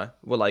Valhalla,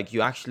 where like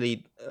you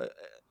actually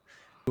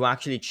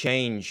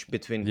change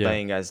between Yeah,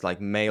 playing as like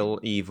male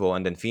Evo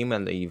and then female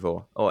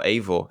Evo or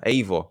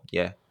Evo,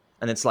 yeah,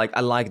 and it's like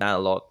I like that a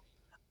lot.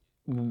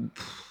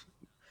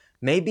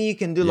 Maybe you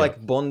can do yeah,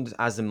 like Bond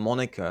as a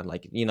moniker,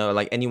 like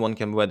like anyone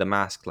can wear the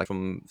mask, like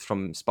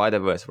from Spider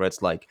Verse, where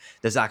it's like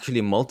there's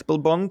actually multiple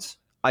Bonds.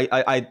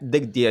 I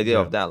dig the idea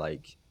yeah. of that.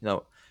 Like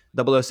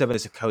 007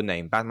 is a code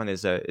name. Batman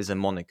is a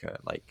moniker.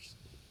 Like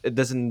it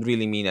doesn't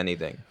really mean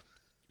anything.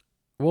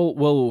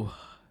 Well,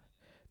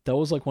 that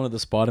was like one of the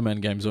Spider-Man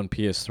games on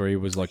PS3.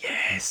 Was like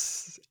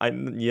Yes,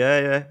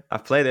 yeah.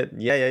 I've played it.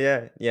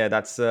 Yeah.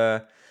 That's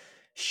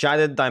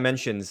Shattered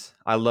Dimensions.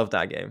 I love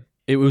that game.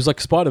 it was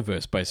like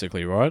Spider-Verse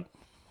basically, right?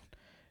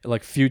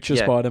 Like future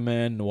Yeah,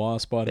 Spider-Man, noir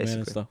Spider-Man and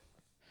basically. stuff.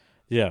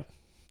 Yeah,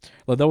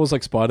 like that was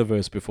like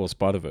Spider-Verse before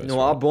Spider-Verse,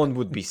 Noir right? Bond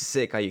would be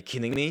sick. Are you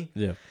kidding me?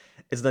 Yeah,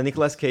 It's the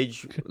Nicolas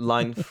Cage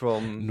line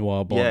from noir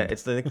yeah, Bond.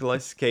 it's the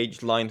Nicolas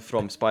Cage line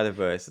from Spider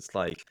Verse. It's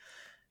like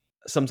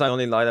sometimes I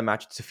only light a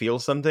match to feel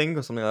something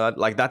or something like that.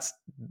 Like that's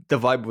the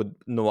vibe with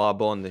Noir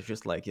Bond. It's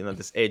just like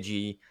this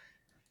edgy.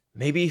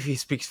 Maybe if he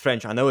speaks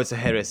French, I know it's a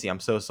heresy. I'm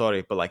so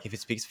sorry, but like if he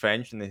speaks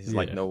French and he's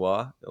like Yeah,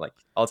 Noir, like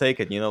I'll take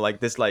it. Like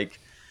this like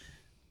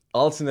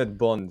alternate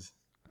Bond.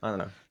 I don't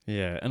know.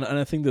 yeah, and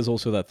I think there's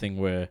also that thing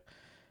where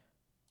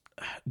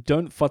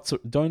don't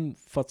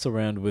futz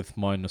around with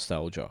my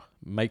nostalgia.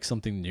 Make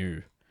something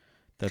new.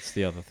 That's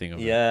the other thing of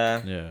it.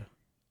 Yeah, Yeah.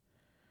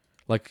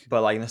 Like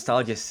but like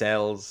nostalgia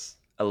sells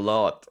a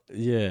lot.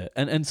 yeah,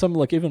 and some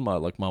like even my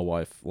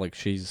wife, like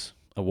she's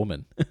a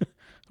woman,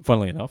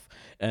 funnily enough,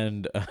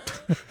 and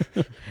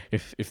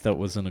if that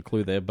wasn't a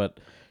clue there, but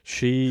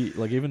she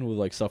like even with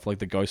like stuff like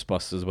the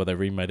Ghostbusters where they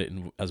remade it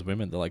as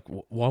women, they're like,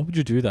 why would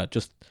you do that?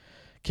 Just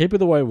keep it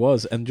the way it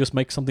was and just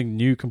make something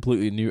new,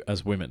 completely new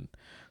as women.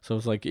 So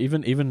it's like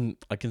even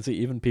I can see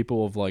even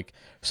people of like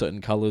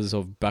certain colors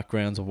of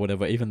backgrounds or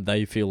whatever, even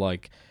they feel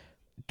like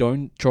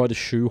don't try to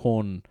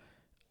shoehorn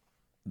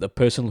the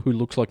person who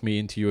looks like me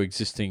into your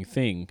existing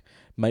thing.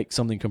 Make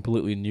something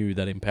completely new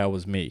that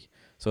empowers me.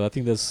 So I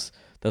think that's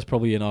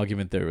probably an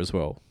argument there as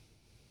well.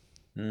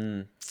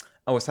 Mm.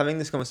 I was having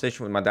this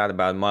conversation with my dad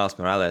about Miles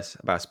Morales,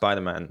 about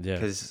Spider-Man, Yeah,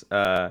 because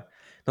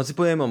not to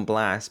put him on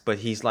blast, but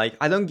he's like,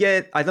 I don't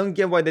get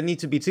why there need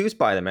to be two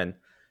Spider-Men.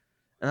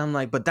 And I'm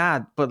like, but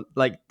dad, but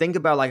like think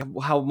about like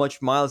how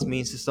much Miles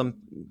means to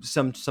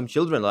some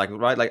children, like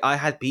right, like I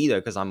had Peter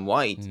because I'm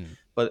white, mm.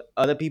 but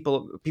other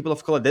people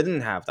of color didn't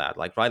have that,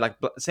 like right, like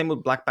same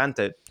with Black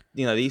Panther.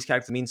 These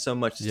characters mean so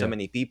much to so Yeah,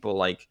 many people.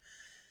 Like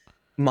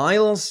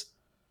Miles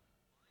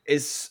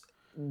is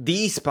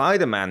the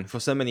Spider-Man for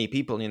so many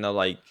people.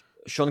 Like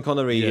Sean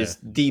Connery yeah, is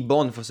the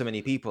Bond for so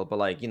many people. But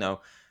like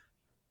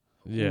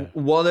yeah,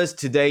 what does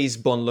today's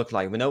Bond look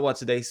like? We know what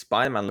today's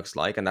Spider-Man looks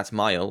like, and that's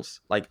Miles.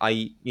 Like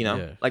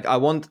yeah. like I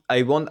want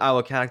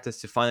our characters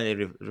to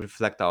finally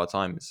reflect our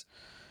times,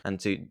 and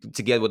to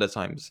get with the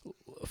times.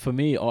 For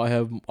me, I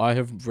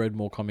have read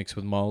more comics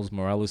with Miles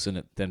Morales in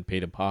it than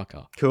Peter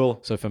Parker. Cool.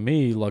 So for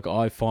me, like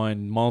I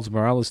find Miles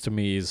Morales to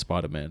me is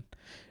Spider-Man,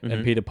 and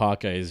Hmm. Peter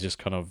Parker is just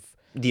kind of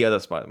The other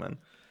Spider-Man.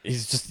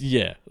 he's just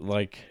yeah,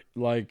 like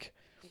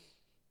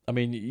I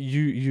mean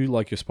you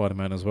like your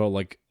Spider-Man as well,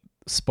 like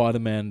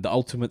Spider-Man, the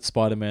ultimate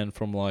Spider-Man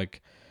from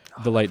like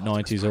the late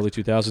 '90s, early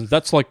 2000s.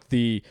 That's like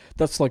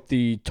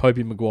the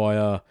Tobey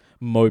Maguire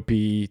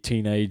mopey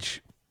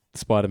teenage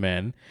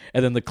Spider-Man,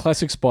 and then the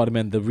classic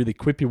Spider-Man, the really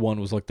quippy one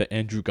was like the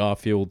Andrew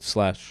Garfield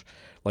slash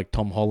like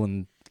Tom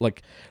Holland.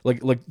 Like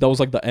that was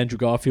like the Andrew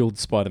Garfield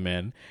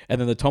Spider-Man, and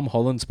then the Tom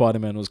Holland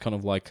Spider-Man was kind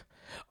of like,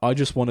 I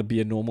just want to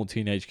be a normal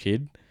teenage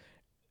kid,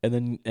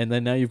 and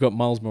then now you've got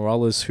Miles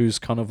Morales, who's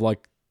kind of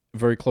like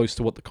very close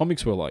to what the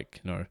comics were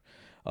like,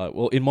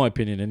 well, in my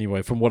opinion,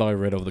 anyway, from what I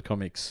read of the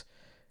comics,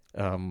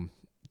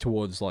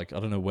 towards like I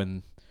don't know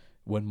when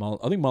when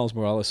I think Miles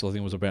Morales, I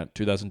think, was about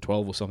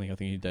 2012 or something. I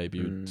think he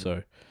debuted.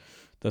 So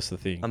that's the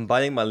thing. I'm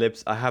biting my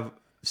lips. I have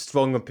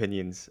strong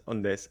opinions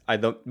on this. I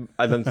don't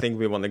think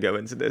we want to go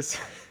into this.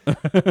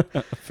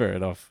 Fair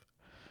enough.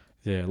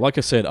 Yeah, like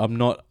I said, I'm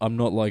not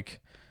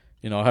like,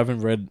 I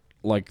haven't read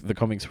like the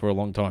comics for a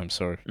long time.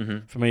 So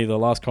for me, the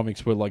last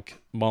comics were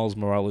like Miles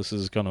Morales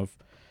is kind of.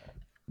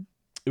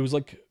 It was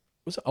like.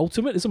 Was it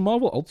Ultimate? Is it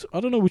Marvel?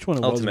 I don't know which one it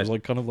was. Ultimate. It was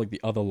like kind of like the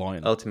other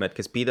line. Ultimate,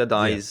 because Peter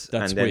dies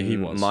that's and where then he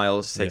was.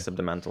 Miles takes up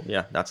the mantle.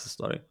 Yeah, that's the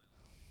story.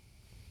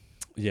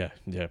 Yeah.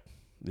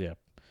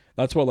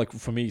 That's why, like,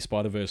 for me,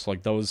 Spider-Verse,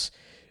 like, that was...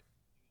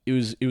 It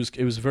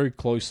was very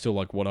close to,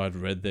 like, what I'd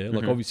read there.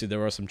 Like, obviously,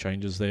 there are some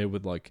changes there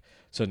with, like,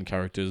 certain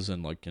characters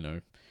and, like,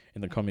 in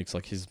the comics,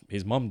 like,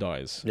 his mum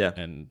dies. Yeah.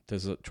 And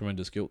there's a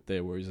tremendous guilt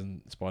there, whereas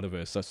in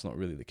Spider-Verse, that's not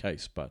really the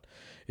case. But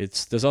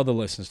there's other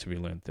lessons to be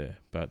learned there.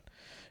 But,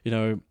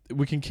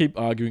 we can keep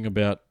arguing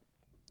about,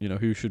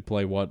 who should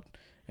play what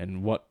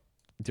and what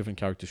different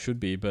characters should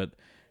be. But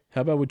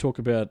how about we talk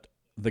about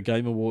the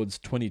Game Awards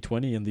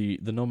 2020 and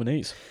the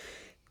nominees?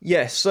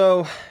 Yeah,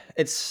 so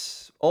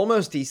it's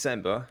almost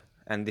December,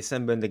 and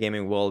December in the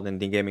gaming world and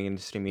the gaming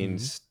industry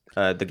means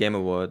the Game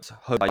Awards,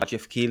 hosted by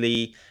Jeff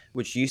Keighley,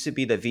 which used to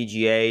be the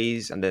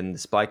VGAs and then the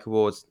Spike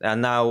Awards,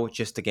 and now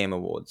just the Game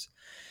Awards,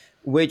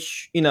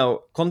 which,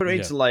 contrary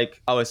to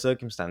like our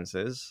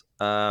circumstances,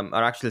 are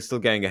actually still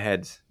going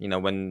ahead.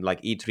 When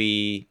like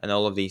E3 and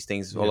all of these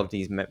things, all of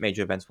these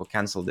major events were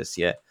cancelled this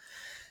year.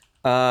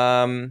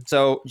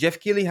 So Jeff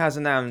Keighley has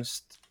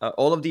announced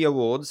all of the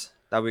awards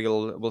that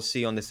we'll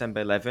see on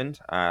December 11th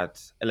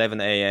at 11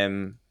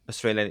 a.m.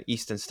 Australian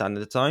Eastern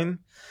Standard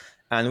Time,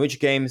 and which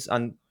games I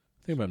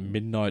think about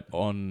midnight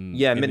on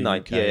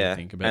midnight, the UK, yeah, I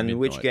think about and midnight.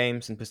 which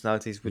games and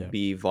personalities would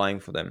be vying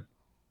for them.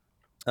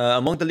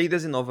 Among the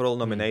leaders in overall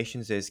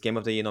nominations is Game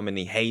of the Year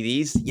nominee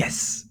Hades,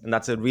 yes, and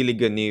that's really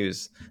good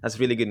news.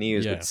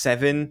 With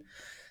 7,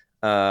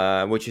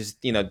 which is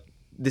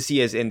this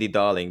year's indie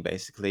darling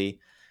basically.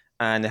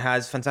 And it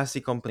has the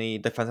fantastic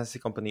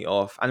company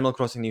of Animal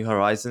Crossing New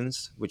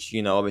Horizons, which,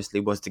 obviously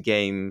was the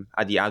game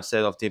at the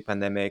outset of the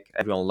pandemic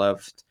everyone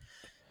loved.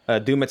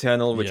 Doom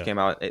Eternal, which came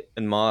out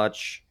in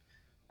March,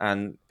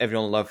 and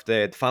everyone loved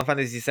it. Final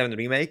Fantasy VII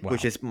Remake,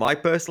 which is my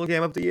personal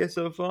game of the year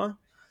so far.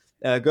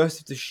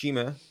 Ghost of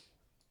Tsushima.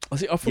 I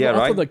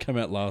thought that came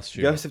out last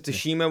year. Ghost of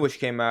Tsushima, which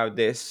came out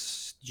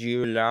this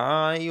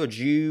July or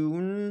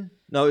June.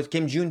 No, it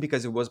came June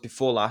because it was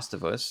before Last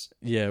of Us.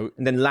 Yeah.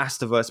 And then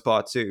Last of Us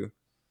Part 2.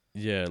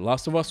 Yeah,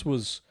 Last of Us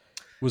was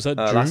that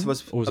June? Last of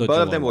Us, or was that both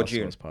July, of them were Last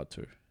June. of Us Part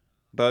 2?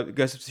 But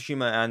Ghost of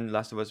Tsushima and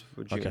Last of Us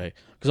were June. Okay,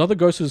 because other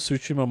Ghost of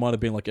Tsushima might have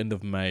been like end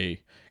of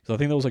May. Because I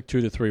think that was like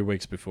 2 to 3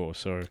 weeks before.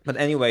 So, but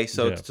anyway,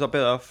 to top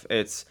it off,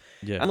 it's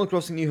Animal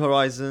Crossing New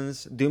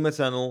Horizons, Doom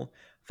Eternal,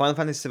 Final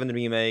Fantasy VII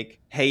Remake,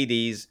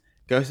 Hades,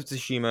 Ghost of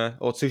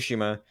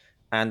Tsushima,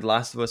 and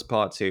Last of Us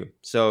Part 2.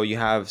 So you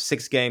have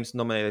 6 games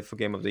nominated for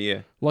Game of the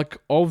Year. Like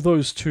of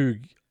those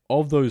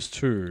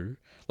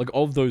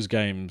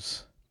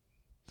games,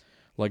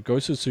 like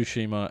Ghost of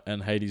Tsushima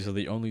and Hades are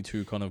the only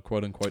 2 kind of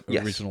quote unquote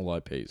original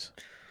IPs.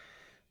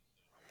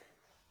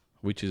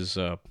 Which is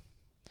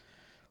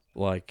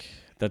like,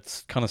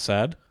 that's kind of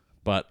sad,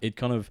 but it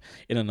kind of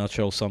in a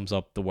nutshell sums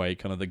up the way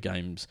kind of the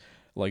games,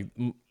 like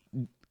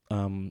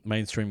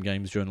mainstream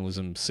games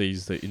journalism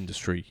sees the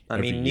industry. I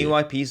mean, new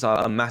IPs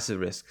are a massive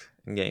risk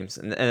in games,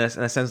 and in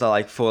a sense that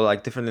like for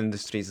like different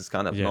industries it's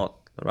kind of not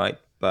right.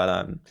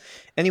 But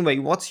anyway,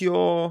 what's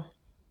your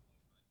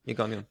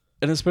going?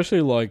 And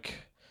especially like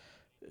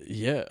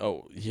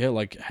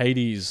like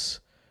Hades,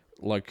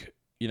 like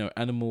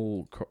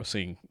Animal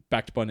Crossing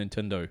backed by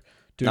Nintendo,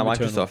 Doom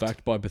Eternal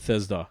backed by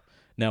Bethesda,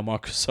 now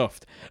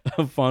Microsoft,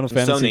 Final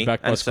Fantasy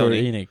backed by Square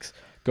Enix,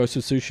 Ghost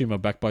of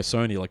Tsushima backed by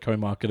Sony, like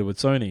co-marketed with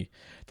Sony,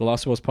 The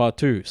Last of Us Part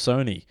 2,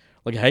 Sony.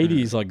 Like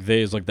Hades, like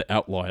there's like the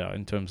outlier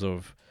in terms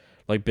of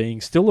like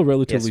being still a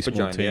relatively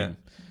small team.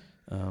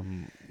 Yeah.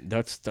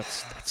 That's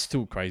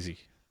still crazy.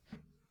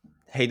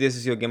 Hades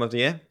is your Game of the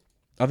Year?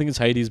 I think it's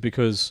Hades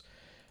because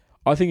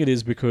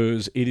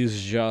it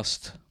is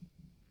just,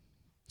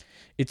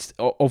 it's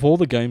of all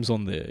the games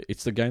on there,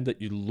 it's the game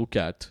that you look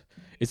at.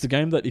 It's the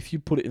game that if you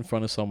put it in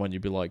front of someone,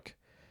 you'd be like,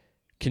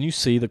 can you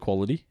see the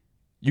quality?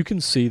 You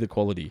can see the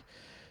quality.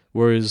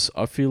 Whereas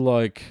I feel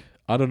like,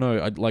 I don't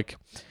know, I'd like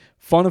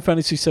Final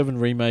Fantasy VII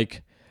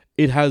Remake,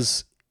 it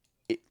has,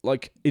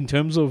 like, in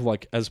terms of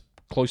like as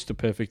close to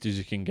perfect as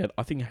you can get,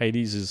 I think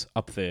Hades is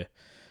up there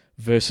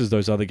versus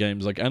those other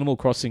games. Like Animal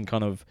Crossing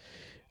kind of,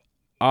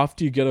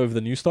 after you get over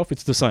the new stuff,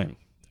 it's the same.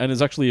 And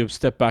it's actually a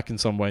step back in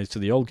some ways to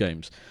the old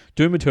games.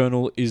 Doom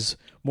Eternal is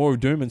more of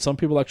Doom, and some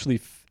people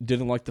actually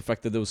didn't like the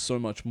fact that there was so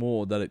much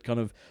more that it kind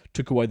of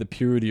took away the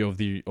purity of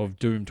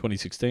Doom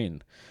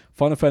 2016.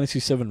 Final Fantasy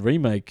VII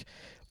Remake,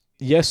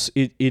 yes,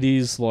 it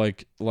is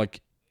like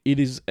it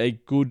is a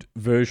good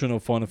version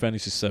of Final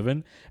Fantasy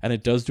VII, and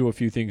it does do a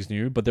few things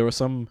new, but there are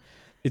some.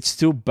 It's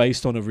still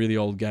based on a really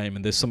old game,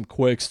 and there's some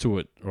quirks to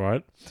it,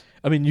 right?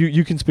 I mean,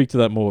 you can speak to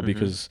that more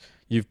because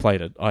you've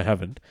played it. I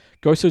haven't.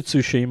 Ghost of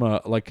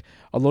Tsushima, like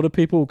a lot of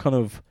people kind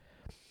of,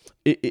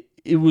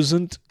 it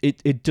wasn't.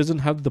 It doesn't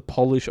have the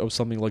polish of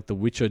something like The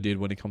Witcher did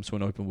when it comes to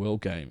an open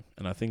world game,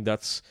 and I think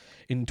that's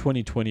in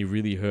 2020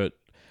 really hurt.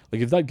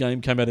 Like if that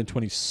game came out in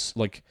 20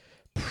 like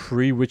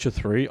pre Witcher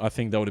 3, I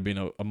think that would have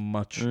been a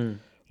much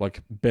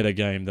like better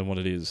game than what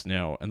it is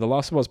now. And The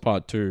Last of Us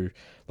Part 2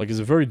 like is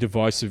a very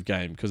divisive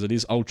game because it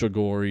is ultra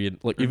gory and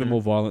like even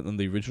more violent than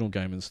the original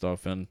game and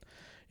stuff. And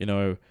you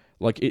know,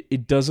 like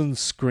it doesn't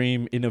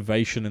scream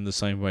innovation in the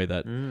same way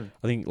that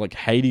I think like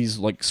Hades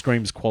like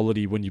screams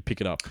quality when you pick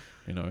it up,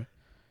 you know.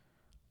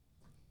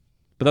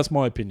 But that's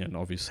my opinion,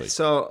 obviously.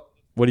 So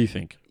What do you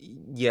think?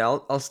 yeah,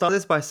 I'll start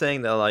this by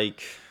saying that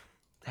like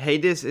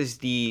Hades is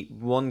the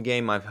one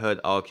game I've heard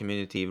our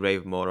community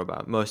rave most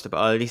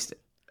about, or at least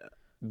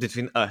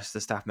between us,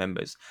 the staff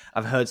members.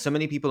 I've heard so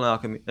many people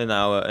in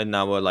our in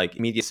our like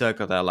immediate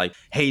circle that are like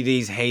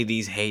Hades,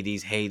 Hades,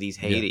 Hades, Hades,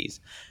 Yeah. Hades.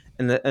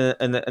 In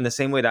the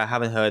same way that I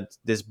haven't heard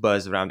this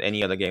buzz around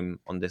any other game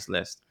on this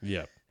list.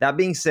 Yeah. That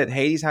being said,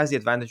 Hades has the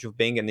advantage of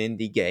being an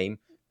indie game,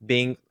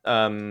 being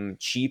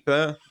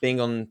cheaper, being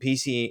on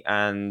PC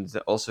and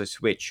also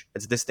Switch.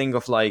 It's this thing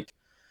of like,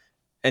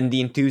 and the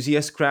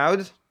enthusiast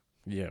crowd.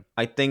 Yeah.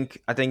 I think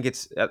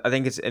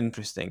it's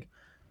interesting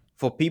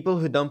for people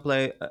who don't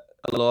play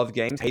a lot of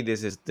games.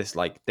 Hades is this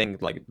like thing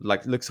like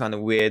looks kind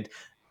of weird,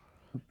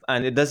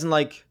 and it doesn't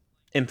like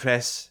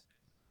impress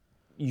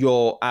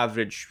your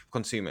average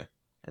consumer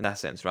in that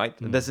sense, right?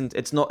 It doesn't.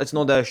 It's not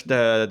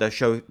the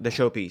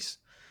showpiece.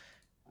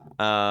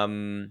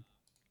 Um,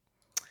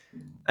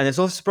 and it's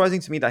also surprising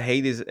to me that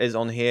Hades is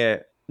on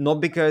here,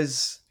 not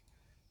because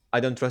I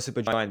don't trust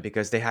Supergiant,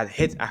 because they had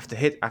hit after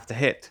hit after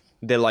hit.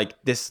 They're like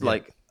this Yeah.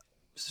 like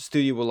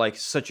studio with like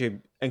such a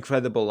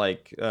incredible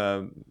like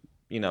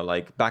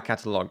like back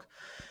catalog.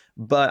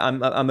 But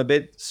I'm a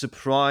bit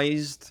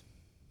surprised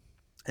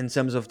in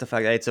terms of the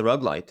fact that it's a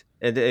roguelite.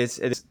 It is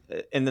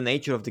in the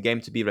nature of the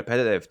game to be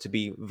repetitive, to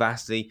be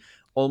vastly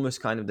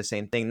almost kind of the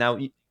same thing. Now,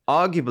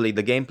 arguably,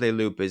 the gameplay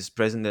loop is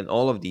present in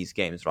all of these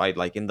games, right?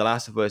 Like in The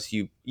Last of Us,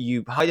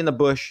 you hide in a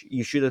bush,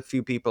 you shoot a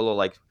few people or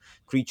like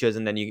creatures,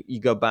 and then you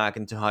go back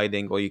into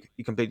hiding, or you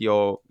complete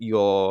your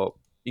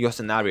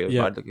scenario,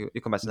 Yeah. right? Like your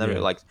combat scenario.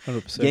 Yeah. Like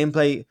 100%.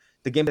 gameplay,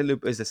 the gameplay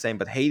loop is the same,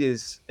 but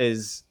Hades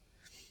is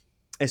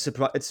it's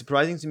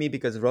surprising to me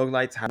because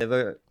roguelites have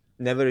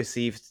never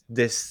received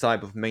this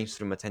type of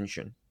mainstream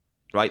attention,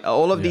 right?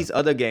 All of Yeah. these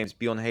other games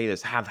beyond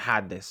Hades have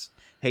had this.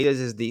 Hades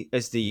is the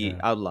Yeah.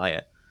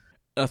 outlier.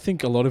 I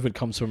think a lot of it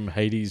comes from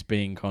Hades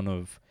being kind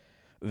of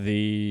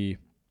the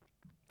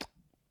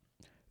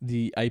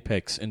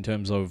apex in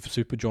terms of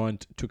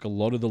Supergiant took a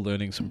lot of the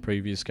learnings from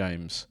previous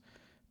games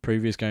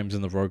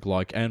in the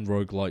roguelike and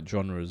roguelite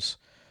genres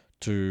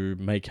to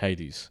make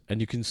Hades. And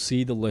you can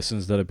see the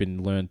lessons that have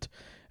been learnt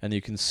and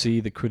you can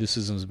see the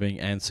criticisms being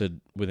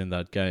answered within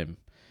that game.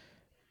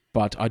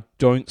 But I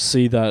don't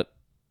see that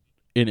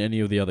in any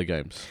of the other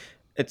games.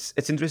 It's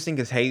interesting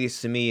because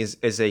Hades to me is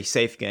a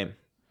safe game.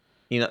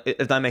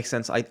 If that makes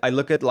sense. I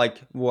look at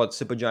like what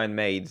Supergiant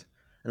made,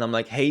 and I'm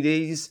like,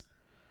 Hades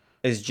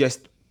is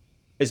just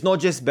it's not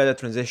just better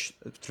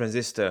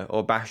transistor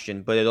or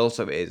Bastion, but it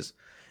also is.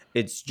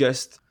 It's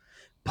just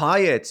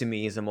Pyre to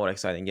me is a more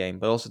exciting game,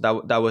 but also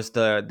that was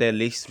their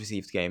least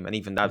received game, and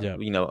even that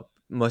Yeah,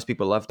 most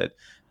people loved it.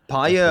 it's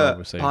well Pyre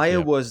received. Pyre Yeah,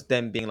 was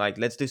them being like,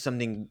 let's do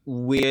something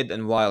weird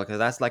and wild because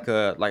that's like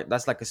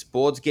a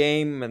sports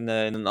game and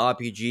then an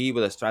RPG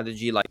with a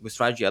strategy like with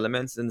strategy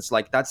elements, and it's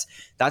like that's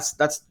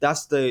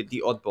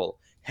the oddball.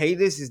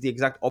 Hades is the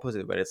exact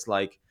opposite, where it's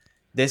like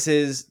this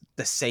is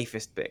the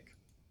safest pick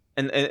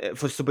and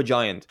for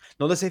Supergiant,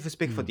 not the safest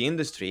pick for the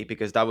industry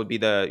because that would be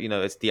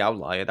it's the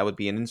outlier. That would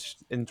be an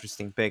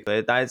interesting pick,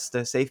 but that's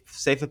the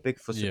safer pick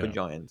for yeah.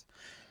 Supergiant.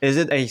 Is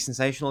it a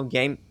sensational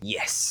game?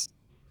 Yes.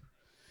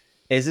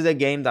 Is it a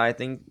game that I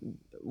think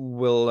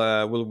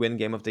will win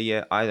Game of the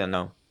Year? I don't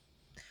know.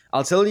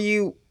 I'll tell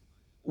you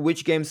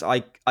which games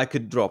I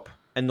could drop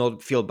and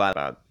not feel bad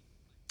about.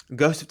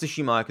 Ghost of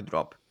Tsushima I could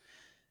drop.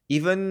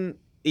 Even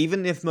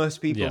if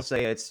most people Yeah.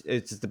 say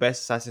it's the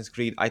best Assassin's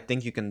Creed, I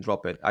think you can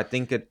drop it. I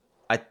think it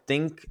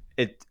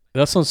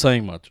That's not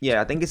saying much.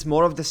 yeah, I think it's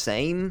more of the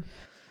same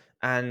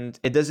and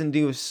it doesn't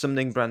do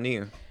something brand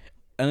new.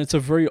 And it's a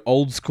very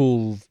old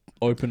school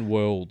open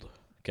world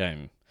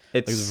game.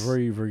 Like it's It's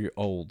very, very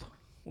old.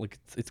 Like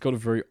it's got a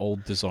very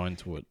old design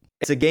to it.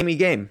 it's a gamey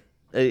game.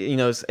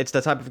 It's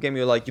the type of game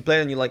you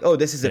play and you're like, oh,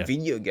 this is a Yeah.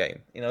 video game.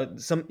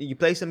 You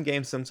play some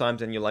games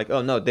sometimes and you're like,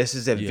 oh no, this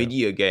is a Yeah.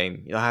 video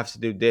game. I have to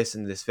do this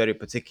in this very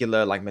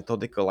particular, like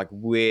methodical, like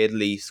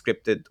weirdly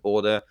scripted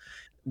order.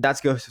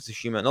 That's Ghost of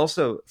Tsushima. And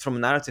also from a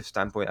narrative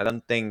standpoint, I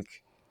don't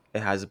think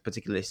it has a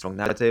particularly strong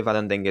narrative. I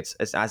don't think it's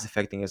as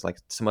affecting as like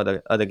some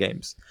other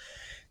games.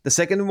 The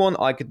second one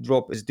I could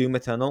drop is Doom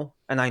Eternal,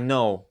 and I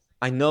know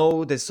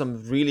there's some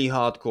really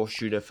hardcore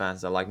shooter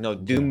fans that are like, no,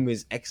 Doom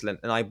is excellent,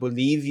 and I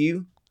believe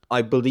you.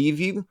 I believe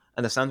you,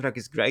 and the soundtrack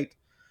is great.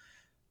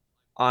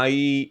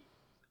 I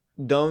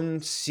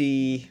don't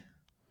see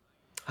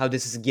how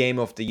this is Game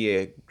of the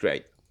Year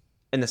great,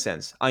 in a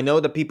sense. I know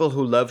the people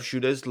who love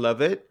shooters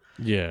love it,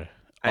 Yeah.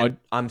 and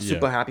I'm yeah.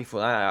 super happy for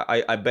that.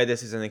 I bet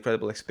this is an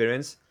incredible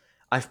experience.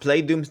 I've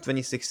played Doom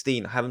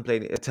 2016. I haven't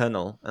played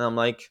Eternal, and I'm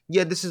like,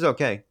 yeah, this is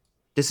okay.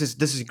 This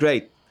is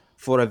great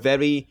for a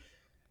very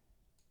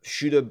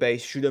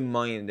shooter-based,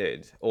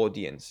 shooter-minded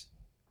audience,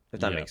 if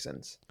that Yeah. makes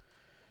sense.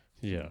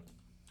 Yeah.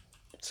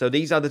 So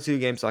these are the two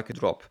games I could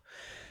drop.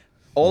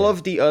 All Yeah.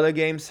 of the other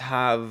games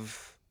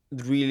have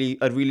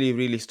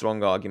really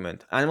strong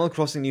argument. Animal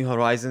Crossing New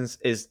Horizons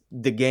is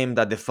the game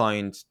that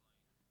defined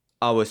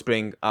our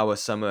spring, our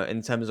summer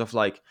in terms of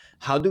like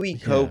how do we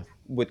Yeah. cope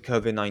with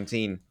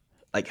COVID-19?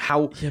 Like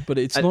how Yeah, but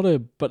it's and not a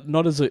but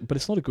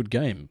it's not a good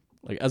game.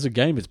 Like as a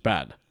game it's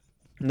bad.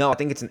 no, I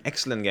think it's an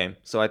excellent game.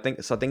 So I think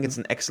it's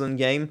an excellent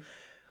game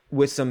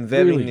with some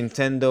very Really.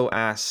 Nintendo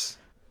ass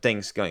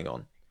things going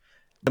on.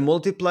 The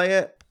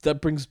multiplayer,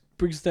 That brings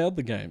down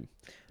the game.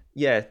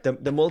 yeah,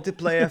 the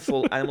multiplayer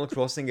for Animal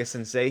Crossing is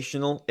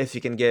sensational if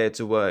you can get it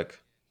to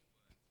work.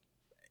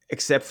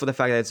 Except for the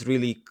fact that it's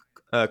really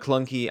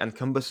clunky and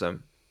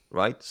cumbersome,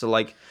 right? So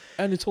like,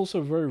 And it's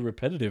also very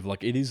repetitive.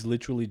 Like it is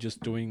literally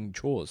just doing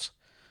chores.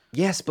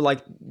 yes, but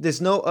like,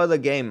 there's no other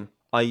game.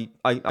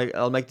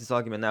 I'll make this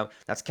argument now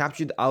that's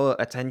captured our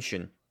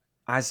attention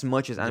as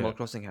much as Animal Yeah.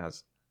 Crossing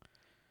has.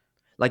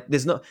 Like,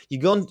 there's no you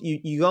go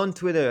on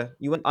Twitter.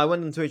 I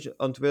went on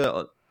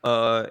Twitter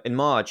in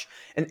March,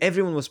 and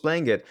everyone was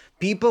playing it.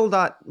 People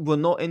that were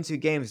not into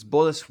games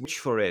bought a Switch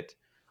for it.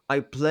 I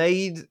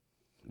played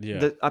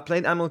Yeah. I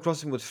played Animal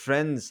Crossing with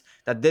friends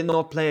that did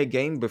not play a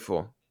game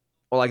before,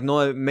 or like not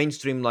a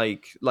mainstream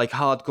like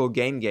hardcore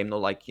game,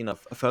 not like a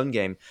phone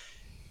game.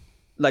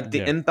 Like the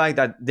Yeah. impact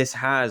that this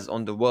has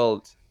on the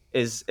world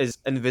is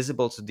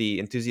invisible to the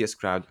enthusiast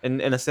crowd. And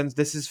in a sense,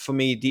 this is for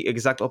me the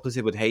exact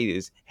opposite with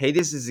Hades.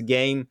 Hades is a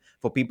game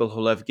for people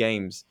who love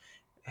games.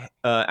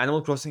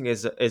 Animal Crossing Yeah.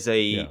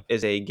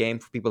 is a game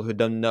for people who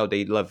don't know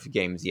they love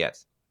games yet.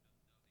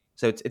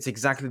 So it's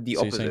exactly the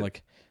So you're saying opposite.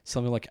 like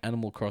something like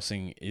Animal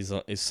Crossing is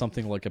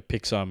something like a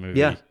Pixar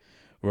Yeah. movie,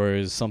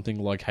 whereas something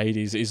like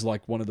Hades is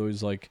like one of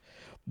those like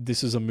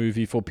this is a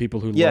movie for people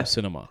who Yeah. love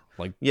cinema,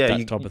 like Yeah,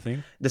 that type of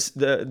thing.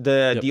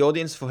 Yep. The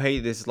audience for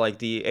Hades is like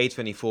the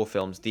A24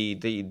 films,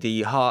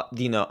 the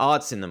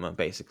art cinema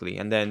basically,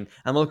 and then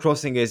Animal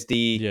Crossing is the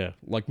Yeah,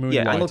 like yeah,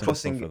 Animal Moonlight and stuff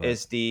Crossing like that.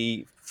 is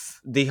the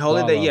La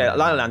holiday, La yeah, La Land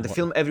La and Land, the what?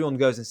 film everyone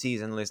goes and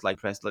sees and is like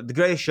pressed, like The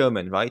Greatest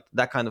Showman, right?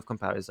 That kind of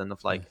comparison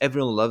of like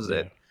everyone loves Yeah,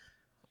 it,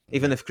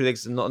 even if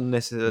critics are not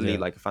necessarily yeah,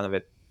 like a fan of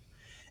it.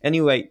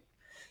 Anyway,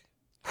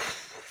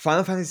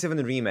 Final Fantasy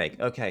VII Remake.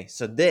 Okay,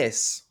 so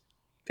this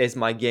is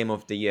my game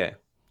of the year,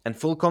 and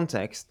full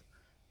context.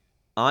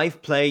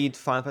 I've played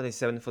Final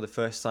Fantasy VII for the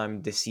first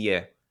time this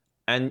year,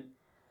 and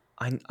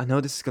I know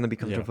this is going to be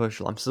yeah.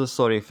 controversial. I'm so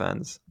sorry,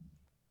 fans.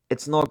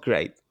 It's not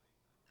great.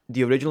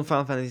 The original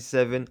Final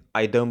Fantasy VII,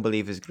 I don't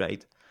believe is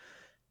great.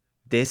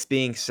 This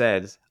being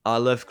said, I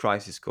love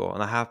Crisis Core,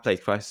 and I have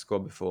played Crisis Core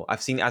before.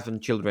 I've seen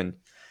Advent Children.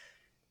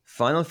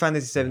 Final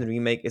Fantasy VII Yeah.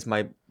 Remake is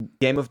my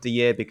game of the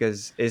year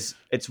because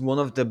it's one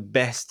of the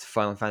best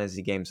Final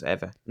Fantasy games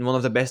ever, and one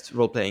of the best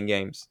role-playing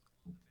games.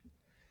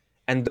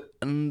 And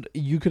And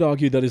you could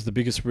argue that is the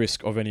biggest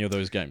risk of any of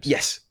those games.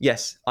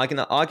 yes, I can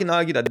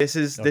argue that Okay. this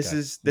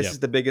is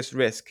the biggest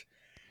risk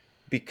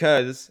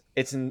because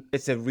it's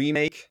a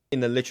remake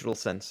in a literal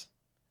sense.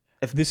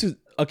 This is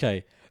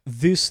okay.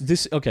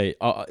 This okay.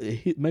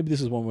 Maybe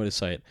this is one way to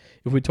say it.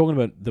 If we're talking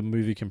about the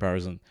movie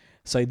comparison,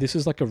 say this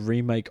is like a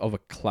remake of a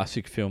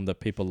classic film that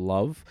people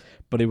love,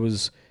 but it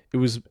was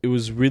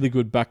really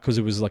good back because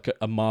it was like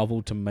a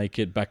marvel to make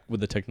it back with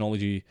the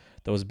technology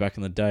that was back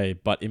in the day.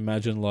 But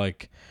imagine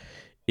like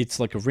it's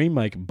like a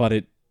remake, but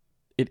it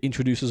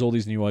introduces all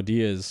these new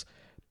ideas,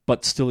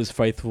 but still is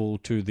faithful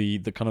to the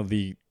kind of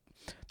the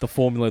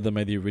formula that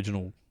made the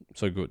original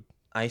so good.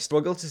 I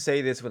struggle to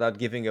say this without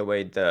giving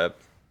away the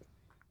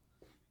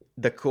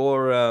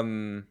core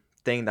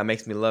thing that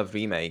makes me love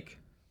remake.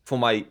 For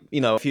my,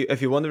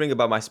 if you're wondering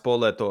about my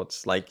spoiler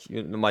thoughts, like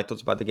my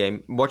thoughts about the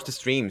game, watch the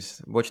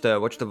streams, watch the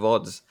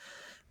VODs.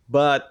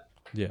 But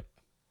Yeah.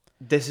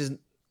 this is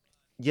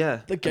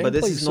yeah, The but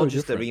this gameplay is is not so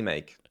just a different.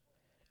 remake.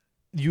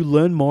 You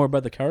learn more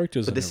about the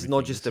characters But and this is not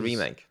everything. just a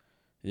remake.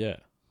 Yeah,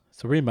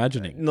 it's a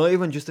reimagining. Not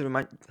even just a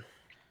remind.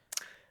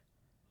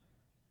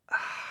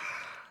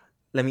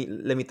 Let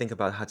me think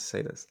about how to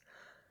say this.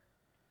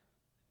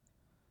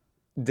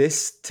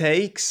 This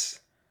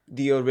takes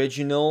the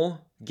original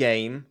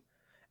game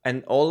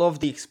and all of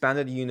the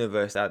expanded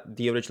universe that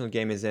the original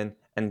game is in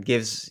and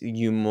gives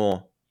you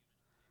more.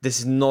 This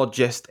is not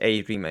just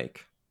a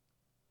remake.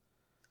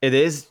 It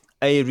is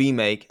a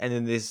remake and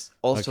it is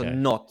also Okay.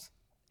 not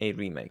a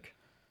remake.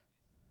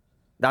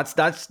 That's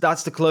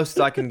the closest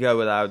I can go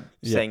without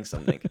Yeah. saying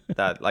something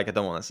that like I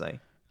don't want to say.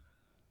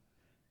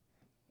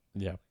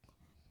 Yeah.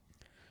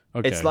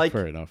 It's Okay. like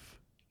Fair enough.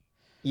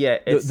 yeah,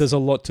 it's There's a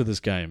lot to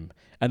this game,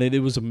 and it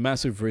was a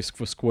massive risk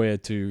for Square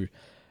to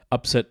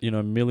upset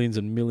millions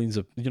and millions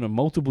of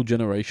multiple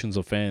generations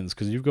of fans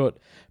because you've got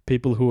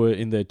people who are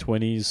in their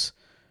 20s,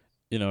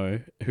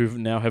 who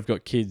now have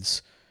got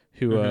kids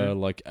who Mm-hmm. are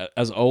like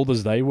as old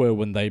as they were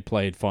when they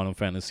played Final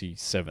Fantasy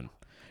VII.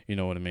 You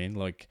know what I mean?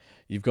 Like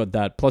You've got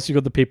that. Plus, you've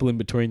got the people in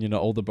between,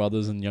 older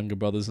brothers and younger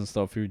brothers and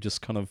stuff who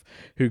just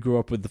who grew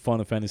up with the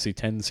Final Fantasy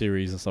X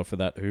series and stuff like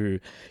that, who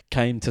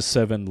came to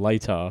 7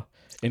 later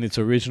in its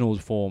original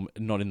form,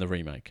 not in the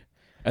remake.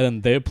 And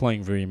then they're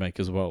playing the remake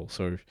as well.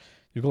 So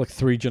you've got like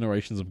 3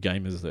 generations of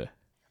gamers there.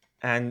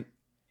 And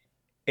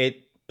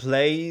it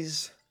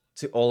plays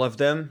to all of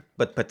them,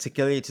 but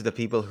particularly to the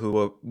people who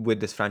were with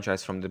this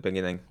franchise from the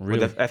beginning. Really?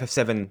 With the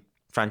FF7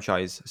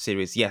 franchise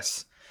series,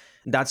 yes.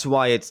 That's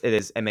why it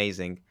is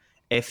amazing.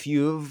 If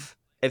you've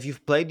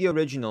played the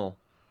original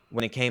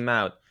when it came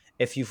out,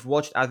 if you've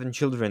watched Advent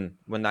Children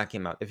when that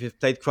came out, if you've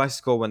played Crisis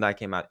Core when that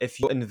came out, if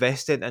you're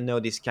invested and know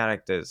these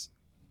characters,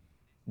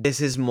 this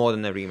is more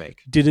than a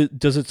remake.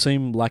 Does it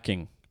seem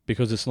lacking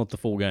because it's not the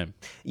full game?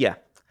 Yeah.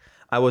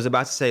 I was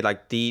about to say,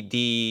 like,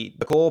 the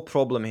core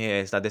problem here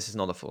is that this is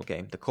not a full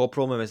game. The core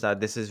problem is that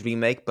this is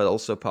remake, but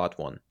also part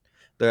 1.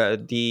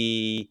 That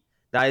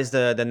is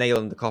the nail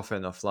in the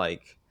coffin of,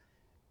 like,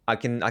 I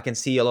can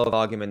see a lot of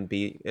argument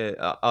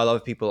a lot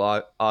of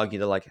people argue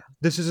that, like,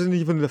 this isn't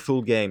even the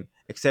full game,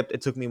 except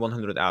it took me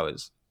 100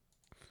 hours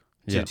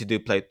to do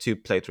 2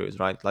 playthroughs,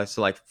 right? Like,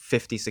 so like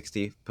 50,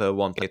 60 per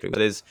one playthrough.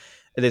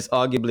 It is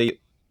arguably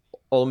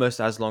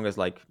almost as long as,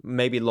 like,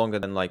 maybe longer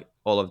than, like,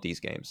 all of these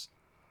games.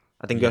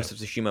 I think Ghost of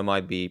Tsushima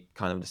might be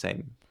kind of the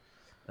same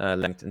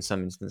length in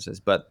some instances,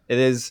 but it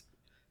is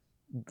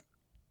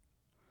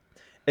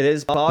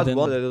part 1,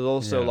 but it is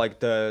also like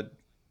the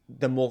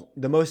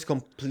most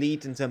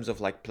complete in terms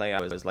of, like, play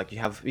hours. Like, you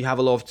have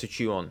a lot to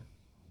chew on.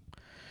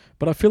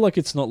 But I feel like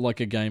it's not like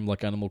a game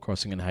like Animal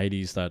Crossing and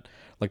Hades that,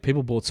 like,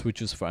 people bought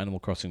Switches for Animal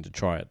Crossing to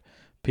try it.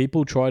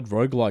 People tried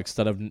roguelikes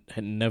that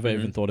had never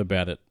even thought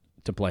about it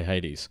to play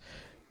Hades.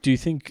 Do you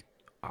think...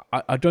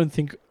 I don't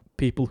think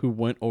people who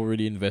weren't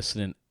already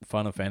invested in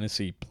Final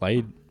Fantasy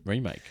played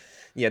Remake.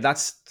 Yeah,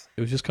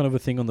 it was just kind of a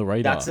thing on the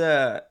radar. That's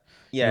a...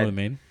 Yeah. You know what I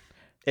mean?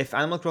 If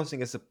Animal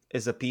Crossing is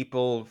a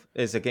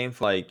game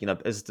for, like,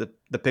 is the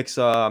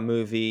Pixar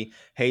movie,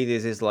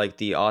 Hades is like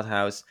the art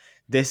house.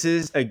 This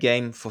is a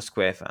game for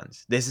Square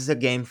fans. This is a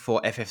game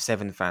for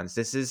FF7 fans.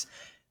 This is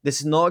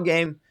not a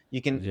game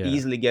you can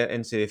easily get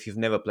into if you've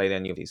never played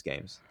any of these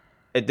games.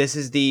 This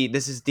is the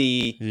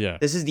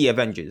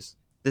Avengers.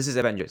 This is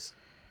Avengers.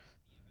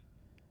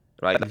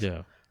 Right?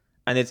 Yeah.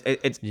 And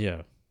it's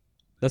yeah.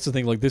 That's the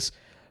thing, like this,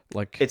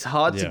 like it's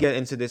hard to get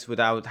into this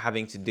without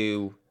having to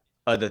do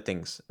other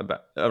things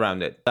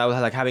around it.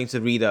 Without, like, having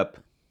to read up.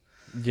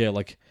 Yeah,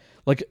 like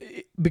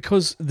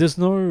because there's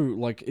no,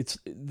 like, it's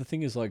the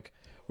thing is, like,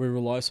 we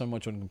rely so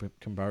much on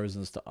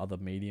comparisons to other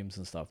mediums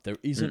and stuff. There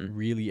isn't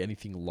really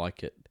anything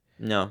like it.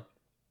 No.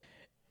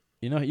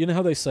 You know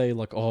how they say,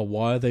 like, oh,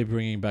 why are they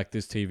bringing back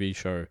this TV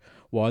show?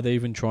 Why are they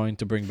even trying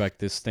to bring back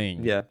this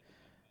thing? Yeah.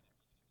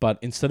 But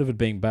instead of it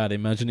being bad,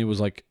 imagine it was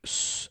like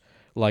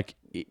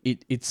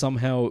it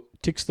somehow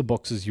ticks the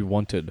boxes you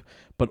wanted,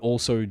 but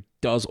also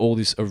does all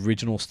this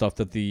original stuff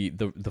that the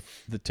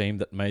team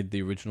that made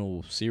the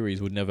original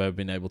series would never have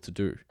been able to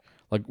do.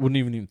 Like, wouldn't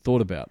even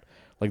thought about.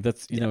 Like,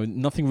 that's, you know,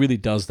 nothing really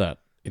does that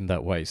in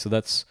that way. So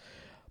that's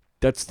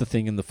the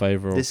thing in the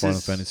favor of Final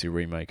Fantasy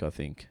Remake, I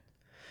think.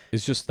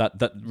 It's just that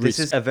This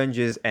is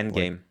Avengers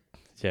Endgame.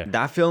 Yeah.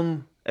 That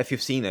film, if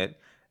you've seen it,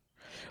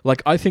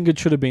 like, I think it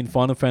should have been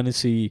Final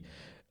Fantasy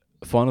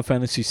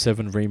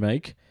VII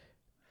Remake,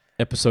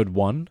 Episode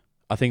 1.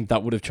 I think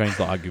that would have changed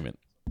the argument.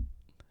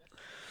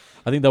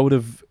 I think that would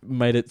have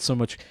made it so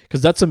much...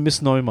 Because that's a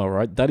misnomer,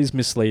 right? That is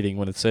misleading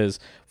when it says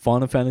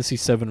Final Fantasy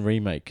VII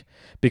Remake.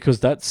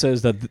 Because that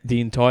says that the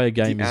entire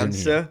game is in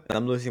here. And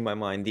I'm losing my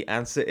mind. The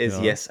answer is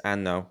yes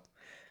and no.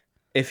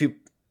 If you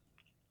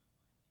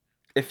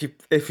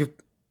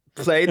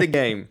play the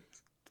game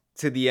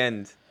to the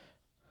end,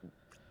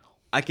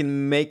 I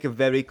can make a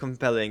very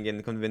compelling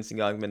and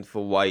convincing argument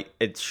for why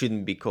it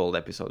shouldn't be called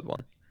Episode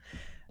 1.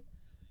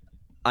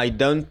 I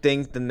don't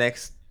think the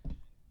next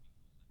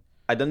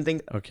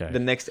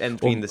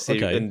entry in the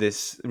series in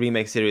this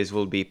remake series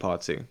will be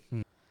part 2.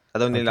 I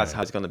don't think that's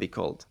how it's going to be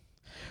called.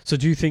 So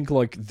do you think,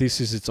 like,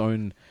 this is its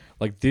own,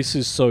 like, this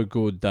is so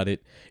good that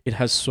it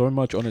has so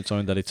much on its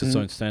own that it's its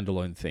own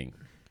standalone thing,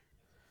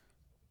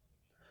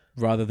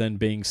 rather than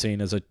being seen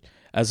as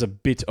a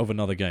bit of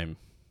another game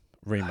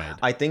remade?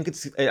 I think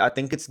it's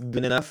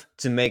good enough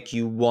to make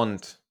you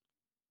want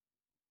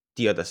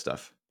the other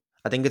stuff.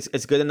 I think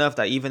it's good enough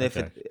that even if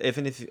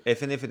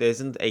it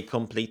isn't a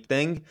complete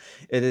thing,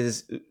 it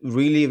is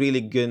really,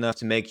 really good enough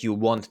to make you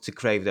want to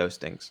crave those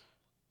things.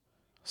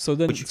 So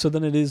then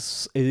it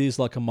is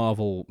like a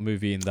Marvel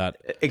movie in that,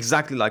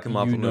 exactly like a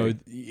Marvel movie.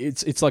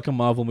 It's like a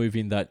Marvel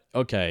movie in that.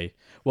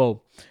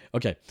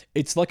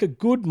 It's like a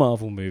good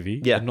Marvel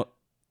movie. Yeah. And not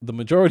the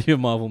majority of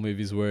Marvel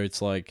movies where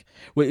it's like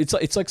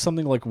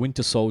something like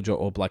Winter Soldier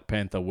or Black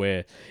Panther,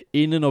 where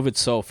in and of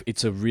itself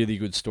it's a really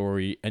good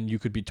story and you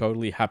could be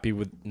totally happy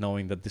with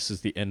knowing that this is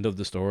the end of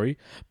the story,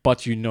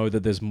 but you know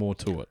that there's more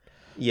to it.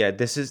 Yeah,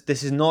 this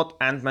is not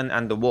Ant-Man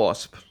and the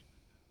Wasp.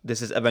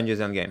 This is Avengers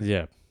Endgame.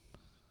 Yeah.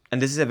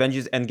 And this is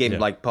Avengers Endgame,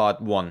 like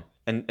part 1.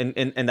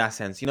 in that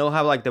sense. You know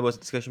how like there was a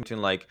discussion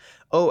between like,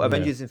 oh, Yeah.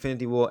 Avengers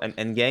Infinity War and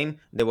Endgame.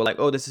 They were like,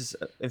 oh, this is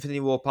Infinity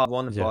War Part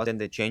 1 and Yeah. Part, then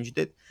they changed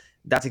it.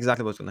 That's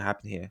exactly what's going to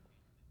happen here.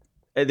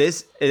 It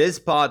is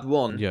Part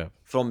 1 Yeah.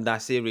 from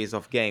that series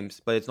of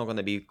games, but it's not going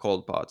to be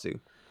called Part 2.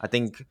 I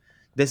think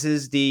this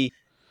is the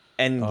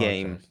end Oh, okay.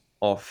 game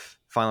of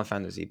Final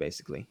Fantasy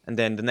basically, and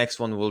then the next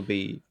one will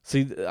be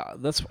See,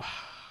 that's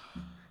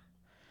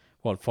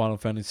what Final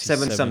Fantasy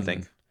 7 7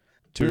 something.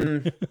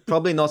 2.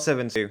 Probably not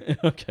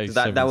 7-2. Okay, So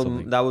that 7 would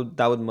something.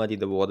 that would muddy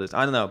the waters.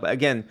 I don't know, but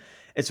again,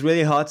 it's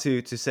really hard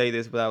to say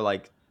this without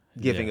like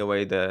giving Yeah.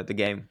 away the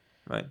game,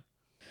 right?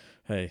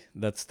 Hey,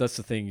 that's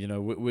the thing. You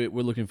know, we're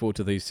looking forward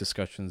to these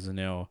discussions in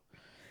our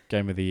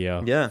game of the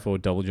year Yeah, for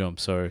Double Jump.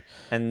 So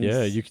and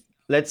yeah,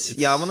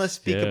 I want to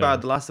speak yeah.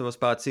 about The Last of Us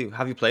Part 2.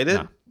 Have you played it?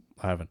 Nah,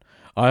 I haven't.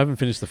 I haven't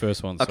finished the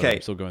first one, so Okay.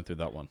 I'm still going through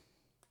that one.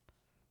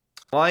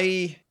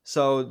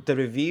 So the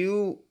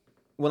review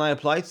when I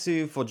applied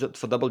for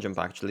Double Jump,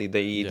 actually,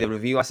 the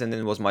review I sent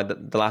in was my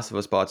The Last of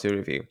Us Part 2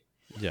 review.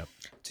 Yeah.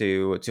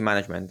 To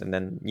management, and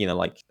then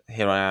like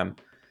here I am.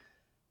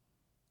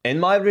 In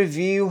my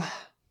review,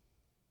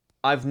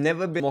 I've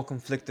never been more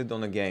conflicted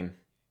on a game.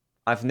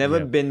 I've never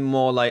Yeah. been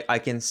more like I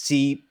can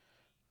see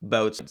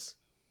both sides.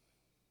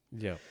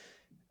 Yeah.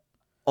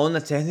 On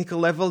a technical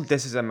level,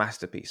 this is a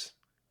masterpiece.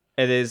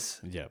 It is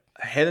Yeah.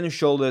 head and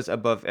shoulders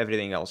above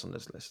everything else on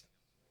this list.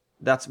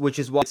 Which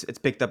is why it's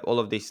picked up all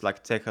of these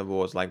like tech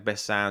awards, like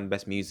best sound,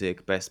 best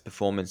music, best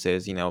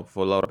performances.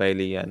 For Laura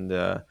Bailey and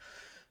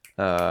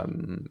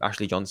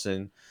Ashley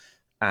Johnson,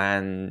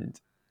 and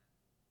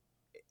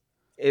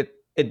it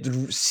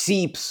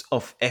seeps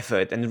of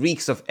effort and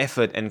reeks of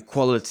effort and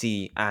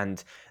quality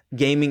and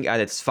gaming at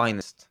its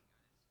finest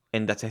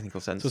in that technical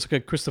sense. So it's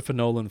like a Christopher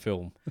Nolan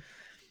film.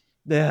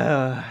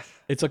 Yeah.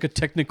 It's like a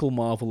technical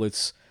marvel.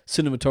 It's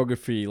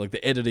cinematography, like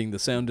the editing, the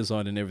sound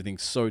design, and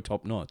everything's so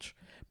top notch.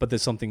 But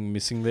there's something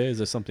missing there. Is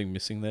there something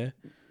missing there?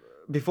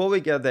 Before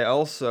we get there,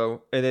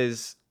 also, it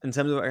is, in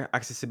terms of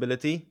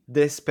accessibility,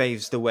 this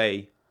paves the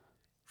way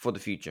for the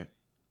future.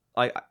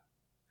 I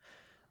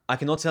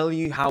cannot tell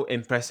you how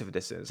impressive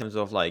this is in terms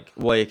of like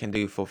what it can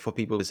do for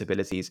people with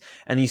disabilities.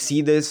 And you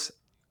see this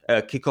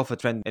kick off a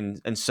trend in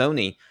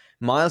Sony.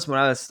 Miles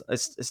Morales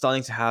is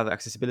starting to have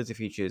accessibility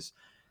features.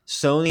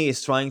 Sony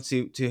is trying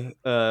to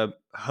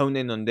hone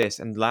in on this,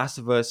 and Last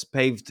of Us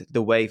paved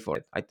the way for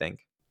it, I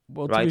think.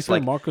 Well, to Right? be It's fair,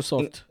 like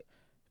Microsoft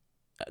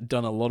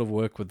done a lot of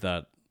work with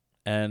that,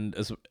 and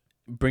as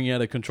bringing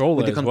out a controller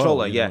with the as controller,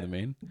 well. You yeah. know what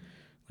I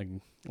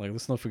mean? Like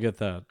let's not forget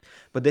that.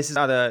 But this is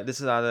at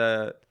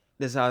a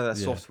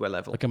software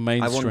level. Like a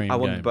mainstream I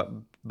want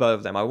game. both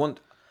of them. I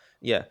want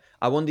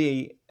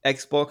the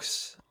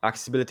Xbox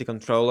accessibility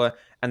controller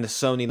and the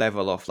Sony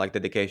level of like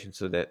dedication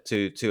to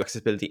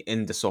accessibility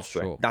in the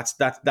software. Sure. That's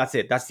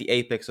it. That's the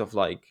apex of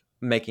like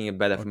making it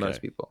better for most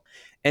people.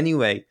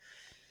 Anyway,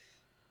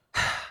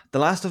 The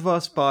Last of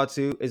Us Part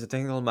 2 is a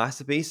technical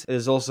masterpiece. It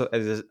is also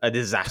a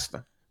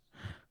disaster.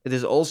 It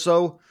is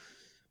also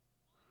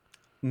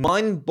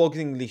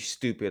mind-bogglingly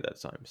stupid at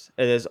times.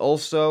 It is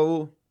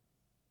also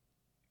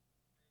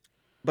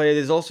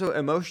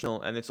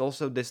emotional, and it's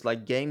also this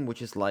like game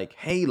which is like,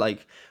 hey,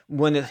 like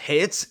when it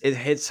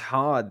hits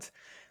hard,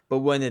 but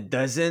when it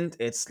doesn't,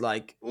 it's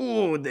like,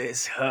 oh,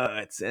 this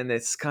hurts, and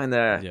it's kind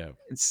of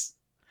it's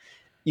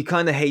you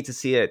kind of hate to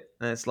see it,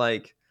 and it's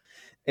like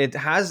it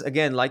has,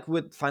 again, like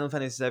with Final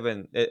Fantasy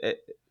 7, it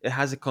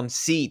has a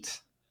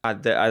conceit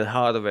at the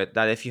heart of it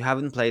that if you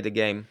haven't played the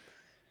game,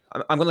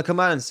 I'm gonna come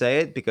out and say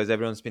it because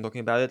everyone's been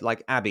talking about it,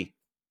 like Abby.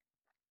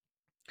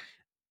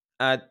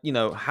 At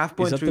half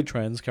point Is that through the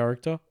trans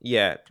character?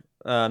 Yeah.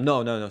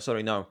 No.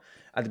 Sorry, no.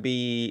 At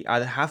the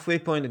halfway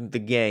point in the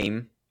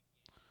game,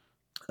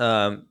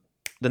 the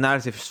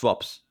narrative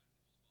swaps.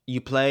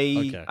 You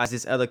play as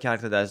this other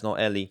character that is not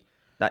Ellie,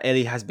 that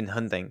Ellie has been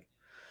hunting,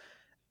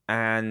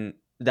 and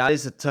that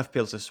is a tough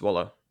pill to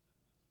swallow.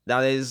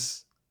 That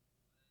is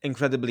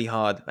incredibly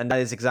hard, and that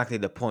is exactly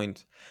the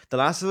point. The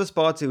Last of Us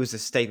Part 2 is a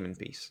statement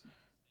piece.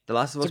 The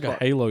Last of Us It's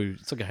like a Halo.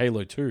 It's like a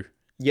Halo 2.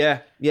 Yeah.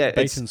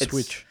 Bait and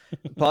switch.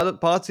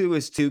 Part 2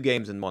 is 2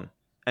 games in one,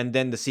 and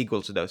then the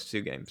sequel to those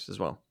 2 games as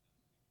well.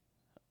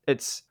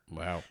 It's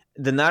wow.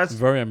 The narrative,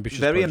 very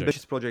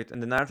ambitious project,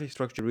 and the narrative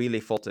structure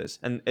really falters,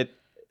 and it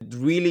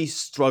really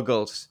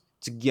struggles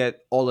to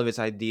get all of its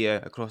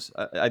ideas across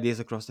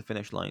the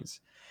finish lines.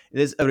 It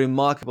is a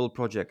remarkable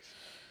project.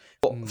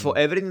 For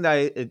everything that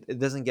it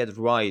doesn't get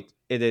right,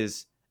 it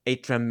is a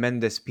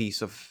tremendous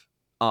piece of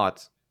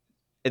art.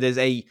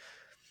 It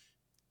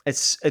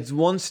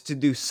wants to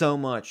do so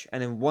much,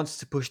 and it wants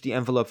to push the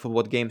envelope for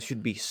what games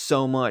should be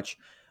so much.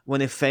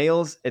 When it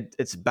fails,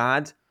 it's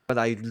bad, but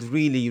I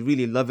really,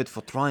 really love it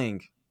for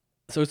trying.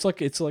 So it's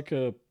like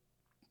a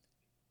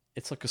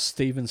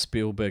Steven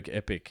Spielberg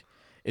epic.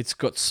 It's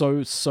got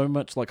so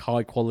much like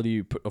high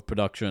quality of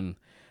production,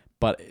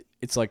 but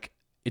it's like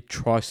it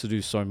tries to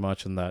do so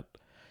much in that,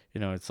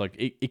 it's like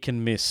it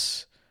can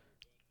miss.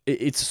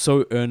 It's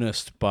so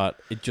earnest, but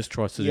it just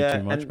tries to do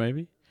too much.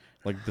 Maybe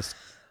like this.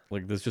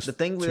 Like there's just the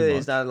thing with it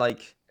is that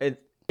like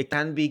it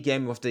can be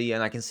game of the year,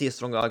 and I can see a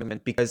strong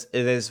argument because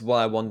it is what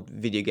I want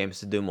video games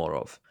to do more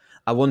of.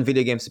 I want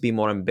video games to be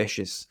more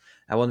ambitious.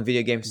 I want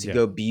video games to Yeah.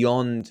 go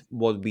beyond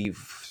what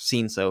we've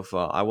seen so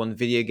far. I want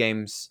video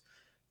games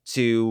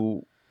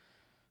to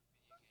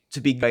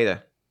be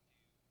greater.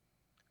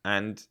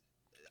 And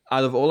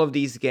out of all of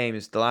these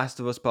games, The Last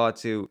of Us Part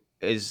 2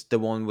 is the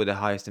one with the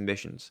highest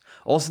ambitions.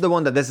 Also the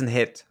one that doesn't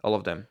hit all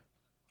of them,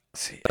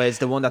 See, but it's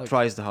the one that like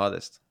tries the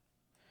hardest.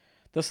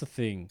 that's the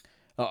thing.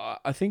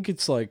 I think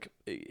it's like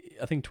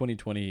I think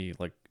 2020,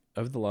 like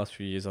over the last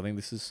few years, I think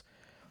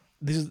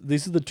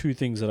these are the two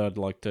things that I'd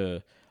like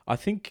to. I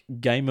think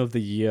Game of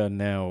the Year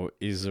now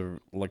is a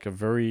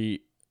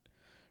very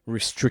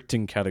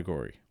restricting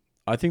category.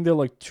 I think they're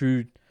like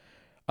two.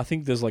 I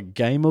think there's like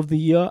Game of the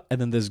Year, and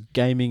then there's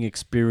Gaming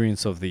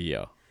Experience of the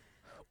Year,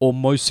 or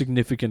Most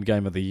Significant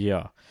Game of the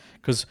Year.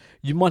 Because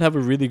you might have a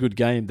really good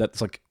game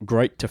that's like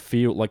great to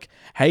feel. Like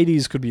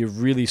Hades could be a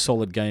really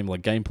solid game,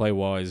 like gameplay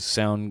wise,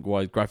 sound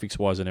wise, graphics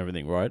wise, and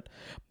everything, right?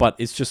 But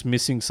it's just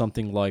missing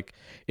something like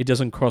it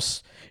doesn't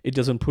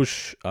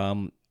push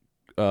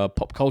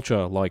pop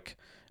culture like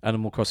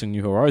Animal Crossing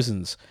New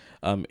Horizons.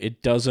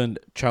 It doesn't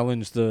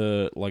challenge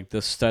the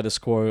status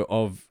quo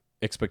of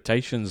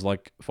expectations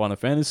like Final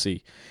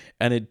Fantasy,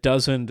 and it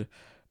doesn't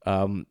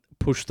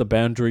push the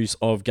boundaries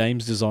of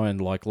games design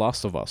like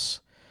Last of Us.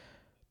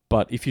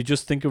 But if you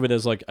just think of it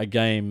as like a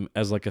game,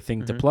 as like a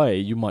thing to Mm-hmm. play,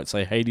 you might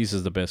say Hades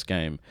is the best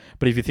game.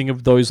 But if you think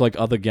of those like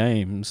other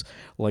games,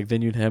 like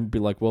then be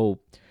like, well,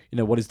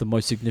 what is the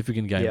most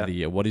significant game of Yeah. the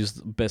year? What is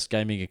the best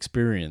gaming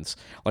experience?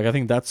 Like I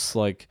think that's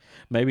like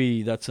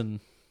maybe that's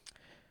an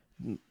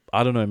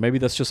I don't know, maybe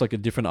that's just like a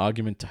different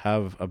argument to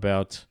have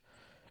about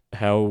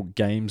how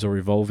games are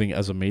evolving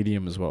as a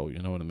medium as well. You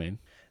know what I mean?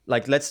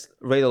 Like, let's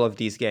rate all of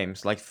these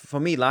games. Like, for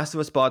me, Last of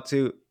Us Part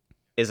 2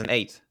 is an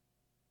 8.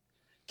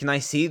 Can I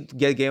see it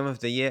get Game of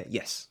the Year?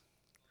 Yes.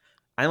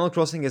 Animal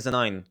Crossing is a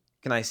 9.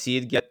 Can I see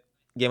it get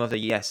Game of the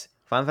Year? Yes.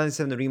 Final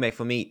Fantasy VII Remake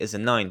for me is a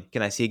 9.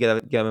 Can I see it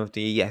get Game of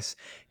the Year? Yes.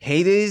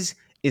 Hades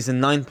is a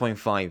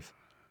 9.5.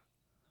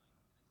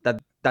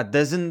 That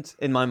doesn't,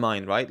 in my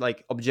mind, right?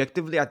 Like,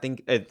 objectively, I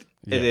think it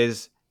Yeah.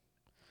 is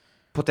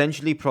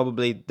potentially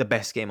probably the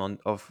best game on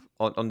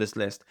this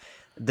list.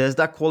 Does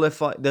that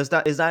qualify? Is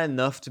that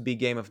enough to be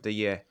Game of the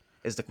Year?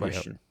 Is the Yeah.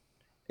 question.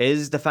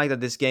 Is the fact that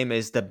this game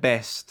is the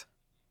best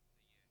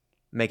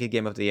make it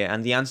Game of the Year?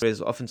 And the answer is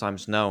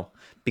oftentimes no,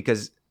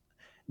 because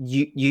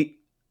you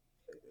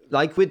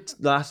like with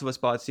Last of Us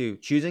Part 2,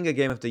 choosing a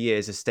Game of the Year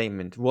is a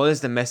statement. What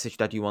is the message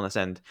that you want to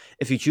send?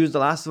 If you choose The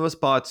Last of Us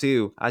Part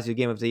 2 as your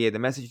Game of the Year, the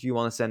message you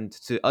want to send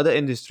to other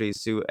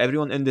industries, to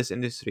everyone in this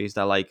industry, is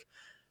that like,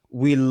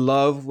 we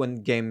love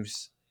when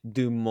games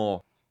do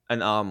more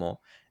and are more.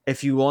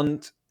 If you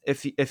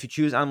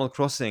choose Animal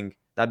Crossing,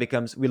 that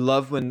becomes, we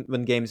love when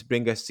games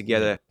bring us Yeah.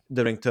 together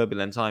during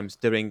turbulent times,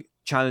 during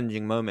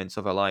challenging moments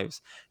of our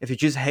lives. If you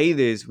choose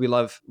Hades,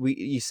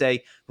 you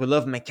say we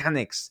love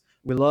mechanics.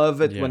 We love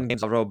it Yeah. when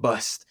games are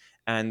robust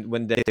and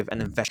when they're active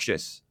and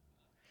infectious.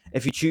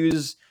 If you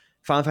choose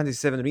Final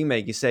Fantasy VII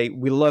Remake, you say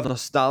we love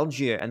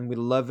nostalgia and we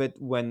love it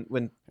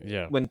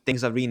Yeah. when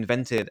things are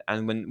reinvented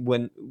and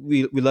when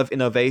we love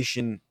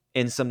innovation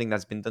in something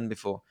that's been done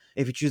before.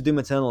 If you choose Doom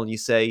Eternal, you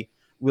say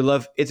we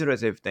love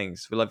iterative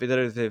things, we love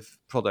iterative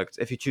products.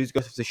 If you choose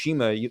Ghost of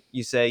Tsushima,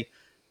 you say,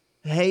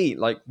 hey,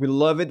 like, we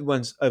love it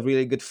when a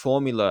really good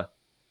formula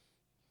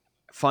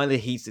finally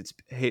hits its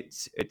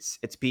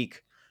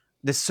peak.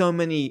 There's so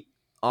many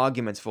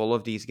arguments for all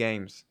of these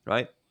games,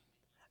 right?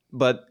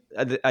 But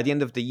at the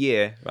end of the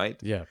year,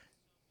 right, Yeah.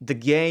 the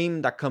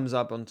game that comes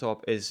up on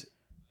top is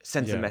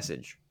sends a Yeah.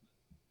 message,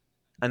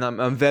 and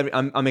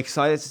I'm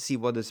excited to see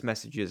what this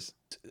message is.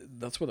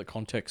 That's where the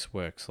context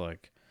works.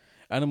 Like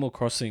Animal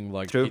Crossing,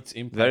 like True, its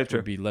very impact would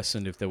true. be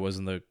lessened if there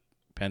wasn't the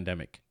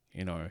pandemic.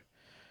 You know,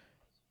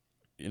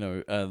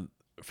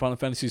 Final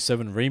Fantasy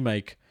VII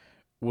remake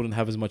wouldn't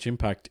have as much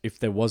impact if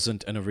there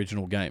wasn't an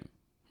original game,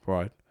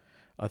 right?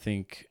 I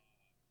think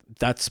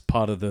that's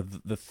part of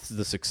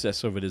the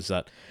success of it is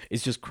that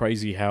it's just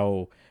crazy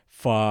how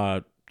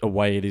far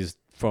away it is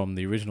from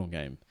the original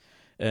game,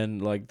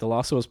 and like The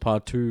Last of Us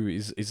Part Two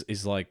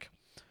is like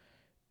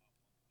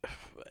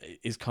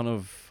is kind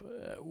of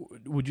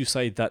would you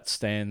say that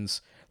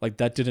stands like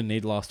that didn't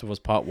need Last of Us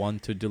Part 1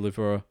 to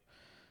deliver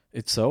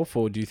itself,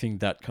 or do you think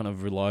that kind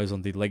of relies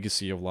on the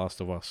legacy of Last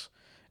of Us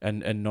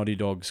and Naughty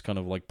Dog's kind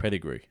of like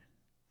pedigree?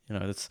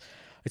 It's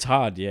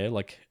hard, yeah.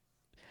 Like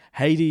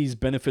Hades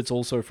benefits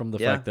also from the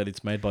Yeah. fact that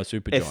it's made by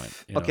Supergiant,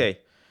 If you know. okay,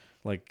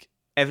 Like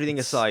everything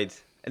it's aside,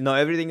 no,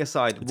 everything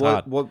aside, it's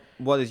hard.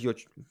 what is your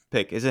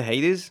pick? Is it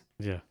Hades?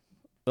 Yeah.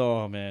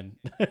 Oh man.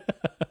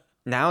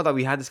 Now that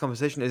we had this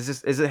conversation, is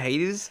it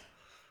Hades?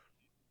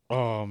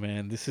 Oh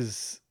man, this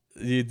is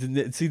see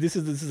this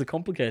is a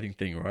complicating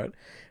thing, right?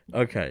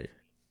 Okay.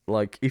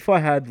 Like if I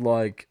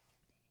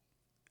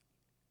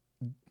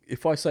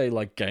say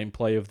like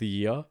gameplay of the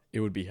year, it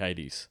would be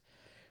Hades.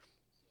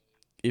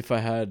 If I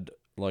had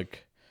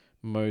like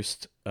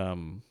most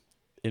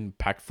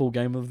impactful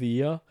game of the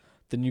year,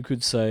 then you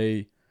could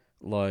say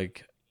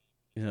like,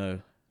 you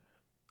know,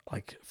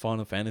 like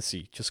Final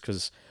Fantasy, just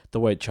because the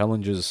way it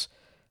challenges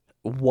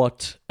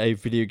what a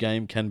video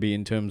game can be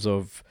in terms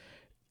of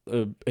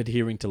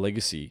adhering to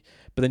legacy.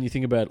 But then you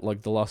think about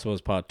like The Last of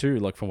Us Part 2,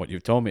 like from what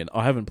you've told me, and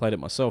I haven't played it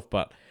myself,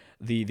 but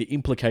the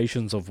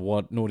implications of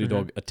what Naughty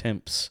Dog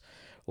attempts,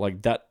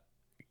 like that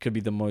could be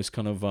the most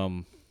kind of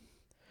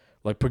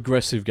like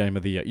progressive game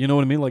of the year. You know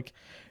what I mean? Like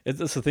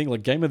that's the thing.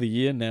 Like game of the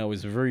year now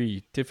is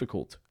very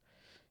difficult.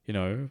 You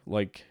know,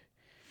 like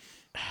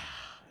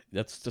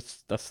that's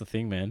the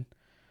thing, man.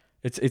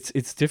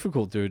 It's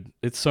difficult, dude.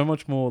 It's so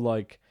much more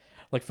like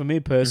for me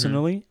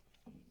personally.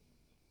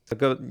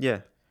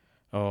 Yeah.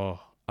 Oh,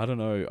 I don't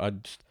know.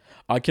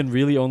 I can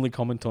really only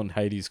comment on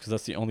Hades because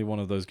that's the only one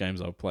of those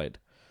games I've played.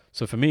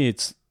 So for me,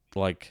 it's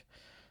like,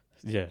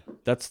 yeah,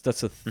 that's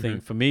the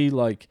thing. For me,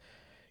 like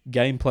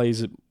gameplay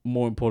is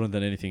more important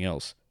than anything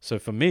else. So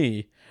for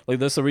me, like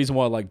that's the reason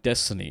why I like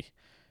Destiny.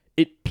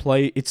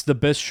 It's the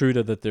best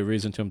shooter that there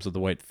is in terms of the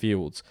way it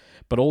feels,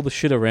 but all the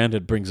shit around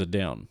it brings it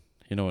down.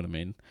 You know what I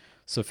mean?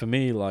 So for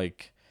me,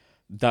 like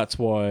that's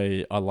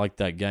why I like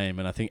that game.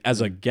 And I think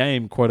as a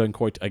game, quote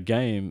unquote, a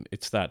game,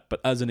 it's that.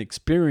 But as an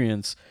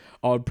experience,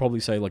 I would probably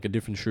say like a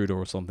different shooter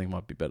or something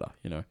might be better.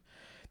 You know,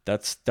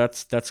 that's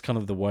kind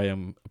of the way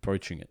I'm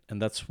approaching it,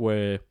 and that's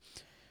where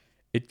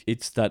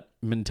it's that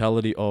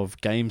mentality of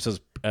games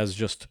as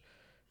just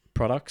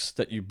products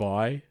that you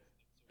buy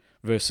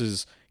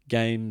versus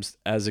games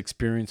as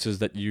experiences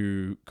that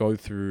you go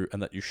through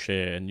and that you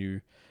share, and you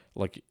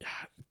like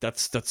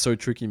that's so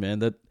tricky, man.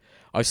 That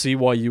I see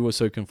why you were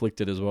so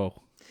conflicted as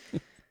well.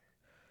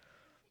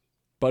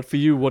 But for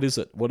you, what is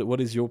it? What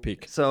is your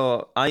pick?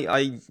 So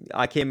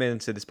I came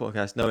into this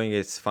podcast knowing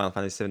it's Final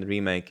Fantasy VII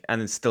Remake,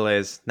 and it still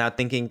is. Now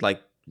thinking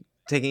like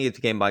taking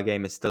it game by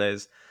game, it still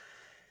is.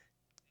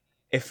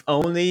 If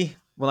only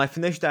when I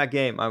finished that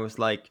game, I was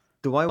like,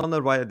 do I want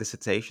to write a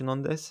dissertation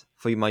on this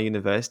for my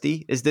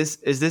university? Is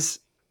this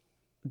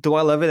do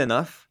I love it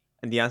enough?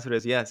 And the answer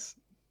is yes.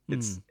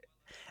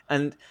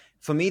 And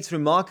for me it's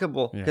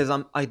remarkable because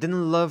I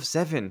didn't love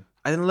 7.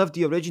 I didn't love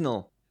the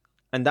original.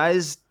 And that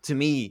is to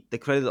me the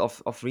credit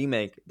of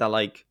Remake, that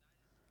like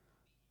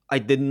I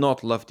did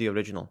not love the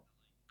original.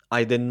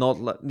 I did not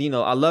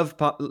I love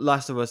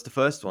Last of Us, the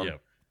first one.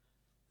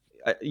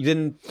 You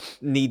didn't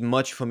need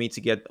much for me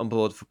to get on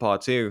board for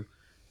part 2.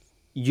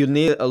 You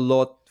need a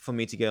lot for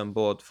me to get on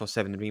board for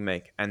 7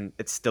 Remake, and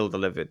it's still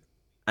delivered.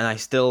 And I'm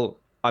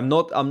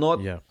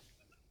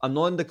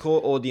not in the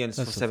core audience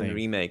for 7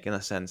 Remake in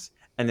a sense,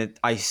 and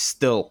I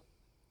still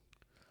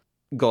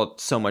got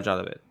so much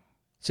out of it.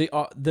 See,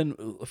 then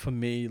for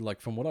me,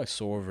 like from what I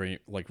saw of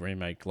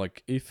Remake,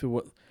 like if it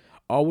were,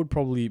 I would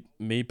probably,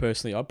 me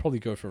personally, I'd probably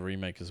go for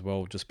Remake as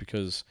well, just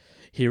because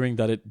hearing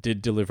that it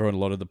did deliver on a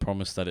lot of the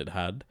promise that it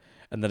had,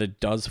 and that it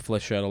does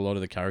flesh out a lot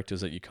of the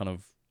characters that you kind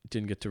of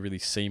didn't get to really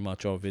see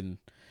much of in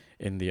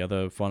the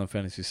other Final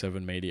Fantasy VII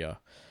media.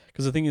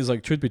 Because the thing is,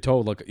 like, truth be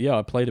told, like, yeah,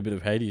 I played a bit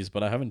of Hades,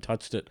 but I haven't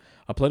touched it.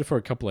 I played it for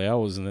a couple of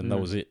hours, and then that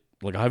was it.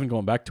 Like, I haven't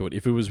gone back to it.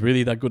 If it was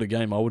really that good a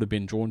game, I would have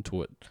been drawn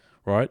to it,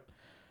 right?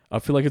 I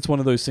feel like it's one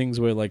of those things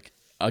where, like,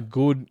 a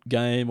good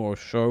game or a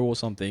show or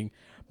something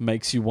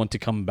makes you want to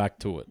come back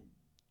to it,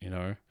 you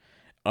know?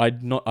 I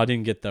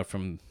didn't get that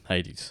from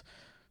Hades.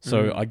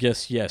 So I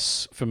guess,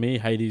 yes, for me,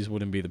 Hades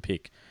wouldn't be the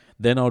pick.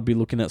 Then I would be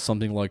looking at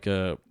something like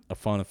a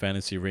Final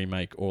Fantasy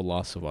remake or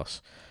Last of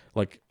Us.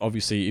 Like,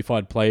 obviously, if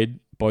I'd played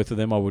both of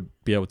them, I would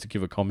be able to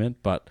give a comment,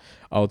 but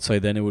I would say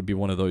then it would be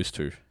one of those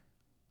two.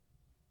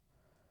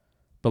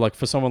 But, like,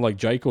 for someone like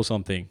Jake or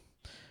something,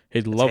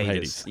 he'd love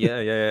Hades.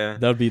 Yeah.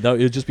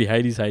 It'd just be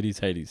Hades.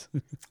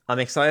 I'm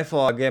excited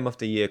for our Game of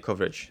the Year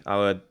coverage,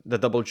 the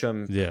double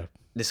jump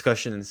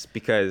discussions,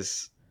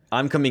 because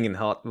I'm coming in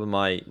hot with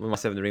my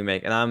 7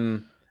 remake,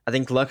 and I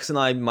think Lux and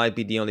I might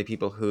be the only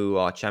people who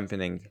are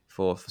championing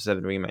for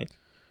 7 remake.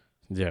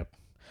 Yeah.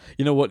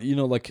 You know what?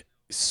 Like,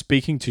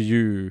 speaking to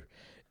you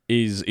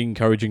is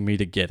encouraging me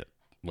to get it.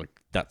 Like,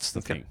 that's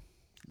the thing.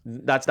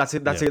 That's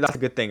a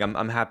good thing.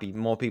 I'm happy.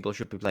 More people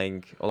should be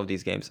playing all of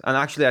these games. And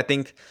actually, I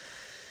think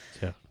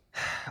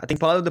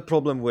part of the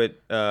problem with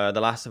The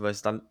Last of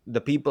Us,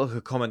 the people who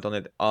comment on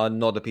it are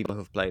not the people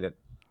who've played it.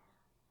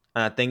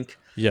 And I think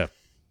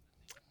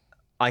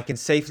I can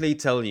safely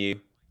tell you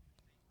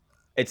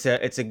it's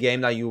a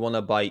game that you want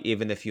to buy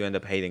even if you end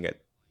up hating it.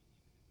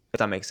 If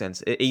that makes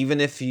sense.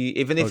 Even if you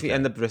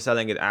end up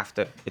reselling it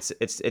after,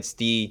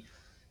 it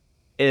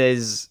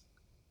is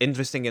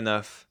interesting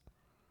enough,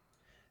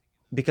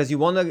 because you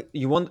want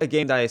a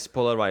game that is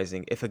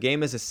polarizing. If a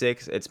game is a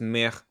 6, it's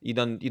meh. You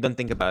don't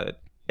think about it.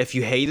 If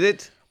you hate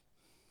it,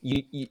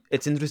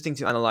 it's interesting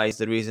to analyze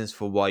the reasons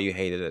for why you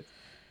hated it.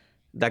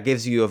 That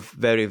gives you a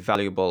very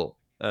valuable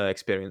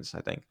experience,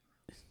 I think.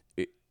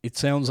 It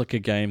sounds like a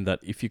game that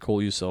if you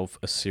call yourself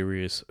a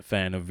serious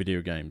fan of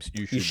video games,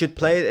 you should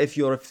play it if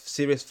you're a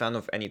serious fan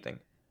of anything.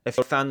 If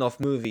you're a fan of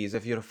movies,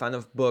 if you're a fan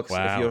of books,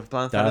 if you're a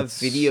fan of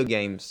video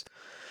games,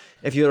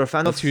 if you're a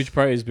fan of... That's huge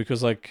praise,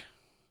 because, like,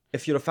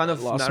 if you're a fan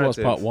of Last of Us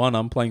narrative, Part 1,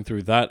 I'm playing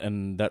through that,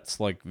 and that's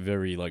like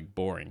very like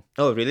boring.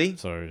 oh really?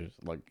 So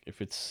like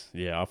if it's,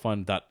 I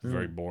find that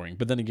very boring.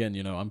 But then again,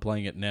 I'm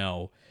playing it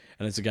now,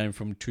 and it's a game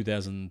from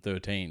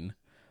 2013.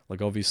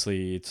 Like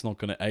obviously it's not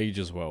going to age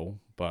as well,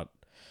 but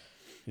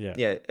yeah.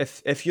 Yeah,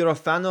 if you're a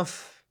fan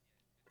of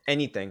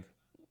anything,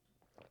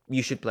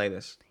 you should play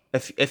this.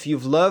 If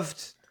you've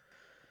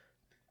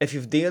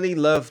dearly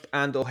loved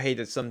and or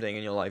hated something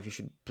in your life, you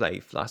should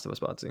play Last of Us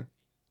Part 2.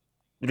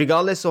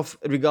 Regardless of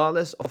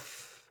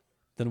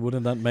Then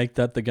wouldn't that make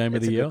that the game of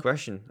it's the a year? good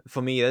question.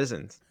 For me, it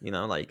isn't.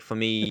 Like for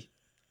me,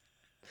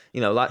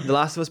 like The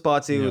Last of Us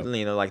Part 2,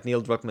 like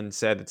Neil Druckmann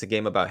said, it's a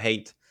game about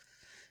hate.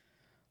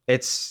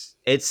 It's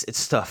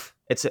tough.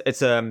 It's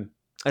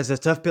a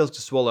tough pill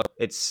to swallow.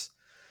 It's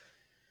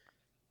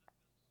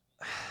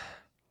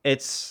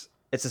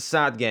a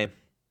sad game.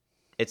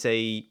 It's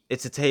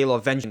a tale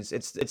of vengeance.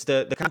 It's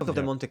the Count of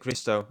the Monte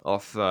Cristo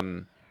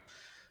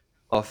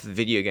of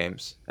video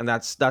games, and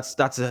that's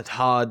a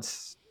hard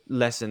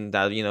lesson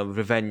that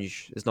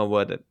revenge is not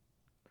worth it.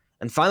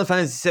 And Final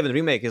Fantasy VII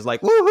Remake is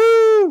like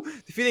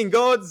woohoo, defeating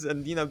gods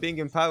and being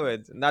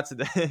empowered, and that's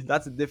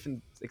a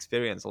different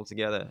experience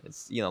altogether.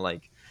 It's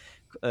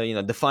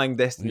defying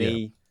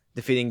destiny,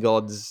 defeating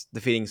gods,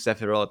 defeating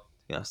Sephiroth,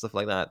 stuff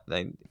like that.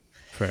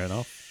 Fair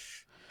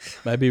enough.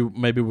 Maybe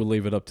we'll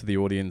leave it up to the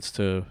audience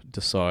to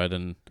decide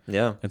and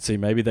see.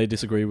 Maybe they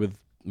disagree with.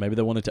 Maybe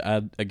they wanted to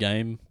add a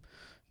game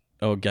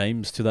or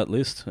games to that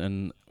list,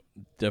 and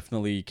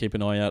definitely keep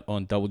an eye out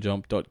on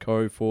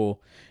doublejump.co for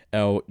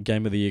our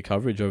Game of the Year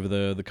coverage over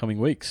the coming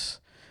weeks.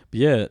 But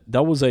yeah,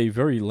 that was a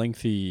very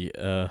lengthy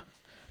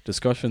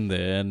discussion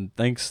there, and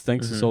thanks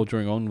for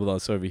soldiering on with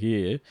us over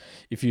here.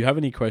 If you have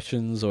any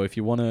questions or if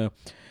you want to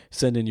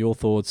send in your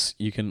thoughts,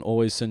 you can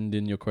always send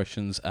in your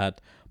questions at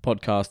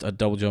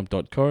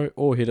podcast@doublejump.co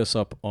or hit us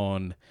up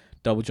on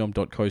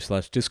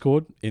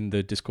doublejump.co/discord in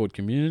the Discord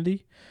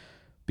community.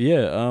 But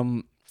yeah,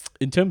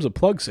 in terms of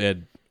plugs,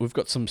 Ed, we've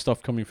got some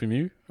stuff coming from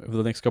you over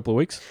the next couple of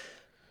weeks.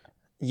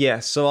 Yeah,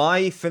 so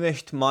I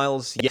finished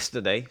Miles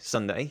yesterday,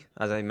 Sunday,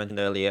 as I mentioned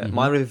earlier.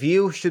 My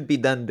review should be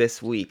done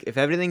this week. If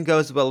everything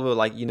goes well with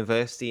like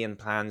university and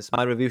plans,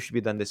 my review should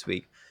be done this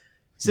week.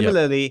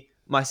 Similarly,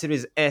 my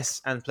Series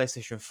S and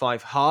PlayStation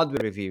 5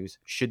 hardware reviews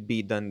should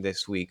be done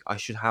this week. I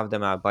should have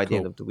them out by the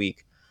end of the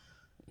week.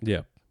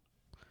 Yeah.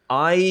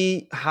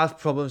 I have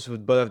problems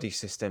with both of these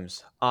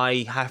systems.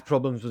 I have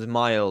problems with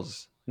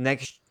Miles.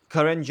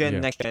 Current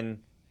gen, next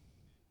gen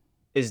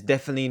is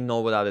definitely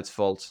not without its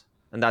faults.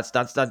 And that's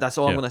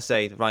all I'm gonna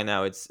say right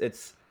now.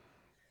 It's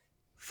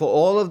for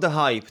all of the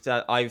hype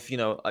that I've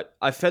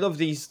fed off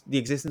the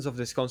existence of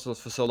these consoles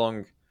for so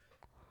long.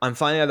 I'm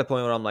finally at the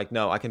point where I'm like,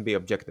 no, I can be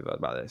objective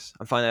about this.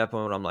 I'm finally at the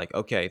point where I'm like,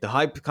 okay, the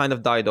hype kind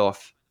of died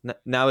off.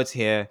 Now it's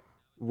here.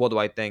 What do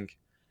I think?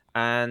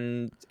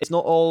 And it's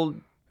not all.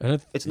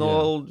 It's not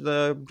all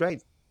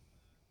great.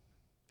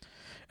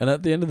 And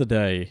at the end of the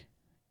day,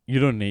 you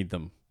don't need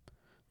them.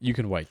 You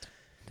can wait.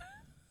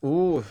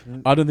 Ooh.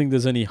 I don't think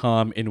there's any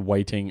harm in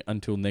waiting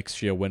until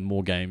next year when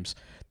more games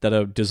that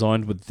are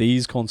designed with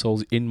these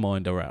consoles in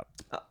mind are out.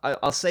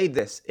 I'll say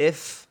this.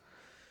 If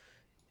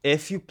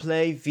you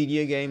play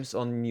video games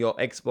on your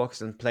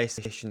Xbox and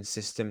PlayStation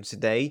system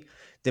today,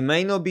 there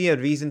may not be a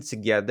reason to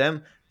get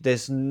them.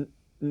 There's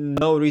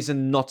no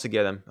reason not to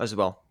get them as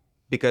well.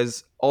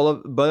 Because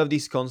both of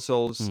these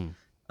consoles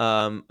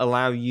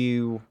allow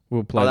you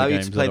to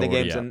play the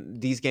games, and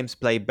these games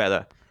play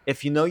better.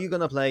 If you know you're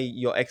gonna play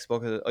your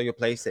Xbox or your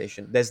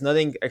PlayStation, there's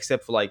nothing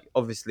except for like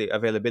obviously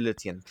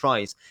availability and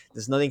price.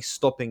 There's nothing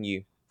stopping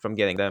you from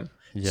getting them.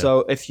 Yeah. So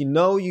if you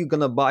know you're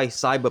gonna buy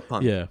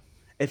Cyberpunk,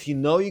 if you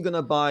know you're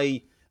gonna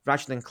buy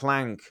Ratchet and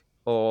Clank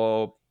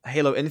or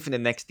Halo Infinite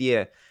next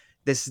year,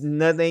 there's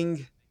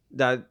nothing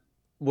that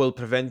will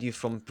prevent you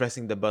from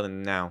pressing the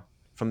button now,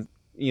 from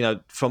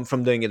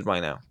doing it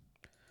right now.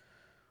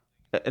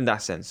 In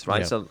that sense,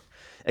 right? Yeah. So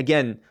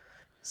again,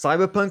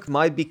 Cyberpunk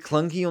might be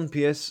clunky on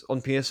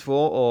PS4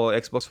 or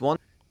Xbox One.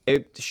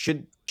 It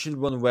should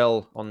run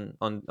well on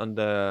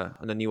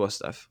the newer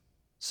stuff.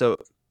 So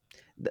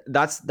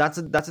that's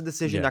a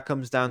decision that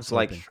comes down to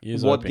like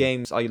what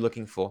games are you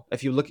looking for.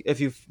 If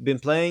you've been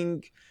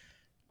playing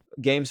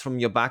games from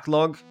your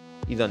backlog,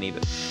 you don't need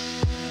it.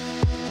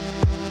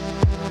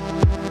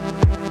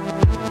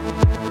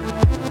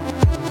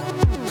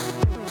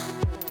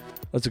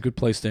 That's a good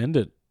place to end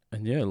it.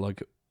 And yeah,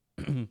 like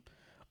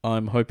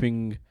I'm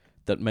hoping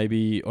that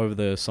maybe over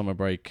the summer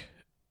break,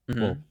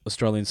 well,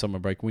 Australian summer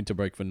break, winter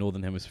break for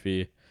Northern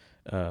Hemisphere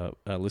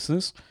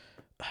listeners,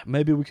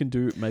 maybe we can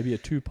do a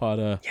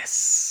two-parter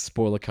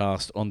spoiler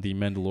cast on the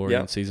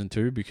Mandalorian Season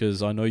 2,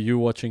 because I know you're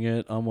watching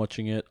it, I'm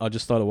watching it, I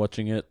just started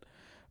watching it.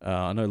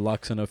 I know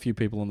Lux and a few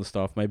people on the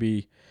staff,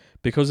 maybe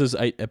because there's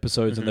 8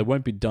 episodes and they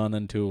won't be done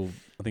until,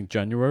 I think,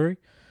 January.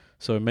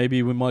 So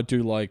maybe we might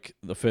do like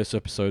the first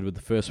episode with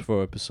the first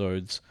 4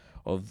 episodes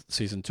of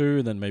Season 2,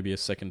 and then maybe a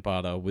second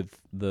parter with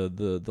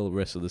the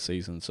rest of the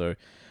season. So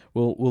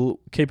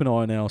we'll keep an eye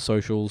on our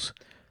socials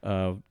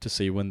to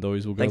see when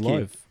those will go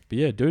live. But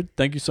yeah, dude,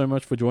 thank you so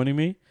much for joining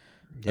me.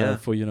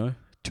 For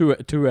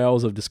two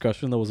hours of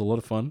discussion. That was a lot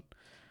of fun.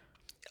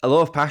 A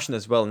lot of passion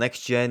as well.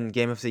 Next gen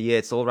game of the year.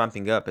 It's all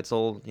ramping up. It's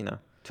all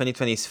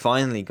 2020 is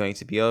finally going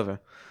to be over.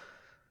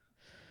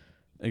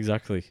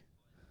 Exactly.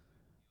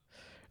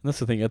 And that's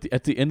the thing.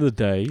 At the end of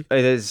the day,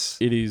 It is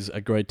it is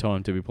a great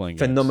time to be playing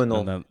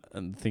phenomenal. games.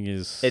 And the thing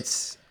is,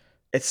 it's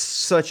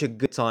such a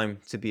good time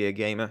to be a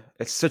gamer.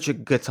 It's such a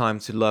good time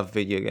to love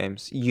video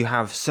games. You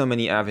have so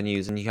many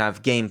avenues, and you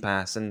have Game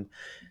Pass, and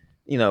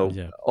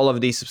all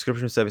of these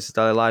subscription services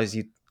that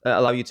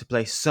allow you to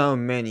play so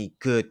many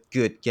good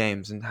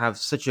games and have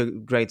such a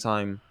great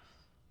time.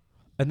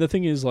 And the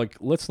thing is, like,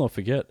 let's not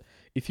forget,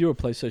 if you're a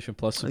PlayStation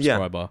Plus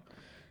subscriber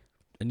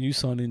and you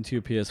sign into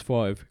your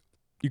PS5,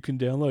 you can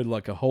download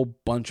like a whole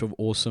bunch of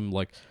awesome,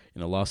 like,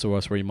 Last of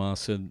Us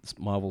Remastered,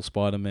 Marvel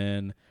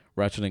Spider-Man,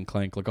 Ratchet and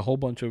Clank, like a whole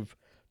bunch of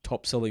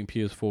top-selling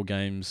PS4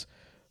 games,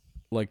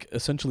 like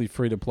essentially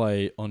free to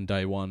play on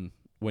day one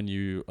when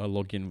you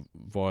log in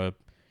via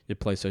your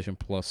PlayStation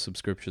Plus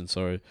subscription.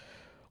 So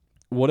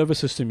whatever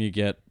system you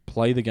get,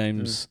 play the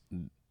games,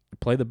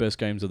 play the best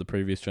games of the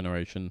previous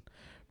generation,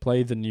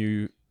 play the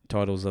new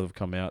titles that have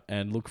come out,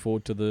 and look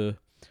forward to the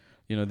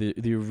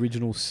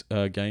original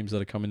games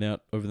that are coming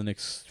out over the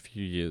next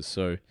few years.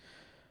 So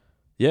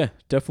yeah,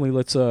 definitely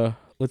let's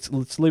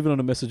leave it on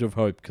a message of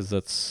hope, because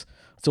that's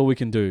all we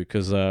can do.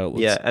 Because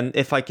and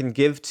if I can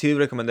give 2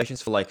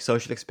 recommendations for like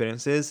social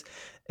experiences,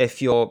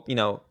 if you're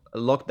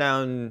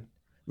lockdown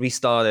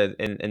restarted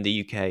in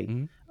the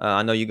UK,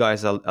 I know you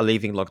guys are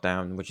leaving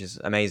lockdown, which is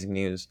amazing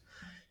news.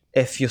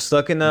 If you're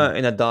stuck in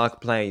a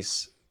dark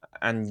place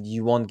and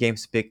you want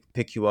games to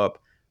pick you up,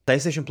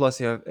 PlayStation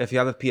Plus, if you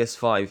have a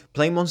PS5,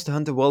 play Monster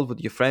Hunter World with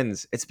your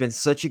friends. It's been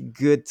such a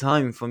good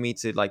time for me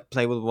to like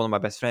play with one of my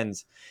best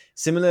friends.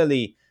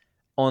 Similarly,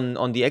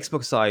 on the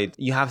Xbox side,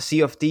 you have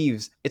Sea of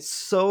Thieves. It's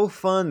so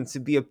fun to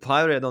be a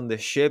pirate on the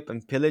ship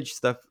and pillage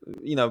stuff.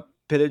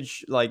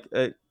 Pillage like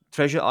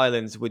treasure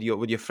islands with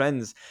your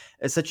friends.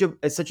 It's such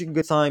a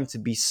good time to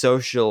be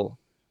social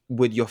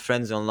with your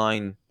friends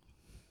online.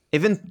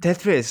 Even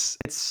Tetris,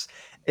 it's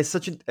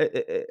such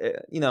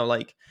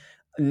like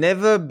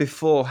never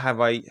before have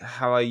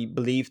I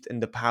believed in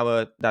the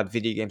power that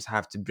video games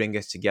have to bring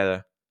us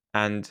together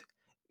and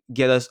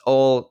get us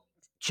all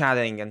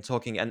chatting and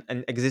talking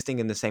and existing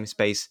in the same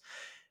space,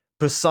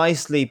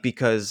 precisely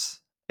because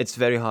it's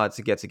very hard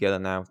to get together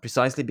now,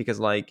 precisely because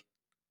like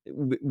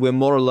we're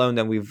more alone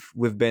than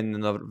we've been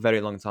in a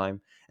very long time,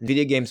 and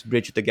video games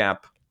bridge the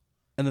gap.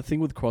 And the thing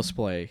with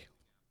crossplay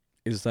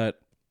is that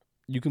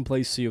you can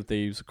play Sea of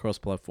Thieves across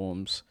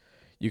platforms.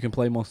 You can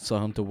play Monster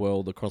Hunter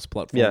World across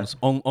platforms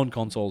on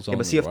consoles only.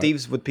 But Sea of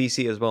Thieves with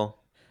PC as well.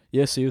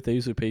 Yeah, Sea of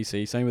Thieves with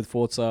PC. Same with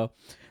Forza.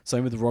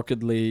 Same with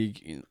Rocket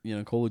League.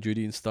 Call of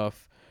Duty and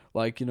stuff.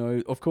 Like,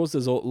 of course,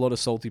 there's a lot of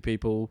salty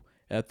people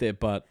out there,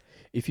 but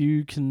if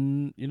you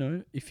can,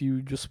 if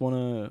you just want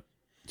to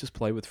just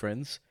play with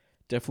friends,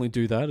 definitely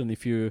do that. And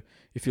if you're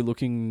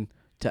looking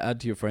to add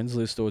to your friends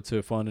list or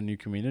to find a new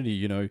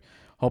community,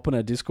 hop on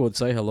our Discord,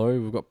 say hello.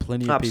 We've got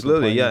plenty of people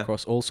playing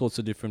across all sorts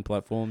of different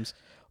platforms,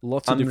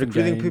 lots of different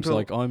games. People.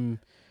 Like I'm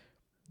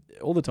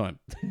all the time.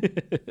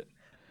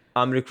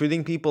 I'm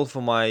recruiting people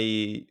for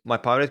my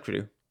pirate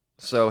crew,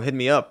 so hit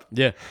me up.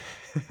 Yeah,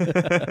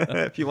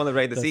 if you want to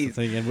raid the seas.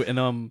 The thing.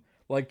 And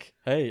like,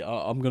 hey,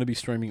 I'm going to be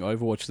streaming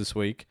Overwatch this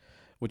week,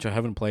 which I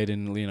haven't played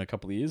in a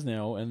couple of years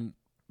now, and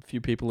a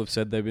few people have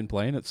said they've been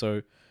playing it.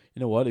 So you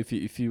know what?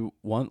 If you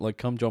want, like,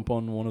 come jump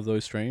on one of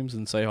those streams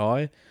and say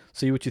hi,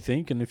 see what you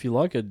think, and if you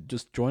like it,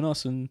 just join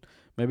us, and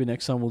maybe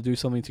next time we'll do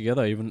something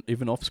together,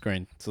 even off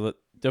screen. So that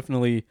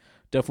definitely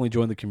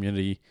join the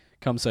community.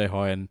 Come say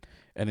hi and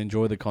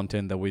enjoy the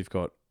content that we've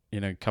got,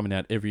 coming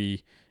out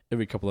every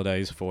couple of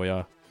days for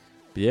you.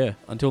 But yeah,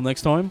 until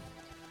next time,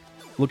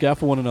 look out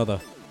for one another.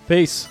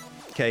 Peace.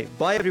 Okay,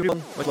 bye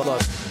everyone. Much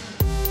love.